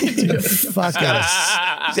 Fucking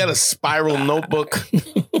He's got a spiral notebook.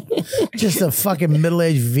 just a fucking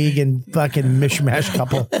middle-aged vegan fucking mishmash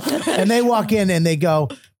couple. And they walk in and they go,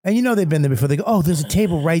 and they've been there before. They go, "Oh, there's a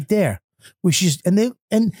table right there." Which is and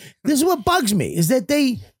this is what bugs me is that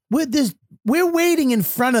we're waiting in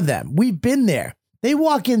front of them. We've been there. They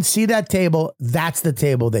walk in, see that table, that's the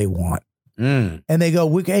table they want. And they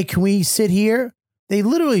go, "Hey, can we sit here?" They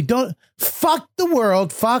literally don't fuck the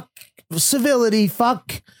world, fuck civility,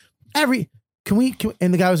 fuck can we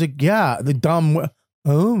and the guy was like, "Yeah, the dumb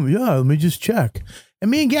let me just check." And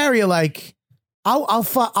me and Gary are like, I'll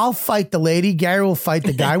fight the lady. Gary will fight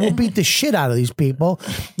the guy. We'll beat the shit out of these people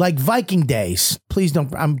like Viking days. Please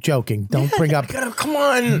don't. I'm joking. Don't bring up. Come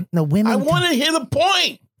on. No women. I want to hear the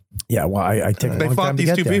point. Yeah, well, I take a they long fought time to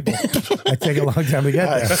these get two there. people. I take a long time to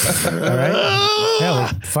get there. All right. Yeah, well,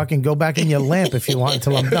 fucking go back in your lamp if you want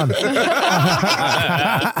until I'm done.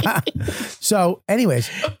 So, anyways,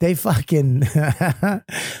 they fucking. The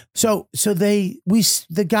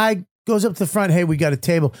guy goes up to the front. "Hey, we got a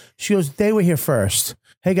table." She goes, "They were here first.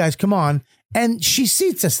 Hey guys, come on." And she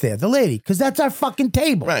seats us there, the lady, because that's our fucking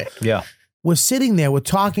table. Right. Yeah. We're sitting there, we're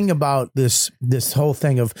talking about this whole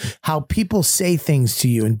thing of how people say things to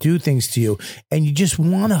you and do things to you, and you just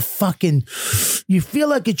want to you feel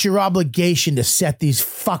like it's your obligation to set these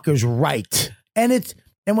fuckers right. And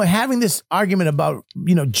we're having this argument about,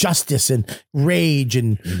 justice and rage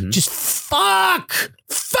and just fuck,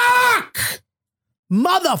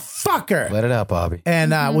 motherfucker. Let it out, Bobby.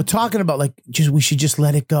 And we're talking about we should just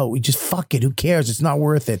let it go. We just fuck it. Who cares? It's not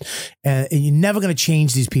worth it. And you're never going to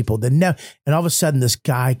change these people. And all of a sudden this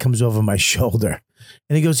guy comes over my shoulder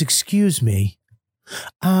And he goes, excuse me.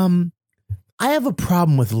 I have a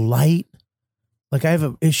problem with light. Like, I have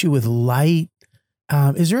an issue with light.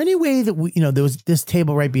 Is there any way that we, there was this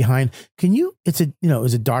table right behind. It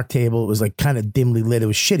was a dark table. It was like kind of dimly lit. It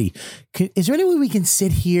was shitty. Is there any way we can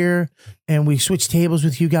sit here and we switch tables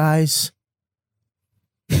with you guys?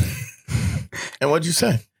 And what'd you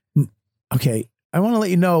say? Okay. I want to let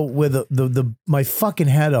you know where my fucking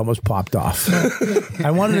head almost popped off.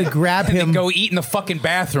 I wanted to grab him. Go eat in the fucking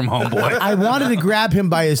bathroom, homeboy. I wanted to grab him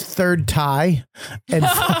by his third tie, and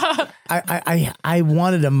I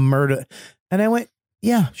wanted to murder. And I went,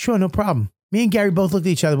 yeah, sure, no problem. Me and Gary both looked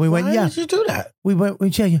at each other. We went, yeah. Why did you do that? We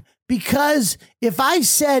checked. Because if I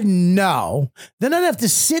said no, then I'd have to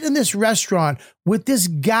sit in this restaurant with this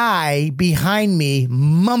guy behind me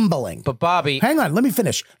mumbling. But Bobby, hang on, let me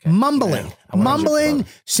finish. Mumbling,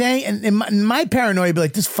 saying, and my paranoia would be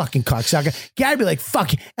like, this fucking cocksucker. Gary'd be like,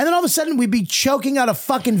 fuck. And then all of a sudden we'd be choking out a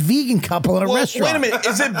fucking vegan couple in a restaurant. Wait a minute.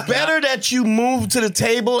 Is it better that you move to the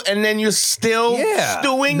table and then you're still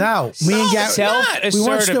stewing? No, me and Gary, we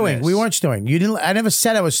weren't stewing. We weren't stewing. You didn't. I never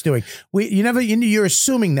said I was stewing. You're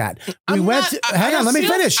assuming that. Hang on, let me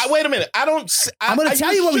finish. Wait a minute. I'm going to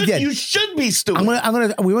tell you what we did. You should be stewing.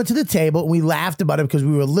 We went to the table and we laughed about it because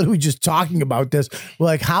we were literally just talking about this. We're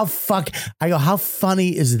like, how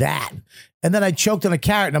funny is that? And then I choked on a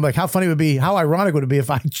carrot and I'm like, how ironic would it be if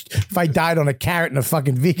I died on a carrot in a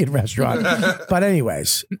fucking vegan restaurant? But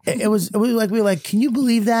anyways, we were like, can you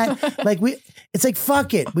believe that? It's like,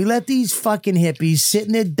 fuck it. We let these fucking hippies sit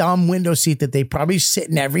in their dumb window seat that they probably sit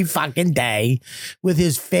in every fucking day with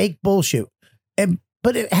his fake bullshit.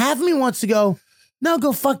 But half of me wants to go, no,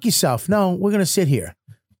 go fuck yourself. No, we're going to sit here.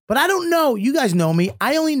 But I don't know. You guys know me.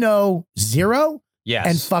 I only know 0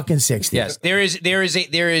 and fucking 60. Yes, there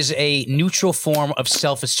is a neutral form of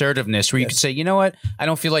self-assertiveness where you can say, you know what, I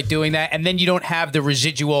don't feel like doing that, and then you don't have the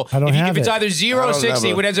residual. If it's either 0 or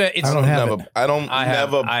 60, I don't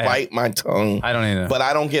never bite my tongue. I don't either. But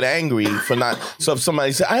I don't get angry for not. So if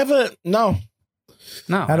somebody says, No,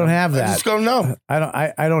 I don't have that. I just go no.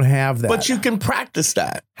 I don't have that. But you can practice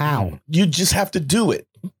that. How? You just have to do it.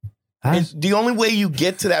 The only way you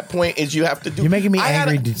get to that point is you have to do. You're making me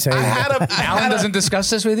angry to say that. Alan doesn't discuss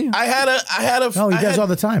this with you. I had a. No, he does all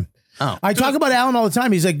the time. Oh, I talk about Alan all the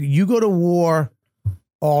time. He's like, you go to war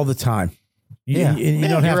all the time. You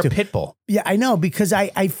don't have you're to. a pit bull. Yeah, I know, because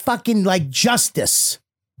I fucking like justice.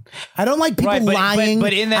 I don't like people lying.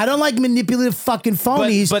 But in that, I don't like manipulative fucking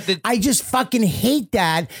phonies. I just fucking hate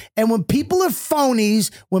that. And when people are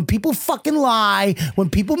phonies, when people fucking lie, when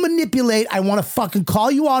people manipulate, I want to fucking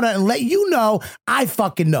call you out and let you know I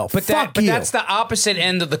fucking know. But that's the opposite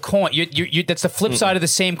end of the coin. That's the flip side of the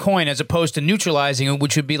same coin, as opposed to neutralizing it,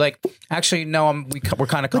 which would be like, actually, no, we're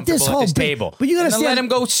kind of comfortable at this table. But you gotta let him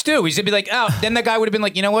go stew. He's gonna be like, oh, then the guy would have been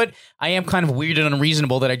like, you know what? I am kind of weird and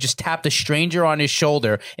unreasonable that I just tapped a stranger on his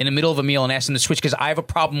shoulder in the middle of a meal and asked him to switch because I have a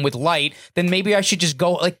problem with light. Then maybe I should just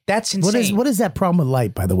go. Like, that's insane. What is that problem with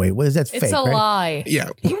light, by the way? What is that? It's a lie. Yeah.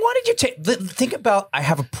 He wanted you to think about. I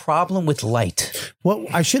have a problem with light. Well,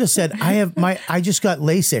 I should have said I just got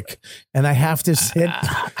LASIK and I have to sit.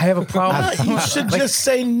 I have a problem. You should just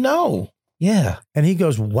say no. Yeah. And he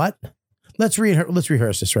goes, what? Let's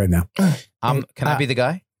rehearse this right now. Can I be the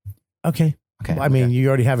guy? Okay. Okay. Well, I mean, you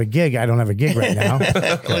already have a gig. I don't have a gig right now.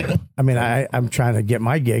 I mean, I'm trying to get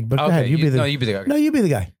my gig, but go ahead. You be the guy. No, you be the guy. No, you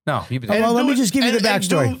be the guy. Well, let me just give you the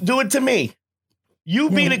backstory. Do it to me.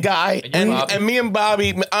 You be the guy, and me and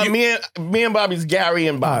Bobby, me and Bobby's Gary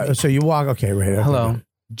and Bobby. So you walk. Okay, right. Okay. Hello,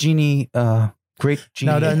 Jeannie. Great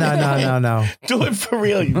Jeannie. No. Do it for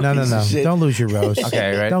real. No. Don't lose your rose.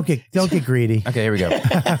 Okay, right. Don't get greedy. Okay, here we go.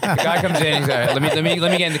 The guy comes in. He's like, let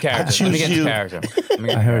me get into character. Let me get into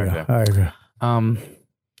character. All right.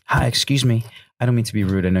 Hi, excuse me. I don't mean to be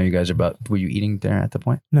rude. I know you guys are about. Were you eating there at the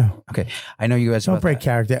point? No. Okay. I know you guys. Don't break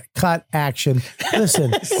character. Cut. Action.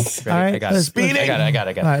 Listen. All right. I got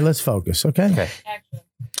it. All right. Let's focus. Okay. Okay.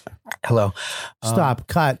 Hello. Stop.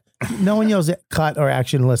 Cut. No one yells at cut or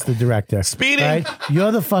action unless the director. Speeding. Right?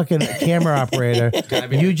 You're the fucking camera operator.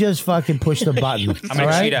 You just fucking push the button. I'm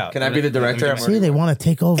gonna cheat out. Can I be the director? See, they want to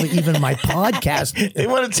take over even my podcast. They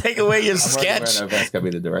want to take away your sketch. That's gotta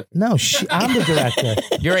be the director. No, I'm the director.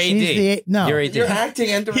 You're AD. No, you're AD. You're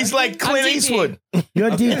acting and directing. He's like Clint Eastwood.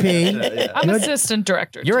 You're DP. I'm assistant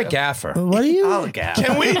director. You're a gaffer. What are you? I'll gaff.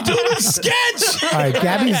 Can we do the sketch? All right,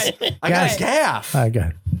 Gabby's. I got a gaff. All right,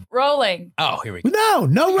 good. Rolling. Oh, here we go.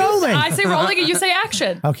 No rolling. I say rolling and you say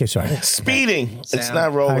action. Okay, sorry. Speeding. It's not I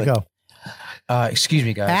rolling. go. Excuse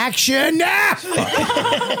me, guys. Action!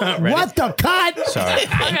 What the cut? Sorry.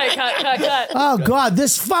 Okay, cut. Oh God,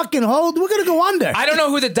 this fucking hold. We're gonna go under. I don't know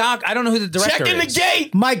who the director Checking the is.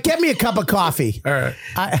 gate. Mike, get me a cup of coffee. All right.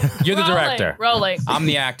 You're the director. Rolling. I'm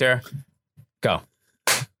the actor. Go.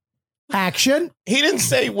 Action. He didn't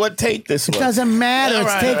say what take this was. It doesn't matter. All It's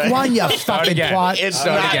right, take all right. one, you Start fucking again. twat. It's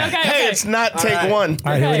Start not. again. Okay, Hey, okay. it's not take one.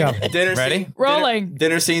 All right, here we go. Dinner Ready? scene. Rolling.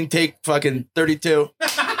 Dinner scene. Take fucking 32.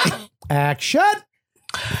 Action.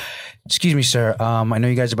 Excuse me, sir. I know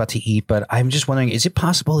you guys are about to eat, but I'm just wondering, is it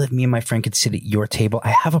possible that me and my friend could sit at your table? I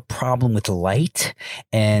have a problem with the light,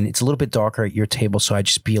 and it's a little bit darker at your table, so I'd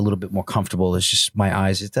just be a little bit more comfortable. It's just my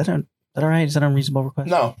eyes. Is that all right? Is that an unreasonable request?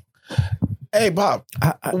 No. Hey, Bob.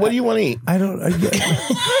 What do you want to eat? I don't.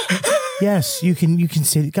 Yes, you can. You can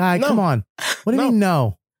sit. Guy, No. come on. What do you mean?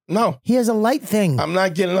 No. No. He has a light thing. I'm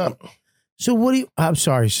not getting up. So what do you? I'm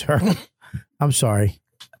sorry, sir. I'm sorry.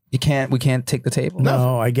 We can't take the table.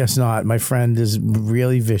 No, I guess not. My friend is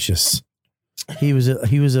really vicious. He was.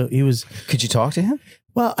 Could you talk to him?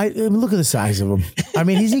 Well, look at the size of him. I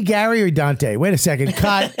mean, is he Gary or Dante? Wait a second.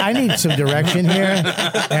 Cut. I need some direction here,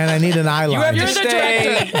 and I need an eye line. You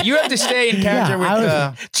have to stay in character Yeah,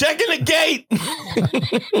 with. Checking the gate.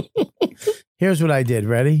 Here's what I did.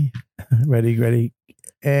 Ready,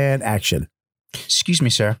 and action. Excuse me,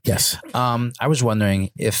 sir. Yes. I was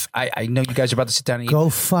wondering if I know you guys are about to sit down and eat. Go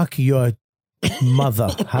fuck your mother.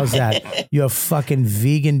 How's that? Your fucking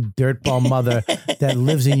vegan dirtball mother that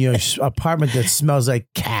lives in your apartment that smells like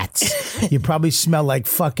cats. You probably smell like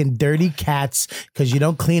fucking dirty cats because you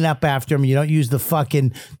don't clean up after them. You don't use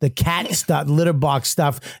the cat stuff, litter box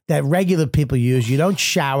stuff that regular people use. You don't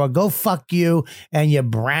shower. Go fuck you and your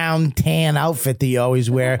brown tan outfit that you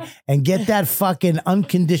always wear and get that fucking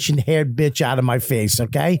unconditioned haired bitch out of my face,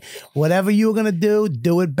 okay? Whatever you were going to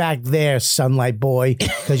do it back there, sunlight boy,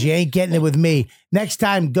 because you ain't getting it with me. Next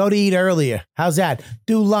time, go to eat earlier. How's that?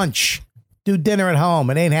 Do lunch. Do dinner at home.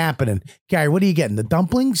 It ain't happening. Gary, what are you getting? The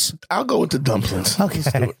dumplings? I'll go with the dumplings. Okay.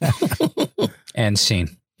 And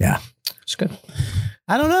scene. Yeah. It's good.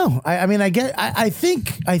 I don't know. I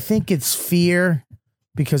think it's fear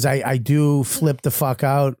because I do flip the fuck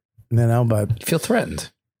out, but You feel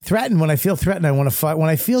threatened. When I feel threatened, I want to fight. When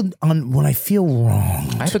I feel wrong.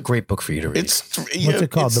 I have a great book for you to read. What's it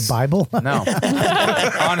called? The Bible? No.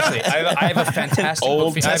 Honestly, I have a fantastic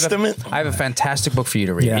Old book for, Testament? I have a fantastic book for you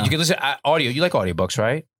to read. Yeah. And you can listen audio. You like audiobooks,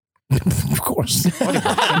 right? Of course.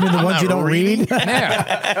 I mean, the ones you don't read?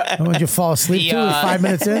 Yeah. The ones you fall asleep to 5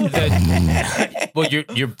 minutes in? Well,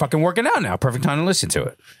 you're fucking working out now. Perfect time to listen to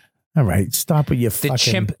it. All right, stop with your The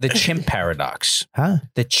chimp paradox. Huh?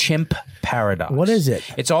 The chimp paradox. What is it?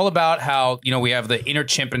 It's all about how, we have the inner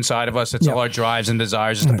chimp inside of us. That's all our drives and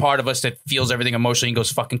desires. It's the part of us that feels everything emotionally and goes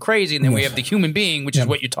fucking crazy. And then we have the human being, which is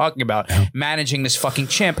what you're talking about, managing this fucking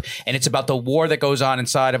chimp. And it's about the war that goes on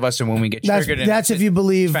inside of us. And when we get triggered. That's if you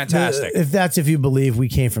believe. Fantastic. If you believe we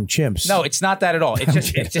came from chimps. No, it's not that at all. It's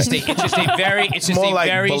just a very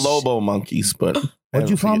bonobo monkeys, but what'd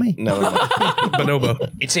you call me? No. Bonobo.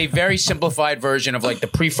 It's a very simplified version of like the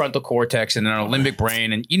prefrontal cortex and our limbic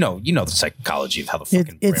brain, and you know the psychology of how the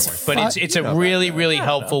fucking brain works. But it's a really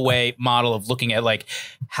helpful model of looking at like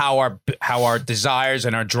how our desires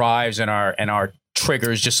and our drives and our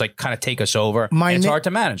triggers just like kind of take us over. And it's hard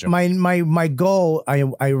to manage them. My goal,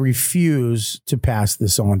 I refuse to pass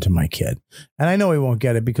this on to my kid, and I know he won't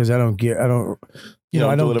get it because I don't. You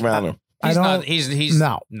don't do it around him. I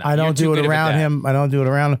don't do it around him. I don't do it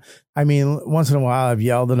around him. I mean, once in a while, I've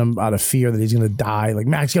yelled at him out of fear that he's going to die. Like,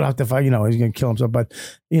 Max, get off the phone. He's going to kill himself. But,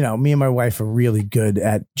 me and my wife are really good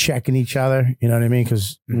at checking each other. You know what I mean?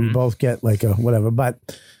 Because we both get like a whatever. But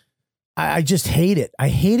I just hate it. I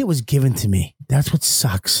hate it was given to me. That's what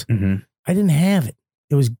sucks. Mm-hmm. I didn't have it.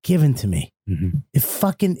 It was given to me.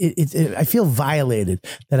 Mm-hmm. I feel violated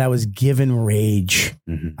that I was given rage.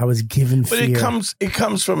 Mm-hmm. I was given fear. But it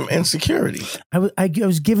comes from insecurity. I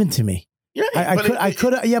was given to me. Yeah, I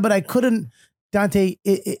couldn't. Dante,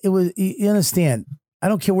 it was. You understand? I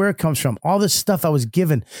don't care where it comes from. All this stuff I was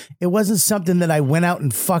given. It wasn't something that I went out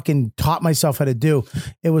and fucking taught myself how to do.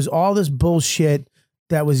 It was all this bullshit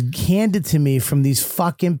that was handed to me from these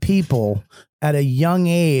fucking people at a young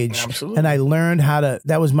age. Absolutely. And I learned how to,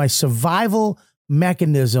 that was my survival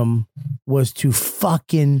mechanism, was to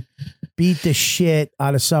fucking beat the shit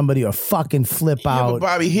out of somebody or fucking flip out. But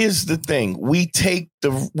Bobby, here's the thing. We take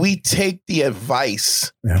the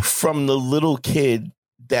advice from the little kid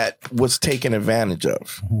that was taken advantage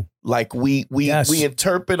of. Like we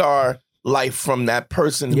interpret our life from that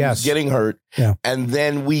person who's getting hurt. Yeah. And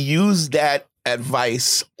then we use that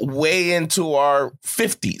advice way into our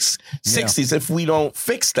 50s, 60s if we don't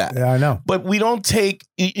fix that. Yeah, I know. But we don't take,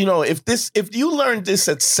 if you learned this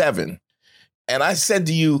at 7 and I said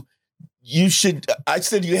to you, I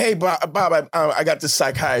said to you, hey, Bob, I got this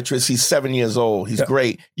psychiatrist. He's 7 years old. He's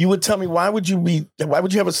great. You would tell me, why would you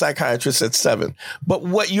have a psychiatrist at 7? But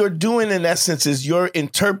what you're doing in essence is you're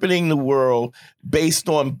interpreting the world based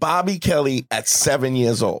on Bobby Kelly at 7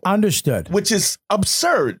 years old. Understood. Which is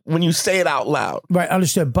absurd when you say it out loud. Right,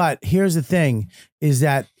 understood. But here's the thing is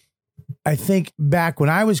that I think back when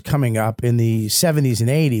I was coming up in the 70s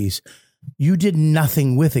and 80s, you did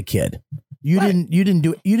nothing with a kid. You didn't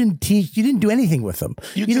teach, you didn't do anything with them.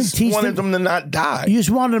 You didn't just teach wanted them to not die. You just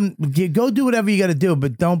wanted them to go do whatever you got to do,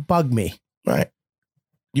 but don't bug me. Right.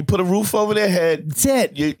 You put a roof over their head. That's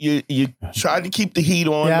it. You tried to keep the heat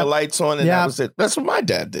on, the lights on, and that was it. That's what my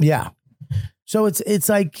dad did. Yeah. So it's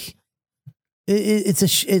like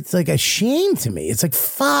it's like a shame to me. It's like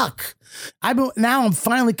fuck. Now I'm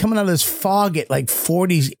finally coming out of this fog at like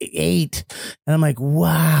 48, and I'm like,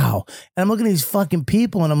 wow. And I'm looking at these fucking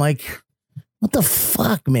people, and I'm like, what the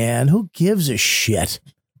fuck, man? Who gives a shit?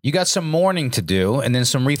 You got some mourning to do, and then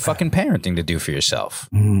some fucking parenting to do for yourself.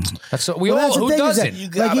 That's what That's the who thing, is doesn't? that, You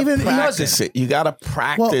gotta even practice it. You gotta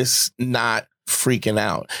practice not freaking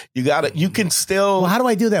out. You can still. Well, how do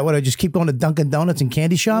I do that? What, I just keep going to Dunkin' Donuts and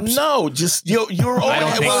candy shops? No, just you're. I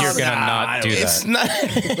don't think you're gonna not do that. It's not.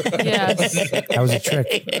 Yes. That was a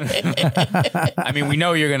trick. I mean, we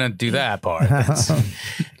know you're gonna do that part.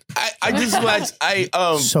 I just like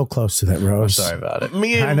so close to that, Rose. I'm sorry about it.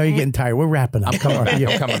 I know you're getting tired. We're wrapping up. Come on,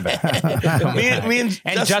 I'm coming back. me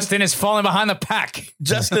and Justin is falling behind the pack.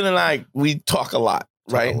 Justin and I, we talk a lot.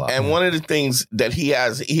 Right. And one of the things that he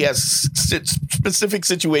has specific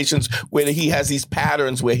situations where he has these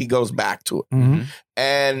patterns where he goes back to it. Mm-hmm.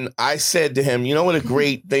 And I said to him, you know what a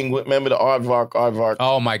great thing, remember the aardvark?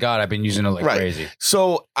 Oh my God, I've been using it like crazy.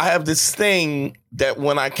 So I have this thing that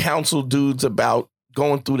when I counsel dudes about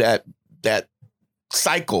going through that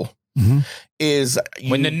cycle, is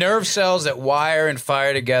when the nerve cells that wire and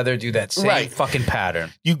fire together do that same fucking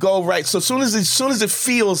pattern. You go right. So as soon as it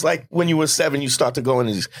feels like when you were 7, you start to go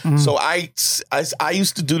into these. So I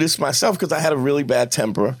used to do this myself because I had a really bad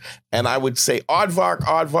temper, and I would say aardvark.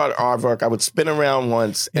 I would spin around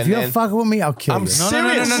once. If you're fucking with me, I'll kill you. I'm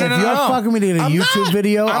serious. If you're fucking with me in a YouTube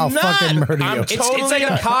video, I'll fucking murder you. It's like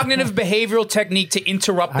a cognitive behavioral technique to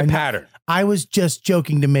interrupt the pattern. I was just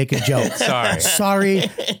joking to make a joke. Sorry.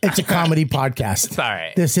 It's a comedy podcast.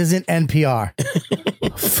 Sorry. This isn't NPR.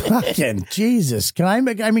 Fucking Jesus. Can I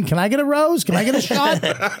get a rose? Can I get a shot?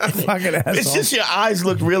 Fucking asshole. It's just your eyes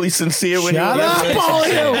look really sincere when Shut you up, all of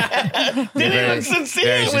you. Didn't he look sincere?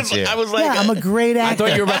 Very sincere. I was like, Yeah, I'm a great actor. I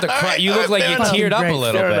thought you were about to cry. You look like you teared up a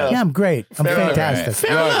little bit. Yeah, I'm great. I'm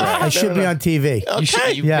fantastic. I should be on TV.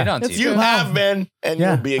 You've been on TV. You have been, and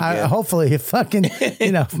you'll be again. Hopefully, if fucking,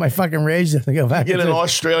 if my fucking rage doesn't go back. Get an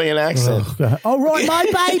Australian accent. Oh, right, my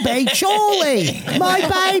baby, Charlie.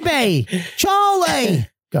 My baby, Charlie.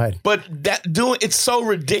 Go ahead. But it's so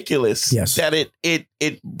ridiculous that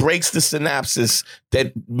it breaks the synapses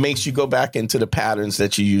that makes you go back into the patterns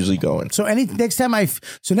that you usually go in. So next time I'm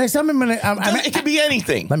gonna. It could be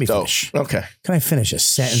anything. Let me finish. Okay. Can I finish a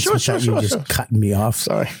sentence without you just cutting me off?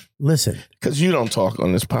 Sorry. Listen. Because you don't talk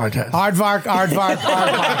on this podcast. Aardvark. Aardvark.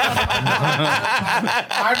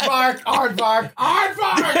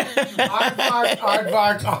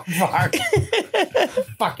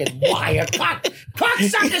 Fucking liar.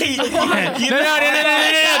 Cocksuckers. No.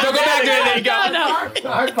 Don't go back to it. There you go.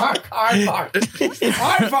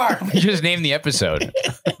 Aardvark. You just named the episode.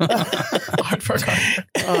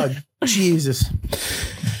 Oh, Jesus.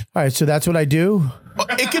 All right, so that's what I do.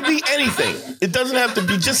 It could be anything. It doesn't have to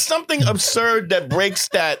be just something absurd that breaks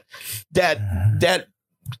that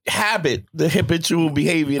habit, the habitual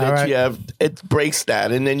behavior that you have. It breaks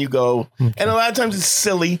that, and then you go. And a lot of times it's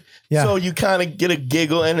silly, so you kind of get a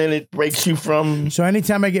giggle, and then it breaks you from. So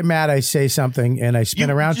anytime I get mad, I say something and I spin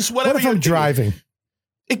around. Just what if I'm driving?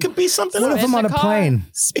 It could be something. What if I'm on a plane?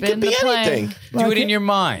 It could be anything. Do it in your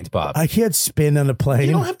mind, Bob. I can't spin on a plane.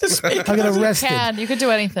 You don't have to spin. I get arrested. You could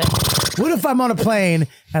do anything. What if I'm on a plane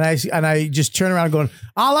and I just turn around going,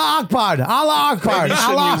 Allah Akbar, Allah Akbar,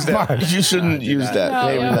 Allah Akbar. You shouldn't use that. No,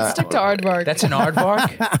 Maybe not. Stick to aardvark. That's an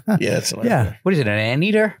aardvark? Yeah, it's an Yeah. What is it, an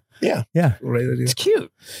anteater? Yeah. It's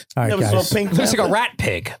cute. All right, guys. It looks like a rat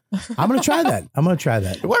pig. I'm going to try that.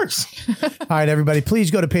 It works. All right, everybody,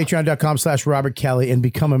 please go to patreon.com/Robert Kelly and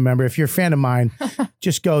become a member. If you're a fan of mine,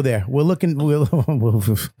 just go there. I think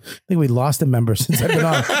we lost a member since I've been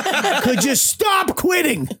on. Could you stop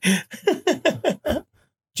quitting?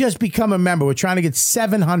 just become a member. We're trying to get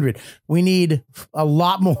 700. We need a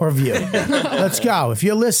lot more of you. Let's go. If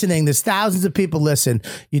you're listening, there's thousands of people listen.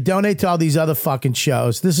 You donate to all these other fucking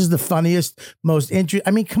shows. This is the funniest, most interesting.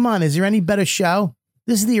 I mean, come on. Is there any better show?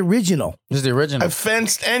 This is the original. This is the original. I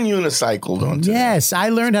fenced and unicycled on today. Yes, I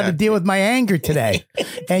learned how to deal with my anger today.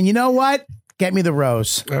 And you know what? Get me the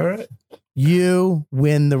rose. All right. You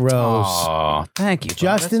win the rose. Oh, thank you.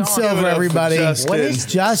 Justin Silver, everybody. Justin. What is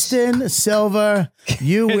Justin Silver?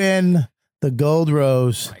 You win the gold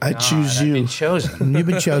rose. I choose you. I've been chosen. You've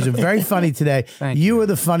been chosen. Very funny today. You were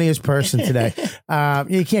the funniest person today.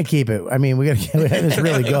 You can't keep it. I mean, we got to this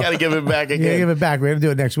really go. You got to give it back You again. gotta give it back. We're gonna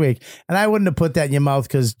do it next week. And I wouldn't have put that in your mouth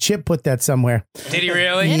because Chip put that somewhere. Did he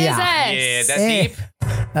really? In his Yeah. ass. Yeah, that's deep.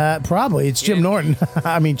 Probably. It's Jim Norton.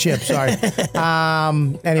 I mean Chip. Sorry.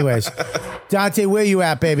 Anyways, Dante, where you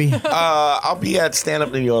at, baby? I'll be at Stand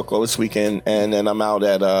Up New York all this weekend, and then I'm out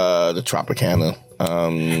at the Tropicana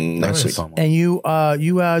next week. And you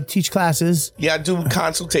teach classes. Yeah, I do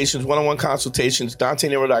consultations, one-on-one consultations,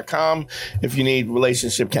 DanteNero.com if you need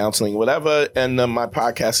relationship counseling, whatever. And my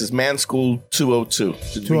podcast is Man School 202.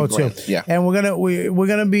 202. Yeah. And we're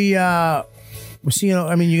gonna be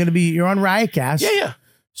you're on Riotcast. Yeah.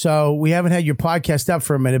 So we haven't had your podcast up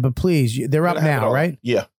for a minute, but please, they're up I have it now, all. right?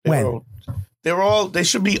 Yeah. When? They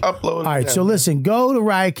should be uploaded. All right, so listen, go to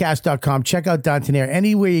riotcast.com, check out Dante Nero,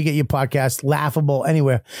 anywhere you get your podcast, Laughable,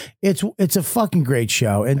 anywhere. It's a fucking great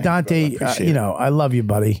show. And Dante, I love you,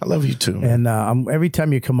 buddy. I love you too, man. And every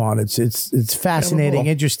time you come on, it's fascinating,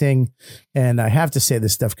 interesting, and I have to say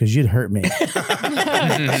this stuff because you'd hurt me.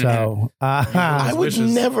 So I would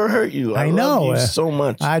never hurt you. I know love you so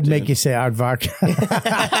much. I'd make you say Aardvark.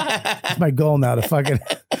 It's my goal now to fucking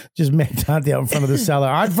just make Dante out in front of the cellar.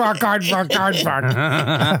 Aardvark, Aardvark, Aardvark.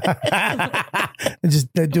 And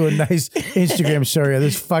just do a nice Instagram story of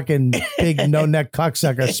this fucking big no-neck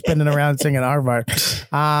cocksucker spinning around singing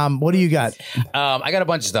Aardvark. What do you got? I got a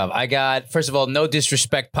bunch of stuff. I got, first of all, No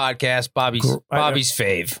Disrespect podcast, Bobby's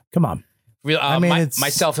fave. Come on. I mean, it's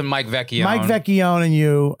myself and Mike Vecchione. Mike Vecchione and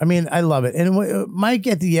you. I mean, I love it. And Mike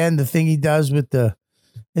at the end, the thing he does with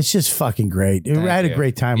it's just fucking great. I had a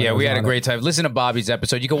great time. Yeah, we had a great time. Listen to Bobby's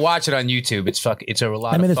episode. You can watch it on YouTube. It's a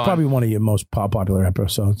lot of fun. It's probably one of your most popular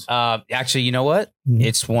episodes. Actually, you know what?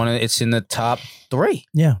 It's in the top 3.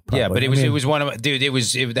 Yeah, probably. Yeah, but it was one of dude. That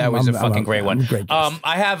was a fucking great one.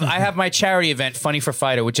 I have my charity event, Funny for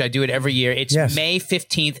Fido, which I do it every year. It's May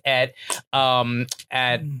 15th at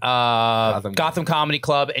Gotham Comedy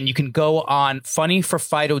Club, and you can go on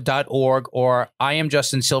funnyforfido.org or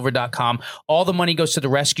IamJustinSilver.com. All the money goes to the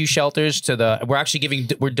rescue shelters.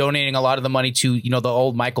 We're donating a lot of the money to the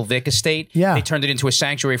old Michael Vick estate. Yeah, they turned it into a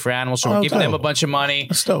sanctuary for animals, so we're giving them a bunch of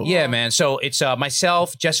money. Yeah, man. So it's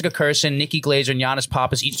myself, Jessica Curson, Nikki Glazer, and Giannis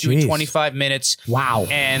Pappas each doing 25 minutes. Wow.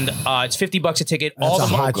 And it's $50 a ticket. That's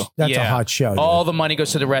a hot show. All the money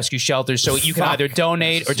goes to the rescue shelters, so you can either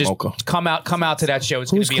donate or just come out to that show.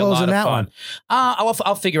 It's going to be a lot of fun.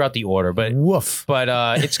 I'll figure out the order, but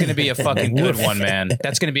it's going to be a fucking good one, man.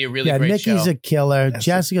 That's going to be a really great show. Nikki's a killer.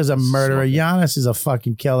 Jessica's a murderer. Giannis is a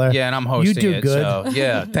fucking killer. Yeah, and I'm hosting it. You do good. So,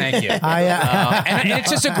 yeah, thank you. And it's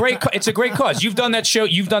just a great cause. You've done that show.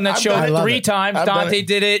 You've done that show 3 times. Dante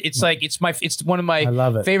did it. It's one of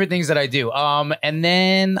my favorite things that I do. And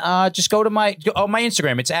then just go to my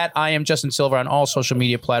Instagram. It's at I am Justin Silver on all social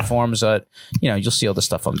media platforms. You'll see all the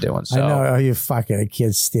stuff I'm doing. So I know. Oh, you fucking, I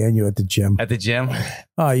can't stand you at the gym. At the gym?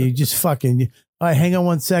 Oh, you just fucking. All right, hang on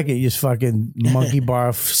 1 second. You just fucking monkey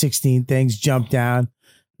bar 16 things, jump down,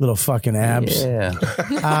 little fucking abs. Yeah.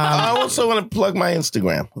 I also want to plug my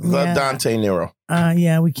Instagram, the Dante Nero.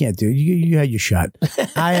 Yeah, we can't do it. You had your shot.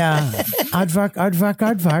 Aardvark.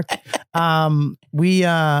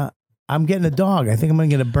 I'm getting a dog. I think I'm gonna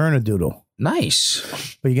get a Bernedoodle.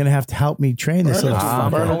 Nice. But you're gonna have to help me train this little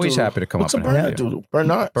I'm fucker. always happy to come What's up a and Bernedoodle?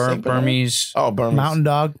 Bernard? Burmese. Oh, Burmese. Mountain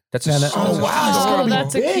dog. That's wow.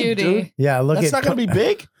 That's a cutie. Dude. Yeah, look That's not going to be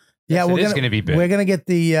big? Yeah, Yes, it is gonna be big. We're gonna get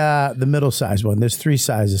the middle size one. There's 3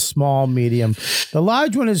 sizes: small, medium. The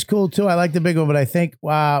large one is cool too. I like the big one, but I think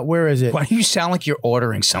where is it? Why do you sound like you're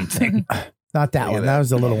ordering something? Not that one. That was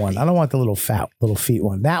the little one. I don't want the little feet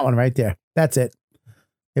one. That one right there. That's it.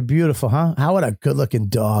 They're beautiful, huh? How about a good looking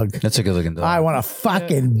dog? That's a good looking dog. I want to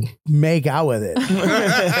fucking make out with it.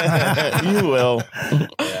 You will.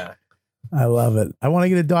 Yeah. I love it. I want to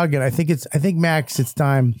get a dog again. I think Max, it's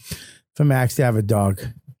time for Max to have a dog.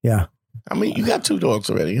 Yeah. I mean, you got 2 dogs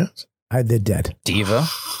already, yes? They're dead. Diva?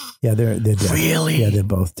 Yeah, they're dead. Really? Yeah, they're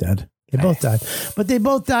both dead. They both died. But they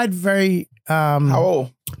both died very... How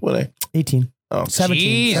old were they? 18. Oh,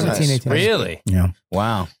 17, 18. Really? Yeah.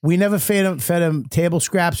 Wow. We never fed him table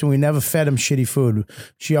scraps, and we never fed him shitty food.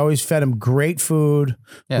 She always fed him great food.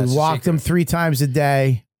 Yeah, we it's a walked him 3 times a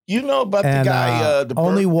day. You know about And, the guy,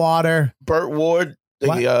 only water. Burt Ward,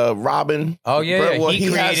 the Robin. Oh, yeah, Burt yeah. Ward, He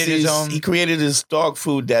created his own. He created his dog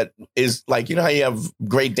food that is like, you know how you have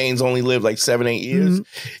Great Danes only live like 7-8 years?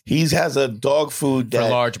 He has a dog food For that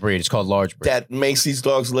large breed. It's called large breed. that makes these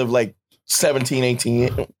dogs live like 17, 18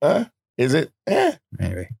 years. Huh? Is it?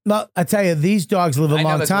 Maybe. No, I tell you, these dogs live a I know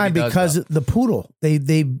long that's what time he does, because though. the poodle. They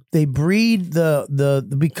breed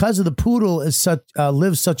the because of the poodle is such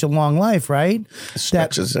lives such a long life, right?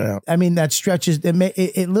 Stretches it out. I mean, that stretches.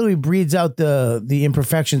 It literally breeds out the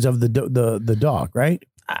imperfections of the dog, right?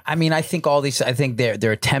 I mean, I think all these. I think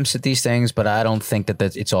they're attempts at these things, but I don't think that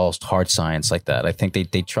it's all hard science like that. I think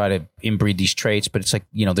they try to inbreed these traits, but it's like,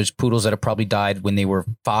 you know, there's poodles that have probably died when they were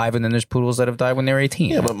 5, and then there's poodles that have died when they were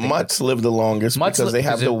 18. Yeah, but mutts live the longest because they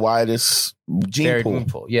have the widest gene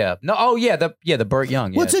pool. Yeah. No. Oh, yeah. The Burt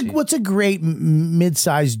Young. Yeah, What's a great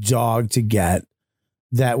mid-sized dog to get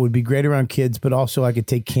that would be great around kids, but also I could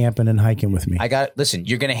take camping and hiking with me? Listen,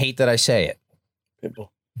 you're gonna hate that I say it. Pitbull.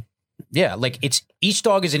 Yeah, like each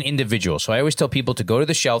dog is an individual. So I always tell people to go to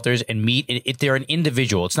the shelters and meet. If they're an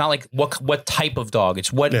individual, it's not like what type of dog.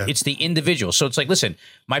 It's it's the individual. So it's like, listen,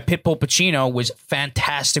 my pit bull Pacino was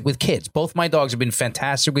fantastic with kids. Both my dogs have been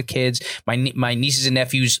fantastic with kids. My nieces and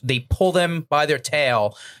nephews, they pull them by their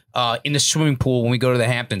tail in the swimming pool when we go to the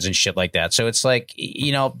Hamptons and shit like that. So it's like,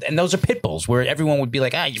 you know, and those are pit bulls where everyone would be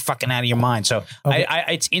like, you're fucking out of your mind. So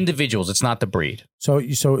it's individuals. It's not the breed. So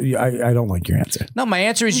I don't like your answer. No, my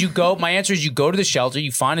answer is you go to the shelter,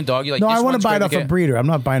 you find a dog, you like. No, this I want to one's buy it great off to a get. breeder. I'm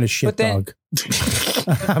not buying a shit dog.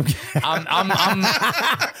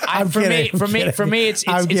 For me, it's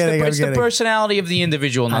the personality of the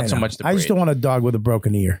individual, not so much the breed. I just don't want a dog with a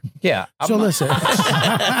broken ear. Yeah. So listen.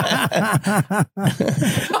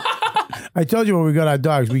 I told you when we got our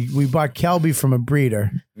dogs, we bought Kelby from a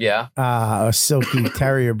breeder. Yeah. A silky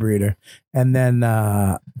terrier breeder. And then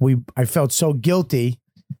I felt so guilty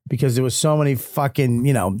because there was so many fucking,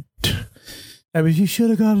 you know, I mean, you should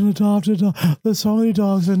have got an adopted dog. There's so many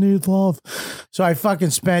dogs that need love. So I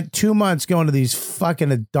fucking spent 2 months going to these fucking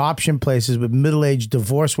adoption places with middle-aged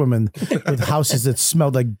divorced women with houses that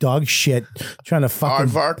smelled like dog shit, trying to fucking...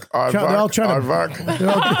 They're all trying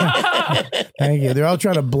to... Thank you. They're all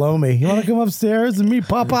trying to blow me. You want to come upstairs and meet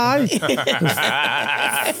Popeye?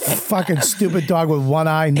 Fucking stupid dog with one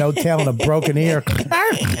eye, no tail, and a broken ear.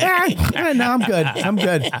 No, I'm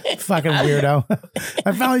good. Fucking weirdo.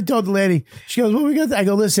 I finally told the lady, she goes, what we got? I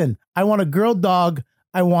go, listen, I want a girl dog.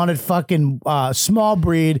 I wanted fucking small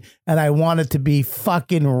breed, and I want it to be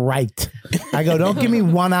fucking right. I go, don't give me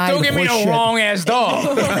one eye. Don't give me a wrong ass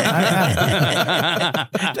dog.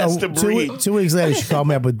 That's the breed. 2 weeks later, she called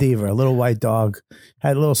me up with Diva, a little white dog.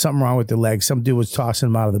 Had a little something wrong with the legs. Some dude was tossing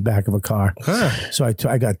him out of the back of a car. So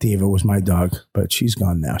I got Diva, was my dog, but she's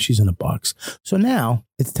gone now. She's in a box. So now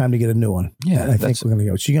it's time to get a new one. Yeah, and I think we're gonna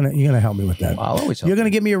go. So you're gonna help me with that. I'll always help You're gonna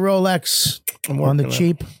give me a Rolex on the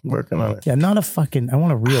cheap. Working on it. Yeah, not a fucking. I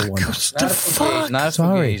want a real one. The fuck? Not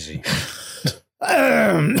Sorry. easy.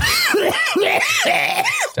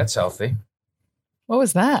 That's healthy. What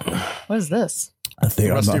was that? What is this?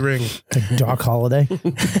 Rusty ring. A Doc Holiday.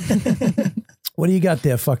 What do you got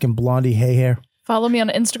there, fucking blondie hay hair? Follow me on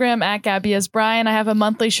Instagram at Gabby as Brian. I have a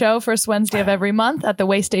monthly show first Wednesday of every month at the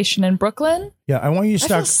Way Station in Brooklyn. Yeah, I want you to I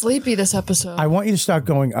feel start. sleepy this episode. I want you to start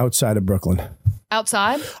going outside of Brooklyn.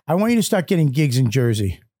 Outside? I want you to start getting gigs in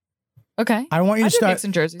Jersey. Okay. I want you to do start. gigs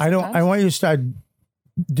in Jersey I sometimes. want you to start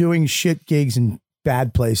doing shit gigs in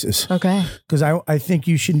bad places. Okay. Because I think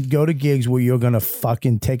you should go to gigs where you're gonna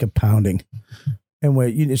fucking take a pounding, and where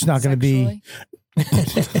it's not gonna be. I'm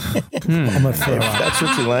a throw up. That's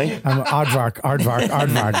what you like. I'm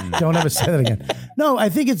aardvark. Don't ever say that again. No, I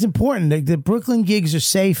think it's important. The Brooklyn gigs are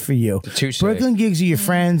safe for you. Too safe. Brooklyn gigs are your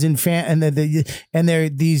friends and they're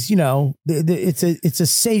these. You know, it's a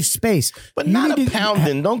safe space. But You not need a to-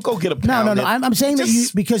 pounding. Don't go get a pounding. No. I'm saying that you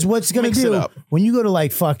because what's going to mix it do up. when you go to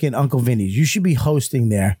like fucking Uncle Vinny's, you should be hosting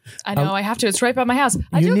there. I know. I have to. It's right by my house.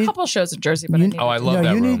 I you do need- a couple of shows in Jersey, but I need I love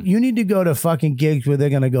that room. You need to go to fucking gigs where they're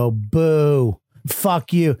going to go boo,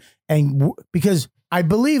 fuck you, and because I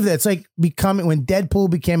believe that's like becoming when Deadpool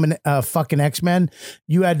became a fucking X-Men,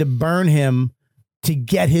 you had to burn him to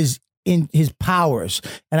get his powers,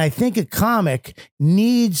 and I think a comic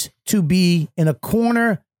needs to be in a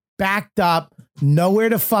corner, backed up, nowhere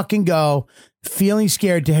to fucking go, feeling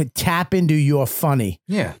scared to tap into your funny,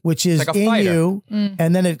 Yeah. which is Like a in fighter. you,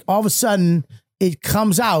 and then all of a sudden it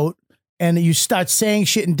comes out. and you start saying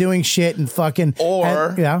shit and doing shit and fucking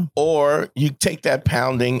or you take that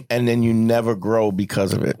pounding and then you never grow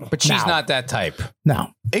because of it. But she's not that type.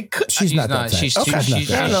 No, it could. She's not that type.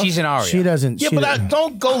 She's an Aria. She doesn't. Yeah, but I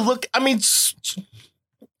don't go look. I mean,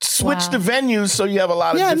 switch the venues so you have a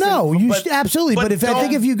lot of. Yeah, different, no, you should, absolutely. But if I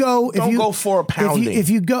think if you go, don't go for a pounding. If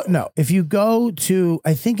you go to,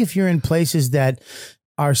 I think if you're in places that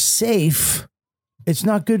are safe, it's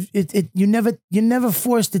not good. You're never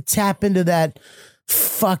forced to tap into that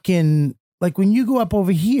fucking, like when you go up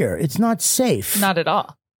over here, it's not safe. Not at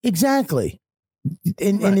all. Exactly.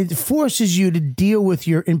 And it forces you to deal with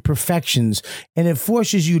your imperfections, and it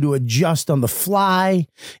forces you to adjust on the fly,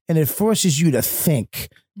 and it forces you to think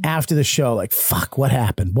after the show, like, fuck, what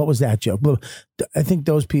happened? What was that joke? I think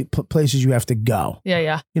those places you have to go.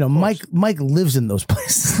 Yeah. You know, Mike lives in those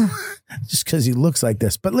places just because he looks like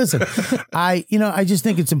this. But listen, I just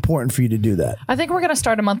think it's important for you to do that. I think we're going to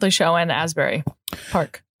start a monthly show in Asbury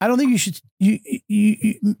Park. I don't think you should.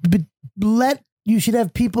 You should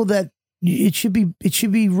have people that it should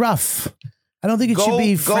be rough. I don't think it should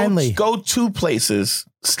be friendly. Go two places.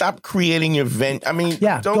 Stop creating your event. I mean,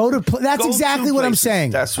 go to. That's exactly what I'm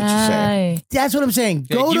saying. That's what you're saying. That's what I'm saying.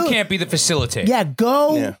 You can't be the facilitator. Yeah,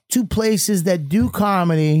 go to places that do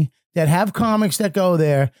comedy, that have comics that go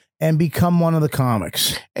there, and become one of the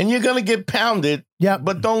comics. And you're gonna get pounded. Yeah,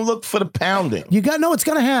 but don't look for the pounding. It's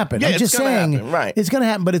gonna happen. Yeah, I'm just saying, happen, right? It's gonna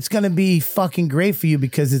happen, but it's gonna be fucking great for you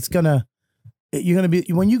because you're gonna be,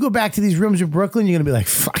 when you go back to these rooms in Brooklyn, you're gonna be like,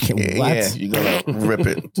 fucking what? Yeah, you're gonna rip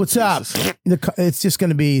it. What's up? It's just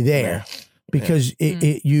gonna be there because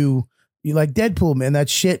you like Deadpool, man. That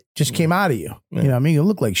shit just came out of you. You know what I mean? You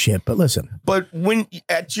look like shit, but listen. But when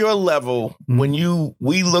at your level, when you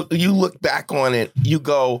look back on it, you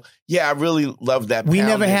go, yeah, I really love that. We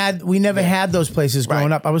never had those places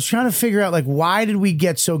growing up. I was trying to figure out, like, why did we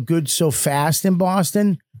get so good so fast in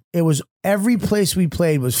Boston? It was every place we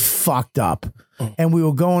played was fucked up. And we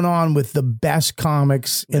were going on with the best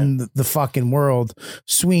comics in the fucking world.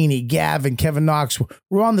 Sweeney, Gavin, Kevin Knox.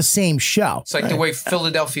 We're on the same show. It's like the way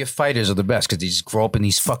Philadelphia fighters are the best because they just grow up in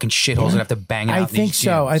these fucking shitholes and have to bang it out. I think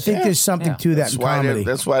so. I think there's something to that in comedy.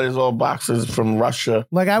 That's why there's all boxers from Russia.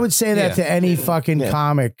 Like, I would say that to any fucking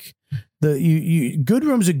comic. Good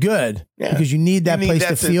rooms are good because you need that place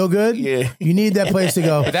to feel good. Yeah. You need that place to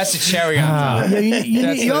go. But that's the cherry on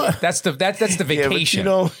top. That's the vacation.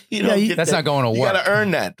 That's not going to work. You got to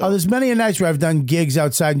earn that. Though. Oh, there's many a nights where I've done gigs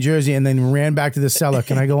outside in Jersey and then ran back to the cellar.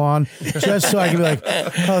 Can I go on? Just so I can be like,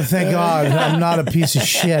 oh, thank God I'm not a piece of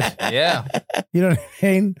shit. Yeah. You know what I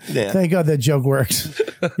mean? Yeah. Thank God that joke works.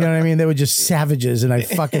 You know what I mean? They were just savages and I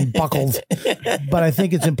fucking buckled. But I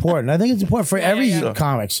think it's important. I think it's important for every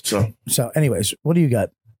comics. So anyways, what do you got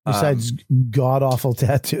besides god-awful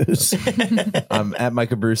tattoos? I'm at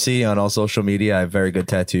Micah Brucey on all social media. I have very good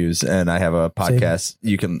tattoos, and I have a podcast.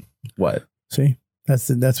 You can, what? See?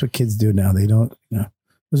 That's what kids do now. They don't, it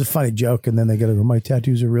was a funny joke, and then they gotta go, my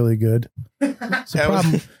tattoos are really good. It's a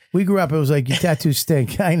problem. We grew up, it was like, your tattoos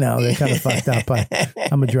stink. I know, they're kind of fucked up.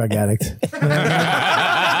 I'm a drug addict. You know what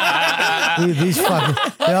I mean? These fucking,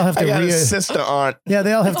 they all have to. I got a sister aunt. Yeah,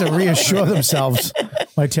 they all have to reassure themselves.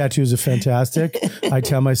 My tattoos are fantastic. I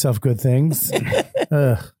tell myself good things.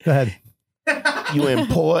 Go ahead. You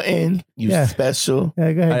important. You special.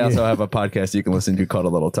 Yeah, go ahead. I also have a podcast you can listen to called A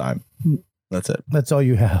Little Time. That's it. That's all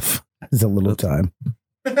you have. Is a little time.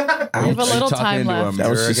 We have a little time left. That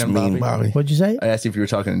was just mean, Bobby. What'd you say? I asked you if you were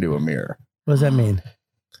talking into a mirror. What does that mean?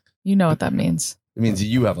 You know what that means. It means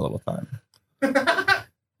you have a little time.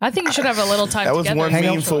 I think you should have a little time That was together. one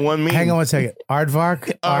meme for one meme. Hang on one second. Aardvark.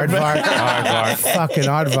 Fucking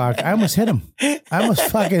Aardvark. I almost hit him. I almost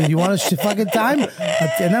fucking, you want to fucking time?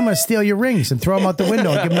 And I'm going to steal your rings and throw them out the window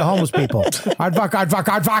and give them to homeless people. Aardvark.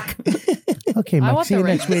 Okay, Mike, see you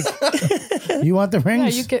next week. You want the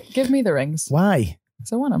rings? Yeah, you give me the rings. Why?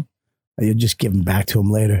 Because I want them. You'll just give them back to him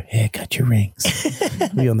later. Hey, I got your rings.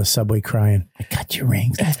 Be on the subway crying. I got your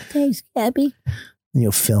rings. Thanks, Gabby. And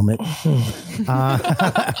you'll film it.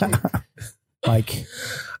 Mike.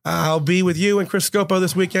 I'll be with you and Chris Scopo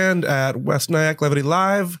this weekend at West Nyack Levity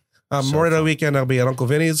Live. Memorial weekend, I'll be at Uncle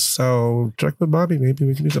Vinny's. So check with Bobby. Maybe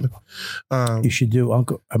we can do something. You should do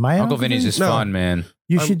Uncle. Am I Uncle Vinny's? Is fun, man.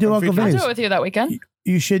 You should do Uncle Vinny's. I'll do it with you that weekend.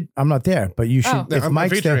 You should. I'm not there, but you should. Oh. If I'm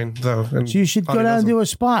Mike's there, though, so you should go down and do a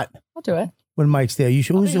spot I'll do it. when Mike's there. You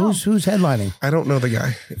should. Who's headlining? I don't know the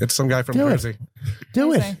guy. It's some guy from Jersey.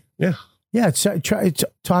 Do it. Yeah. Yeah.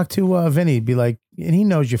 Talk to Vinny. Be like, and he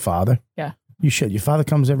knows your father. Yeah. You should. Your father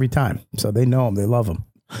comes every time, so they know him. They love him.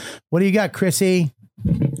 What do you got, Chrissy?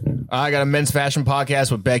 I got a men's fashion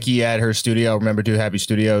podcast with Becky at her studio. Remember, Do Happy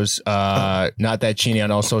Studios. Not That Chini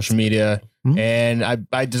on all social media. And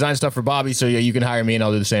I design stuff for Bobby, so you can hire me and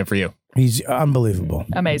I'll do the same for you. He's unbelievable.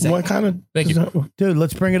 Amazing. What kind of? Thank you. Dude,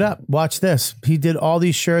 let's bring it up. Watch this. He did all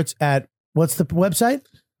these shirts at, what's the website?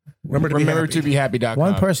 Remember to be happy.com.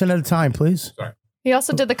 One person at a time, please. Sorry. He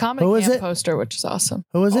also did the comedy Who is camp it? poster, which is awesome.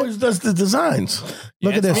 Who is it? Always does the designs.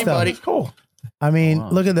 Look at this me, stuff. buddy. Cool. I mean,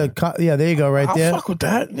 look at yeah, there you go, right I'll there. fuck with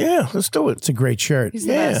that. Yeah, let's do it. It's a great shirt. He's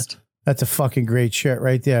the best. That's a fucking great shirt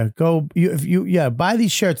right there. Go, buy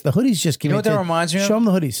these shirts. The hoodies just give You know me what that to- reminds me of? Show them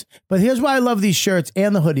the hoodies. But here's why I love these shirts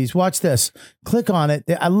and the hoodies. Watch this. Click on it.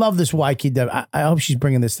 I love this YKW. I hope she's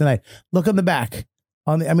bringing this tonight. Look on the back.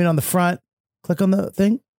 On the front. Click on the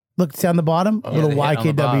thing. Look down the bottom. Yeah, Little the hit on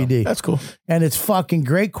the bottom. YKWd. That's cool. And it's fucking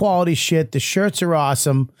great quality shit. The shirts are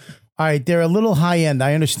awesome. All right, they're a little high end.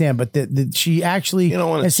 I understand, but she actually You don't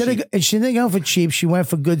want it instead of she didn't go for cheap, she went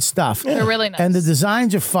for good stuff. They're really nice. And the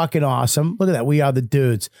designs are fucking awesome. Look at that. We are the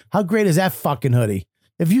dudes. How great is that fucking hoodie?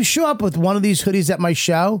 If you show up with one of these hoodies at my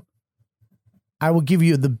show, I will give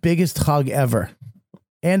you the biggest hug ever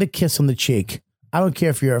and a kiss on the cheek. I don't care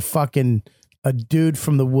if you're a dude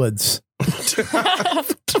from the woods.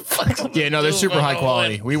 Yeah, no, they're super high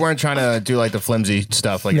quality. We weren't trying to do like the flimsy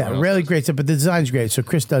stuff. Like Yeah, everyone else really does. great stuff. But the design's great. So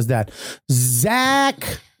Chris does that.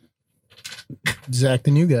 Zach, the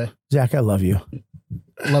new guy. I love you.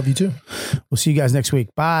 Love you too. We'll see you guys next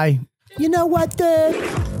week. Bye. You know what, dude?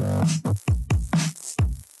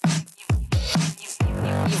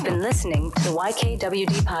 You've been listening to the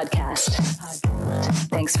YKWD podcast.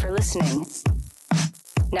 Thanks for listening.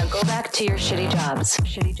 Now go back to your shitty jobs.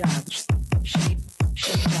 Shitty jobs. Shitty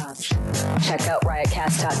jobs. Check out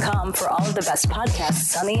riotcast.com for all of the best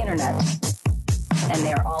podcasts on the internet. And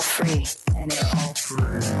they're all free.